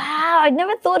at that point? Wow, I'd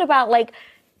never thought about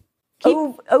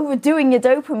overdoing your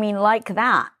dopamine like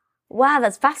that. Wow,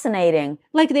 that's fascinating.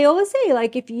 Like they always say,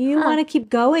 like if you want to keep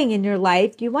going in your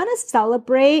life, you want to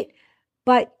celebrate,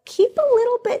 but keep a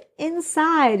little bit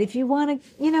inside if you want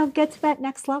to, get to that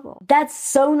next level. That's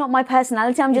so not my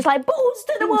personality. I'm just like, balls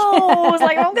to the walls.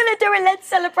 Like, I'm going to do it. Let's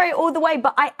celebrate all the way.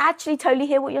 But I actually totally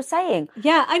hear what you're saying.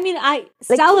 Yeah, I mean, I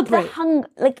celebrate.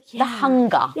 The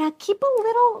hunger. Yeah, keep a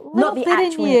little not the bit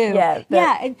actual, in you.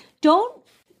 Yeah, and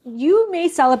you may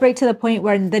celebrate to the point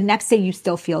where the next day you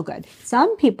still feel good.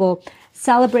 Some people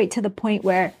celebrate to the point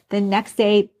where the next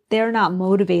day they're not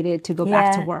motivated to go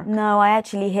back to work. No, I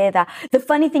actually hear that. The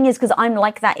funny thing is, because I'm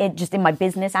like that just in my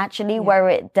business, actually, where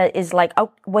it is like,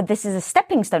 oh, well, this is a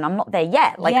stepping stone. I'm not there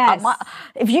yet. Like,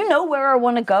 if you know where I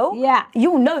want to go,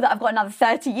 you'll know that I've got another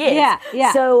 30 years.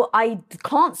 Yeah. So I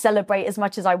can't celebrate as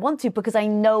much as I want to because I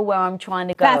know where I'm trying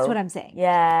to go. That's what I'm saying.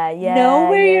 Yeah. Know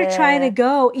where you're trying to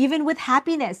go, even with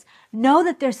happiness. Know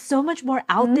that there's so much more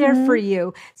out there for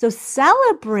you. So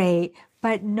celebrate,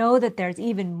 but know that there's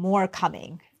even more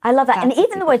coming. I love that. And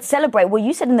even the word celebrate, what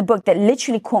you said in the book that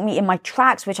literally caught me in my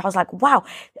tracks, which I was like, wow,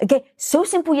 again, so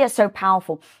simple yet so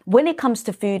powerful. When it comes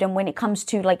to food and when it comes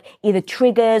to like either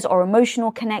triggers or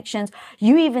emotional connections,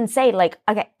 you even say like,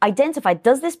 okay, identify,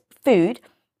 does it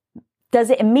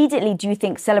immediately, do you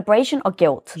think celebration or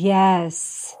guilt?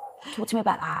 Yes. Talk to me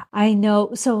about that. I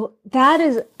know. So that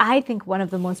is, I think, one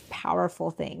of the most powerful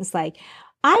things. Like,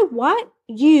 I want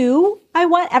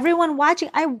everyone watching,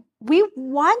 we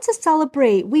want to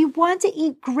celebrate. We want to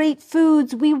eat great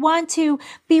foods. We want to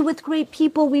be with great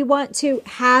people. We want to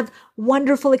have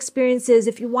wonderful experiences.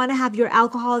 If you want to have your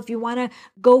alcohol, if you want to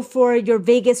go for your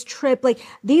Vegas trip, like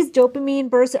these dopamine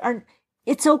bursts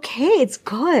it's okay. It's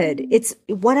good. It's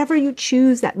whatever you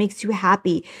choose that makes you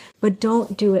happy, but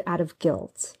don't do it out of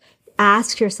guilt.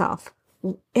 Ask yourself,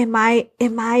 am I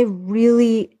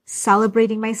really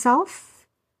celebrating myself?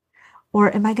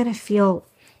 Or am I going to feel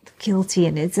guilty,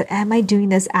 and am I doing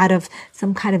this out of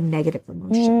some kind of negative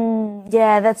emotion?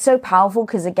 Yeah, that's so powerful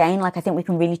because again, like I think we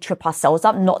can really trip ourselves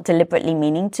up, not deliberately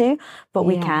meaning to, but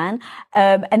we can.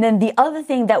 And then the other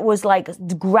thing that was like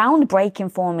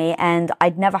groundbreaking for me, and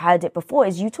I'd never heard it before,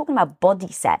 is you talking about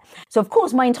body set. So of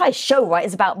course, my entire show, right,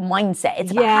 is about mindset.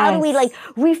 It's about how do we like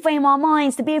reframe our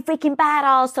minds to be a freaking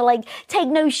badass, to like take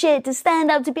no shit, to stand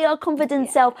up, to be our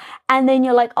confident self. And then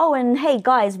you're like, oh, and hey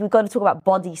guys, we've got to talk about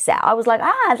body set. I was like,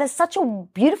 that's such a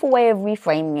beautiful way of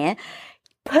reframing it.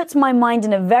 Puts my mind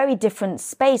in a very different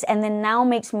space, and then now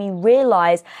makes me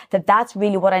realize that that's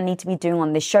really what I need to be doing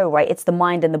on this show, right? It's the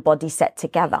mind and the body set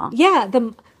together. Yeah,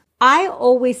 I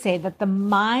always say that the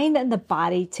mind and the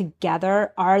body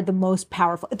together are the most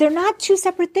powerful. They're not two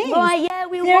separate things. Right, yeah,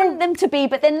 we want them to be,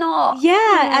 but they're not.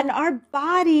 Yeah, and our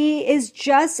body is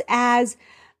just as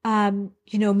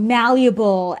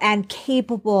malleable and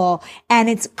capable, and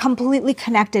it's completely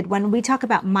connected. When we talk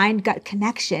about mind-gut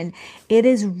connection, it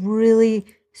is really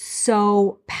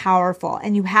so powerful.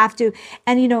 And you have to,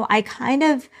 and I kind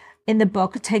of, in the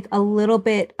book, take a little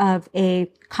bit of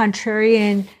a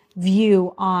contrarian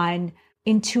view on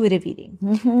intuitive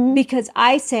eating, because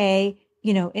I say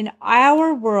in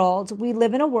our world, we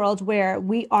live in a world where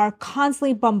we are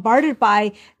constantly bombarded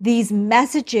by these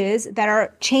messages that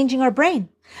are changing our brain,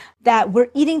 that we're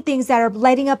eating things that are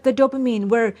lighting up the dopamine.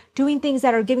 We're doing things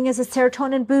that are giving us a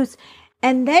serotonin boost.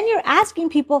 And then you're asking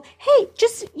people, hey,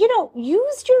 just,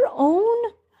 use your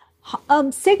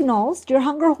own signals, your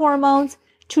hunger hormones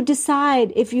to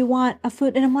decide if you want a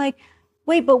food. And I'm like,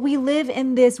 wait, but we live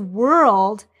in this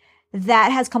world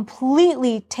that has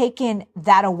completely taken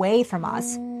that away from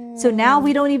us. So now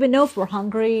we don't even know if we're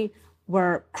hungry,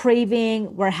 we're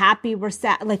craving, we're happy, we're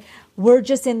sad. Like we're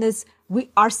just in this,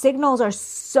 our signals are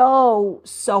so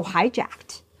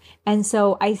hijacked. And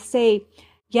so I say,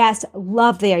 yes,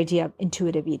 love the idea of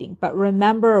intuitive eating, but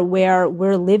remember where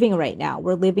we're living right now.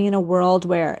 We're living in a world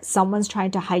where someone's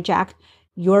trying to hijack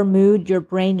your mood, your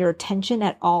brain, your attention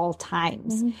at all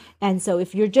times. And so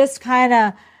if you're just kind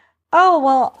of, oh,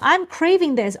 well, I'm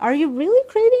craving this. Are you really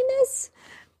craving this?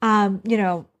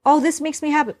 Oh, this makes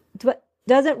me happy. But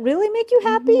does it really make you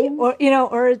happy? Or,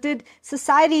 or did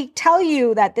society tell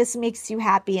you that this makes you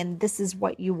happy and this is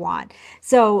what you want?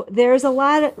 So there's a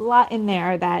lot in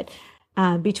there that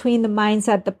between the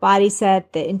mindset, the body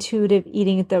set, the intuitive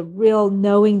eating, the real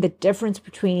knowing the difference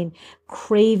between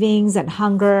cravings and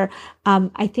hunger.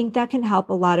 I think that can help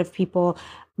a lot of people.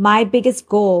 My biggest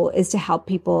goal is to help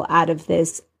people out of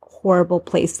this horrible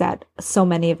place that so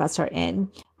many of us are in.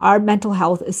 Our mental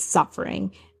health is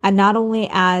suffering, and not only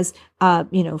as,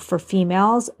 for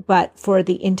females, but for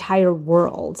the entire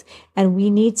world. And we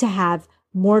need to have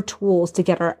more tools to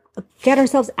get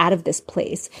ourselves out of this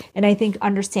place. And I think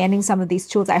understanding some of these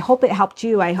tools, I hope it helped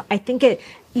you. I think it,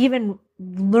 even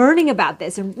learning about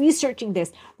this and researching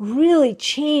this, really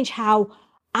changed how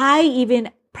I even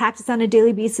practice on a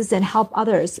daily basis and help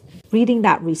others reading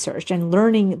that research and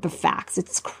learning the facts.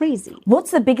 It's crazy.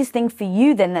 What's the biggest thing for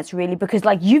you then that's really, because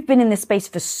like you've been in this space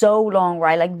for so long,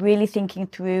 right? Like really thinking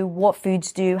through what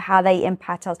foods do, how they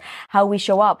impact us, how we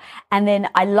show up. And then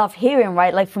I love hearing,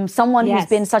 right? Like from someone who's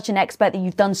been such an expert that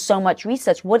you've done so much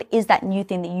research, what is that new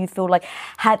thing that you feel like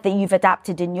that you've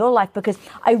adapted in your life? Because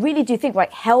I really do think,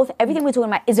 right, health, everything we're talking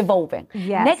about is evolving.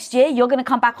 Next year, you're going to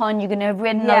come back on, you're going to have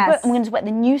read another book, and we're going to talk about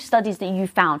the new studies that you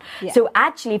found. So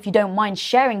actually, if you don't mind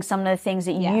sharing some of the things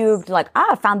that you've like,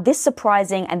 I found this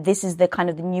surprising, and this is the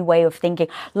kind of the new way of thinking,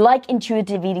 like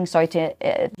intuitive eating, sorry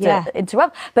to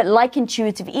interrupt, but like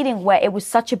intuitive eating, where it was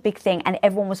such a big thing and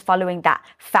everyone was following that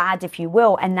fad, if you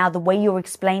will. And now the way you're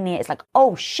explaining it is like,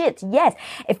 oh shit, yes.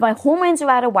 If my hormones are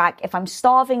out of whack, if I'm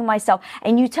starving myself,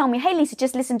 and you tell me, hey Lisa,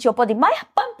 just listen to your body. My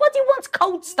body wants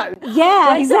Cold Stone.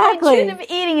 Exactly. So intuitive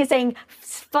eating is saying,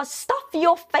 stuff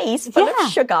your face full of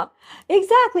sugar.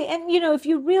 Exactly. And, if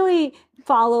you really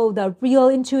follow the real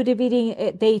intuitive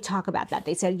eating, they talk about that.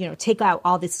 They said, take out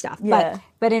all this stuff.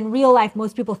 But in real life,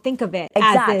 most people think of it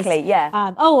as this,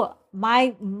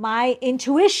 my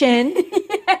intuition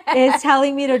is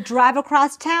telling me to drive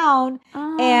across town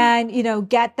and,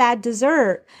 get that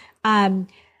dessert.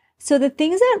 So the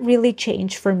things that really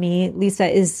changed for me, Lisa,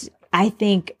 is I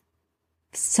think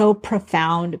so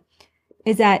profound,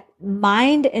 is that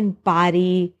mind and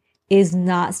body is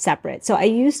not separate. So I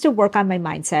used to work on my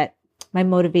mindset, my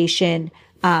motivation,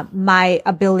 my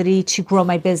ability to grow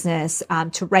my business,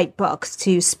 to write books,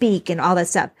 to speak and all that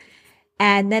stuff.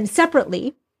 And then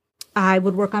separately, I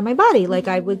would work on my body. Like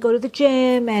I would go to the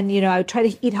gym and, I would try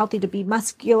to eat healthy to be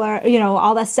muscular,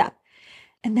 all that stuff.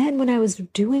 And then when I was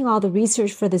doing all the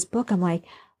research for this book, I'm like,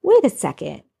 wait a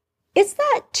second. It's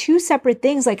not two separate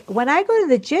things. Like when I go to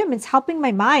the gym, it's helping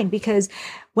my mind, because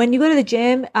when you go to the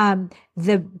gym,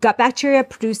 the gut bacteria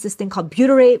produce this thing called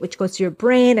butyrate, which goes to your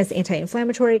brain as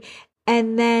anti-inflammatory.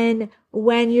 And then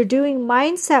when you're doing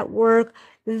mindset work,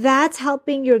 that's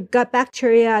helping your gut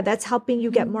bacteria. That's helping you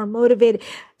get more motivated.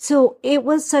 So it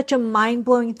was such a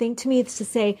mind-blowing thing to me to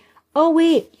say, oh,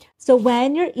 wait. So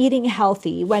when you're eating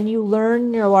healthy, when you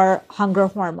learn your hunger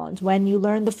hormones, when you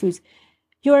learn the foods,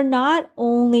 you're not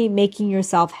only making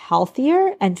yourself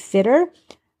healthier and fitter,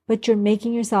 but you're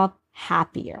making yourself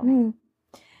happier.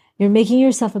 You're making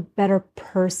yourself a better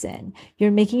person.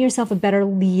 You're making yourself a better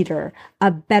leader,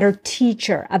 a better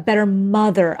teacher, a better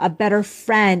mother, a better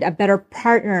friend, a better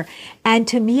partner. And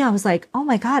to me, I was like, oh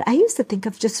my God, I used to think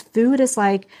of just food as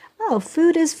like, oh,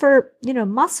 food is for,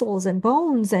 muscles and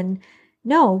bones. And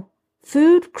no,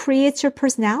 food creates your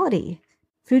personality.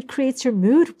 Food creates your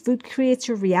mood, food creates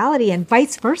your reality, and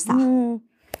vice versa.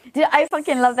 Dude, I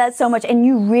fucking love that so much. And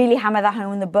you really hammer that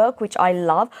home in the book, which I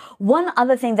love. One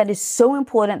other thing that is so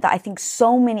important that I think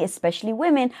so many, especially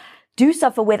women, do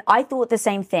suffer with, I thought the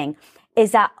same thing,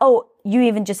 is that, you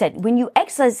even just said, when you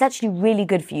exercise, it's actually really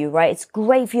good for you, right? It's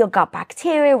great for your gut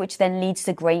bacteria, which then leads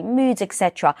to great moods,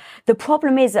 etc. The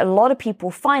problem is that a lot of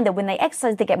people find that when they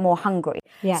exercise, they get more hungry.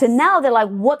 Yes. So now they're like,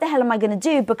 what the hell am I going to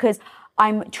do? Because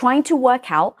I'm trying to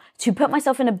work out to put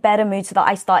myself in a better mood so that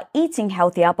I start eating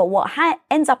healthier. But what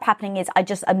ends up happening is I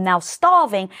just am now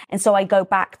starving. And so I go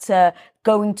back to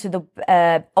going to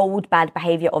the old bad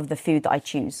behavior of the food that I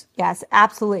choose. Yes,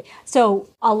 absolutely. So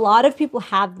a lot of people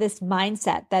have this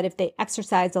mindset that if they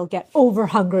exercise, they'll get over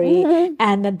hungry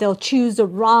and then they'll choose the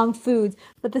wrong foods.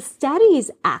 But the studies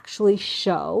actually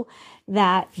show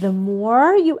that the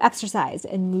more you exercise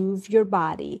and move your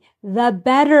body, the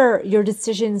better your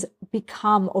decisions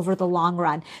become over the long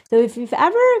run. So if you've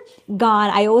ever gone,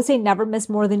 I always say never miss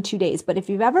more than 2 days, but if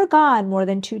you've ever gone more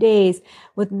than 2 days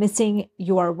with missing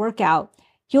your workout,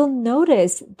 you'll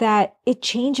notice that it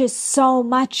changes so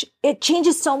much. It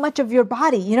changes so much of your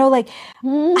body. You know, like,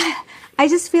 I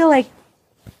just feel like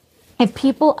if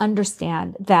people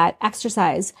understand that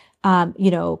exercise,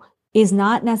 is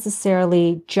not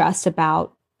necessarily just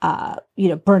about,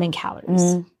 burning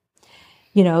calories.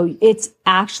 It's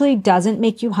actually doesn't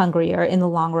make you hungrier in the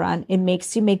long run. It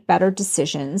makes you make better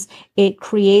decisions. It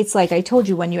creates, like I told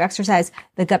you, when you exercise,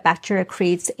 the gut bacteria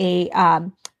creates a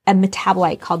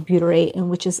metabolite called butyrate, and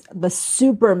which is the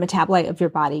super metabolite of your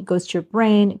body. It goes to your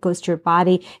brain, it goes to your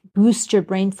body, boosts your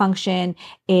brain function.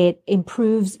 It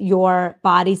improves your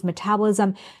body's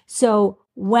metabolism. So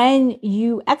when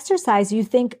you exercise, you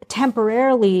think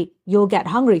temporarily you'll get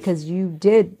hungry because you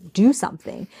did do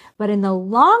something. But in the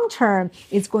long term,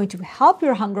 it's going to help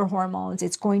your hunger hormones.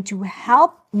 It's going to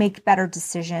help make better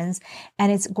decisions, and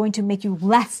it's going to make you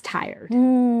less tired.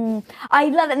 I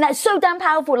love it. And that's so damn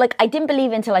powerful. Like, I didn't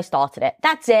believe it until I started it.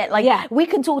 That's it. Like, we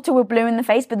can talk till we're blue in the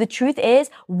face, but the truth is,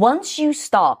 once you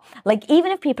start, like,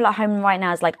 even if people at home right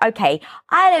now is like, okay,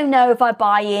 I don't know if I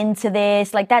buy into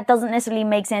this, like, that doesn't necessarily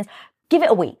make sense. Give it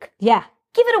a week. Yeah.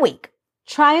 Give it a week.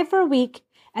 Try it for a week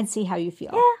and see how you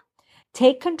feel. Yeah.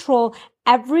 Take control.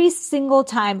 Every single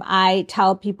time I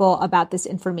tell people about this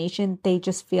information, they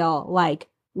just feel like,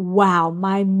 wow,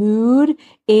 my mood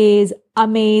is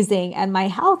amazing. And my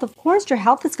health, of course, your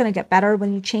health is going to get better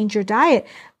when you change your diet,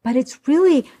 but it's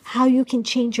really how you can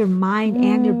change your mind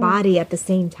and your body at the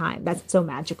same time. That's so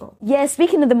magical. Yeah.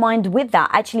 Speaking of the mind with that,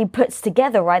 actually puts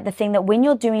together, right, the thing that when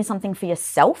you're doing something for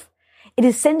yourself, it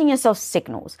is sending yourself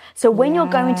signals. So when you're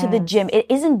going to the gym, it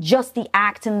isn't just the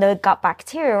act and the gut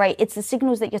bacteria, right? It's the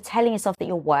signals that you're telling yourself that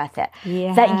you're worth it.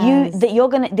 Yes. That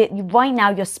right now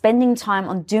you're spending time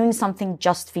on doing something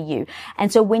just for you.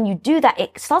 And so when you do that,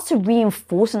 it starts to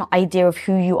reinforce an idea of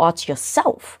who you are to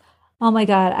yourself. Oh my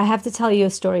God. I have to tell you a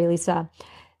story, Lisa.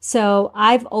 So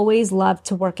I've always loved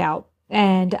to work out,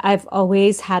 and I've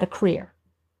always had a career.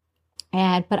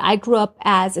 But I grew up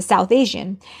as a South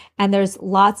Asian, and there's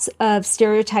lots of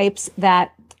stereotypes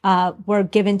that were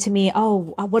given to me.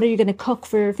 Oh, what are you going to cook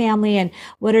for your family? And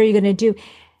what are you going to do?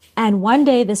 And one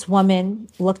day this woman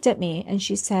looked at me and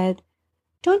she said,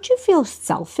 don't you feel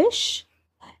selfish?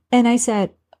 And I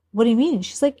said, what do you mean?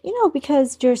 She's like,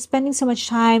 because you're spending so much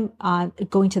time on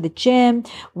going to the gym,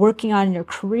 working on your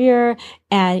career,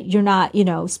 and you're not,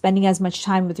 spending as much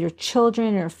time with your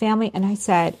children or your family. And I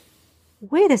said,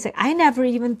 wait a second, I never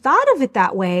even thought of it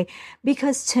that way,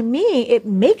 because to me, it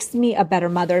makes me a better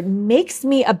mother, it makes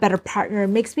me a better partner, it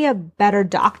makes me a better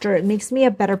doctor, it makes me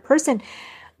a better person.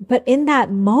 But in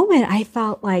that moment, I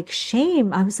felt like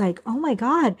shame. I was like, oh my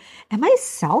God, am I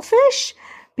selfish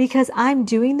because I'm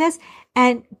doing this?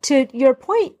 And to your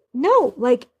point, no,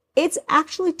 like, it's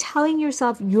actually telling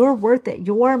yourself you're worth it.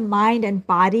 Your mind and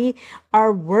body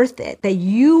are worth it, that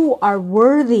you are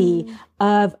worthy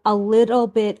of a little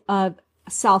bit of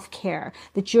self-care,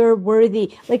 that you're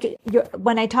worthy. Like,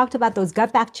 when I talked about those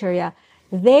gut bacteria,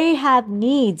 they have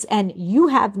needs and you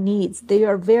have needs. They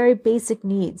are very basic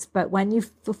needs. But when you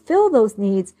fulfill those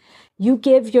needs, you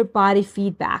give your body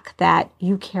feedback that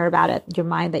you care about it, your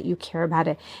mind that you care about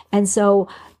it. And so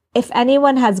if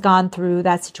anyone has gone through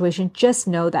that situation, just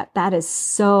know that that is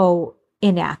so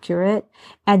inaccurate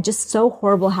and just so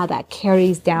horrible how that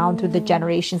carries down through the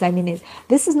generations. I mean,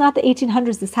 this is not the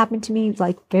 1800s. This happened to me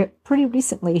like pretty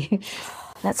recently.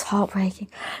 That's heartbreaking.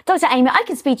 Dr. Amy, I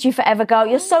can speak to you forever, girl.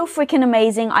 You're so freaking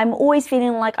amazing. I'm always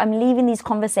feeling like I'm leaving these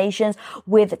conversations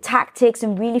with tactics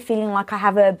and really feeling like I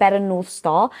have a better North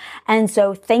Star. And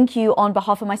so thank you on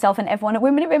behalf of myself and everyone at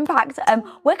Women of Impact.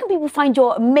 Where can people find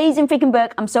your amazing freaking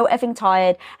book? I'm so effing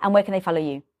tired. And where can they follow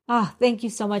you? Oh, thank you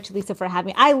so much, Lisa, for having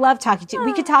me. I love talking to you.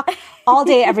 We could talk all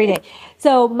day, every day.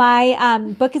 So my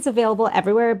book is available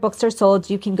everywhere books are sold.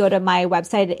 You can go to my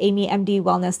website at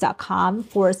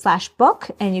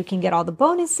amymdwellness.com/book, and you can get all the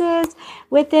bonuses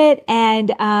with it.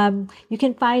 And you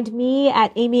can find me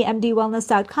at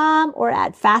amymdwellness.com or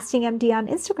at fastingmd on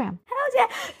Instagram. Yeah.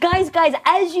 Guys,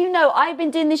 as you know, I've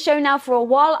been doing this show now for a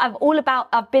while. I've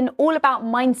been all about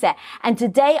mindset. And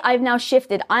today I've now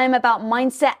shifted. I am about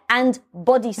mindset and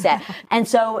body set. And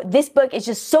so this book is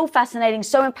just so fascinating,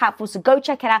 so impactful. So go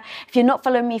check it out. If you're not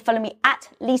following me, follow me at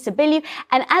Lisa Bilyeu.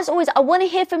 And as always, I want to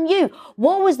hear from you.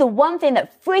 What was the one thing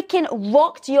that freaking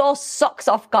rocked your socks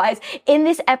off, guys, in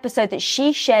this episode that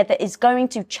she shared that is going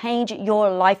to change your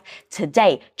life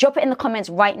today? Drop it in the comments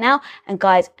right now. And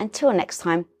guys, until next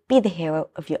time, be the hero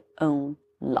of your own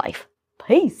life.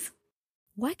 Peace.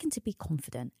 Working to be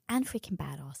confident and freaking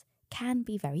badass can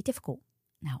be very difficult.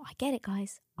 Now, I get it,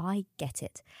 guys. I get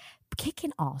it.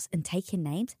 Kicking ass and taking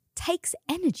names takes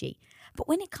energy. But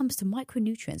when it comes to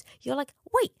micronutrients, you're like,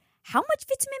 wait, how much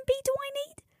vitamin B do I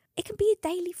need? It can be a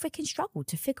daily freaking struggle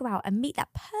to figure out and meet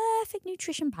that perfect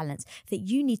nutrition balance that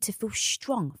you need to feel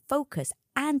strong, focused,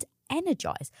 and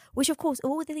energized, which of course are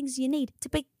all the things you need to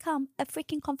become a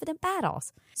freaking confident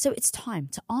badass. So it's time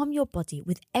to arm your body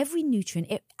with every nutrient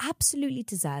it absolutely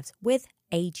deserves with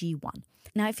AG1.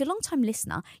 Now, if you're a long-time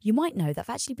listener, you might know that I've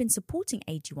actually been supporting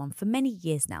AG1 for many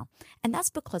years now. And that's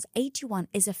because AG1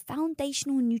 is a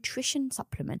foundational nutrition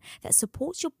supplement that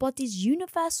supports your body's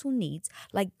universal needs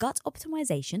like gut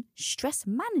optimization, stress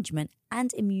management,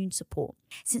 and immune support.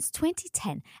 Since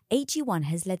 2010, AG1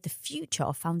 has led the future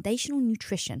of foundational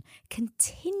nutrition,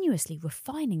 continuously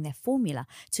refining their formula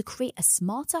to create a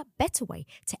smarter, better way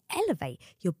to elevate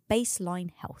your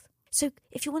baseline health. So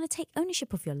if you want to take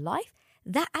ownership of your life,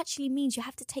 that actually means you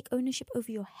have to take ownership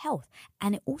over your health.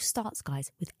 And it all starts,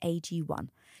 guys, with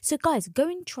AG1. So guys, go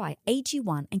and try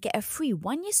AG1 and get a free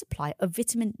 1-year supply of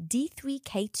vitamin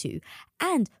D3K2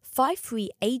 and 5 free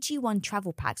AG1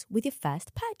 travel packs with your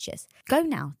first purchase. Go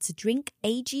now to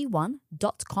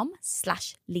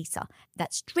drinkag1.com/Lisa.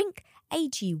 That's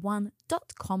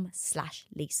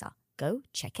drinkag1.com/Lisa. Go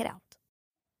check it out.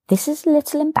 This is a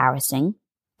little embarrassing,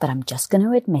 but I'm just going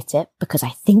to admit it because I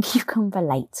think you can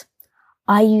relate.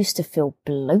 I used to feel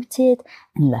bloated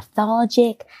and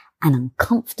lethargic and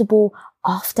uncomfortable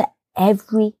after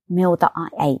every meal that I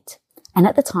ate. And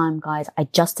at the time, guys, I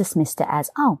just dismissed it as,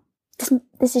 oh,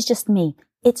 this is just me.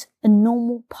 It's a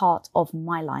normal part of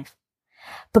my life.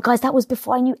 But guys, that was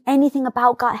before I knew anything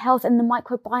about gut health and the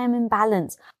microbiome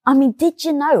imbalance. I mean, did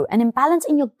you know an imbalance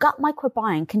in your gut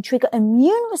microbiome can trigger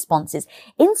immune responses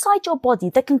inside your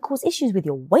body that can cause issues with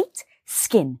your weight,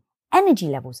 skin, energy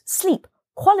levels, sleep,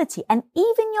 quality, and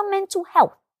even your mental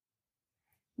health?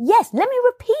 Yes, let me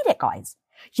repeat it, guys.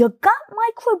 Your gut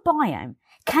microbiome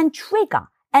can trigger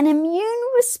an immune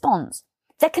response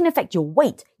that can affect your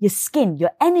weight, your skin,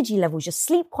 your energy levels, your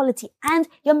sleep quality, and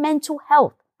your mental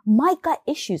health. My gut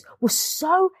issues were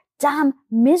so damn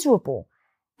miserable.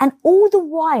 And all the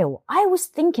while, I was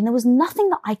thinking there was nothing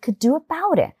that I could do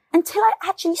about it until I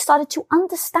actually started to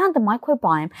understand the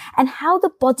microbiome and how the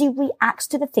body reacts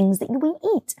to the things that we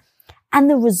eat. And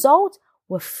the results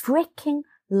were freaking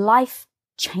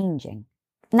life-changing.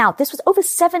 Now, this was over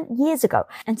 7 years ago.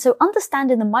 And so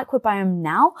understanding the microbiome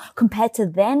now compared to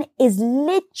then is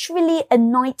literally a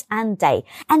night and day.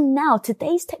 And now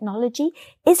today's technology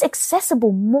is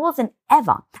accessible more than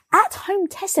ever. At-home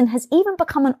testing has even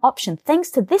become an option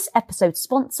thanks to this episode's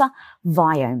sponsor,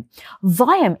 Viome.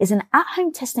 Viome is an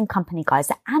at-home testing company, guys,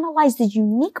 that analyzes the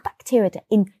unique bacteria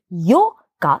in your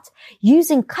gut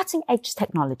using cutting-edge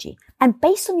technology. And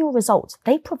based on your results,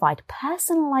 they provide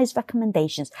personalized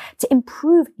recommendations to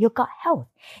improve your gut health,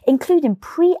 including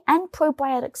pre- and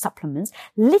probiotic supplements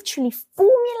literally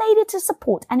formulated to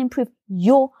support and improve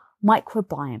your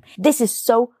microbiome. This is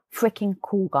so freaking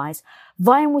cool, guys.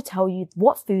 Viome will tell you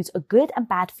what foods are good and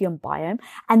bad for your biome.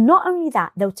 And not only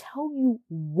that, they'll tell you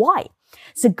why.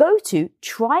 So go to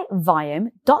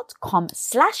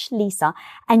tryviome.com/Lisa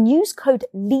and use code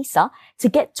Lisa to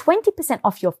get 20%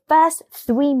 off your first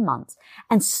 3 months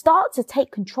and start to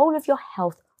take control of your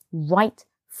health right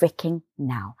freaking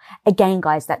now. Again,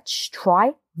 guys, that's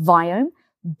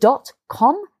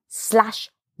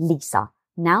tryviome.com/Lisa.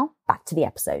 Now back to the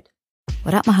episode.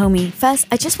 What up, my homie? First,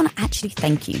 I just want to actually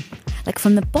thank you. Like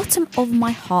from the bottom of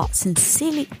my heart,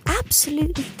 sincerely,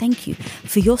 absolutely thank you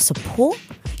for your support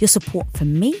for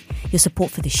me, your support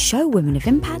for the show, Women of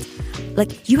Impact.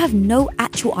 Like, you have no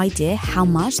actual idea how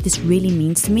much this really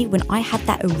means to me. When I had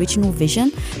that original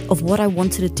vision of what I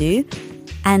wanted to do,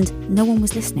 and no one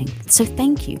was listening. So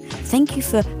thank you. Thank you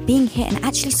for being here and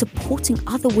actually supporting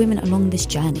other women along this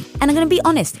journey. And I'm going to be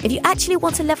honest, if you actually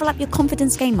want to level up your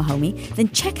confidence game, my homie, then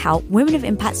check out Women of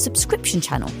Impact's subscription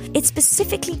channel. It's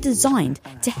specifically designed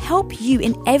to help you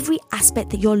in every aspect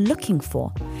that you're looking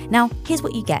for. Now, here's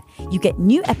what you get. You get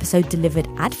new episode delivered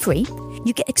ad-free.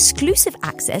 You get exclusive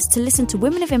access to listen to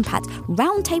Women of Impact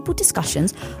roundtable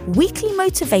discussions, weekly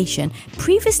motivation,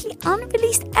 previously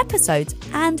unreleased episodes,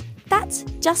 and that's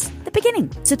just the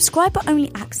beginning.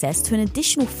 Subscriber-only access to an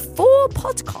additional 4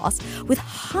 podcasts with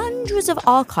hundreds of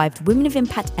archived Women of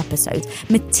Impact episodes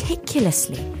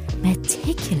meticulously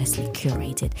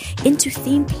curated into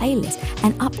themed playlists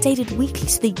and updated weekly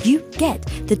so that you get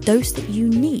the dose that you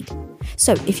need.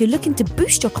 So if you're looking to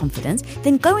boost your confidence,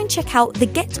 then go and check out the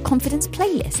Get Confidence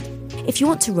playlist. If you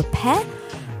want to repair,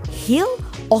 heal,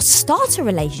 or start a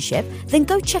relationship, then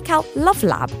go check out Love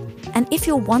Lab. And if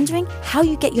you're wondering how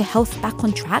you get your health back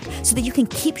on track so that you can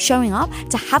keep showing up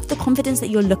to have the confidence that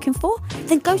you're looking for,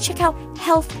 then go check out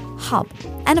Health Hub.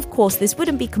 And of course, this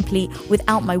wouldn't be complete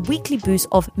without my weekly boost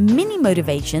of mini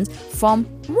motivations from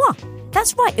moi.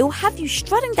 That's right, it will have you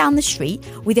strutting down the street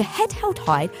with your head held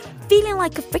high, feeling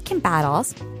like a freaking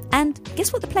badass. And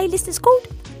guess what the playlist is called?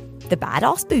 The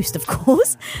Badass Boost, of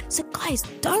course. So guys,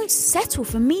 don't settle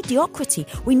for mediocrity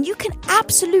when you can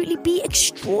absolutely be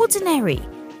extraordinary.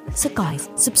 So guys,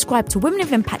 subscribe to Women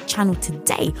of Impact channel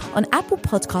today on Apple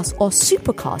Podcasts or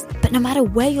Supercast. But no matter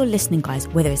where you're listening, guys,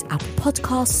 whether it's Apple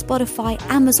Podcasts, Spotify,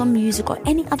 Amazon Music, or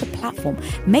any other platform,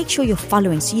 make sure you're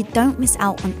following so you don't miss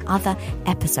out on other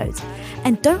episodes.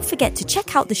 And don't forget to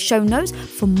check out the show notes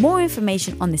for more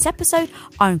information on this episode,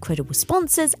 our incredible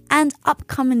sponsors, and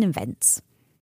upcoming events.